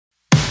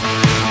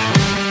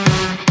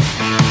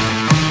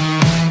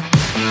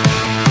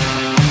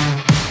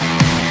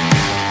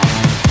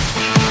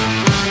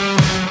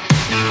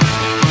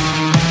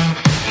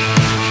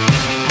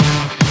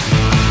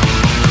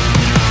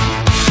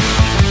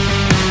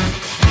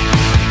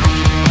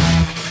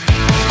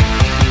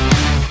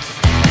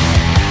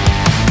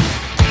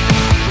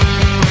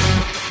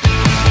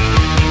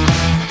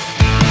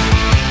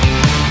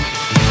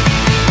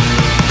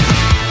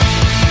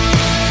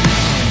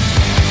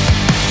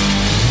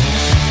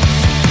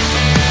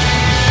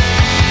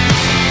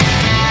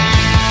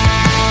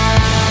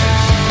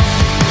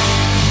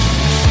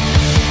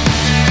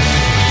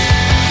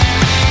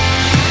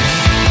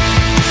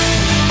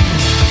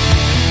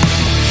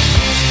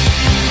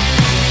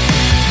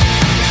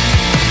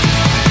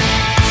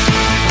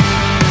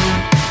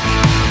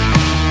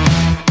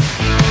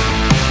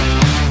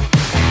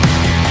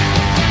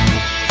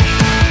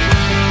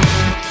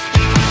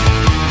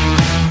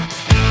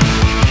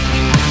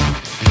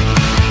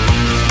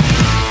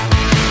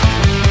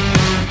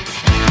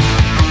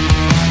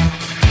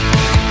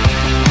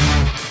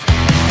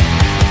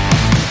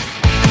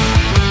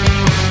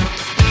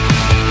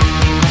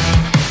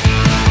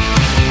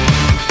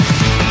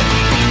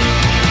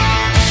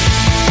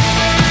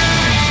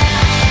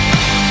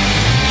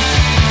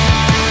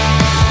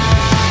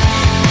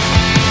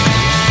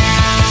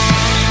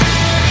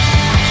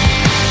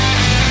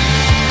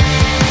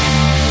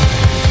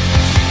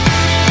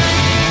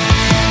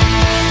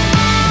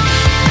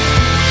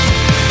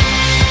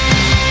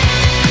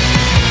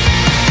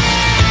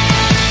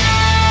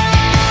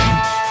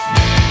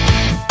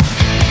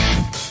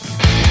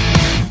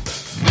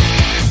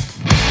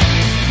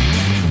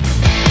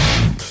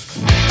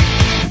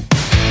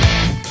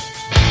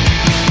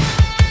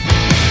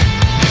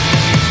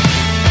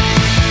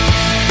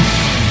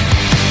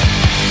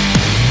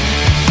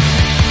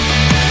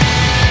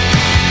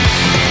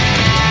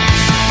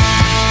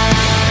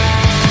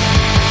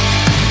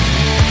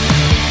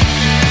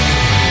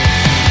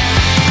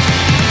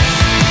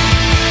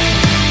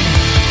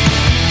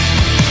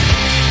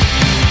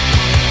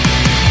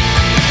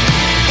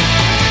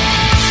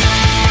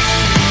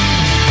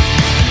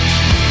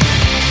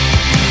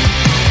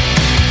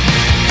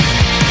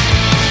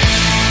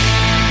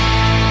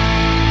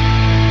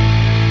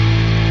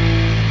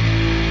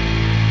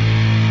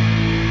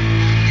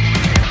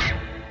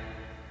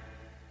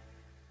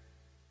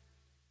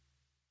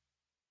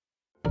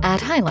 At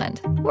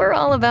Highland, we're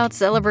all about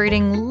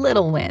celebrating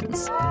little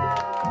wins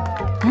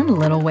and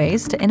little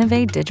ways to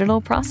innovate digital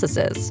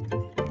processes.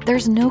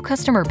 There's no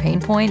customer pain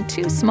point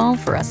too small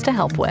for us to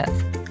help with.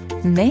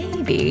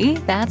 Maybe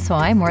that's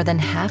why more than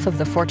half of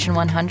the Fortune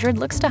 100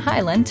 looks to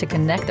Highland to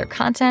connect their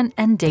content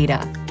and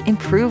data,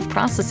 improve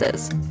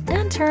processes,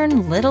 and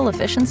turn little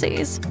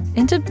efficiencies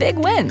into big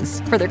wins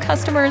for their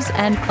customers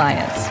and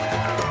clients.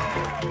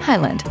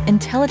 Highland,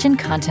 intelligent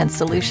content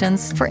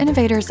solutions for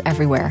innovators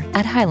everywhere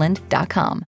at highland.com.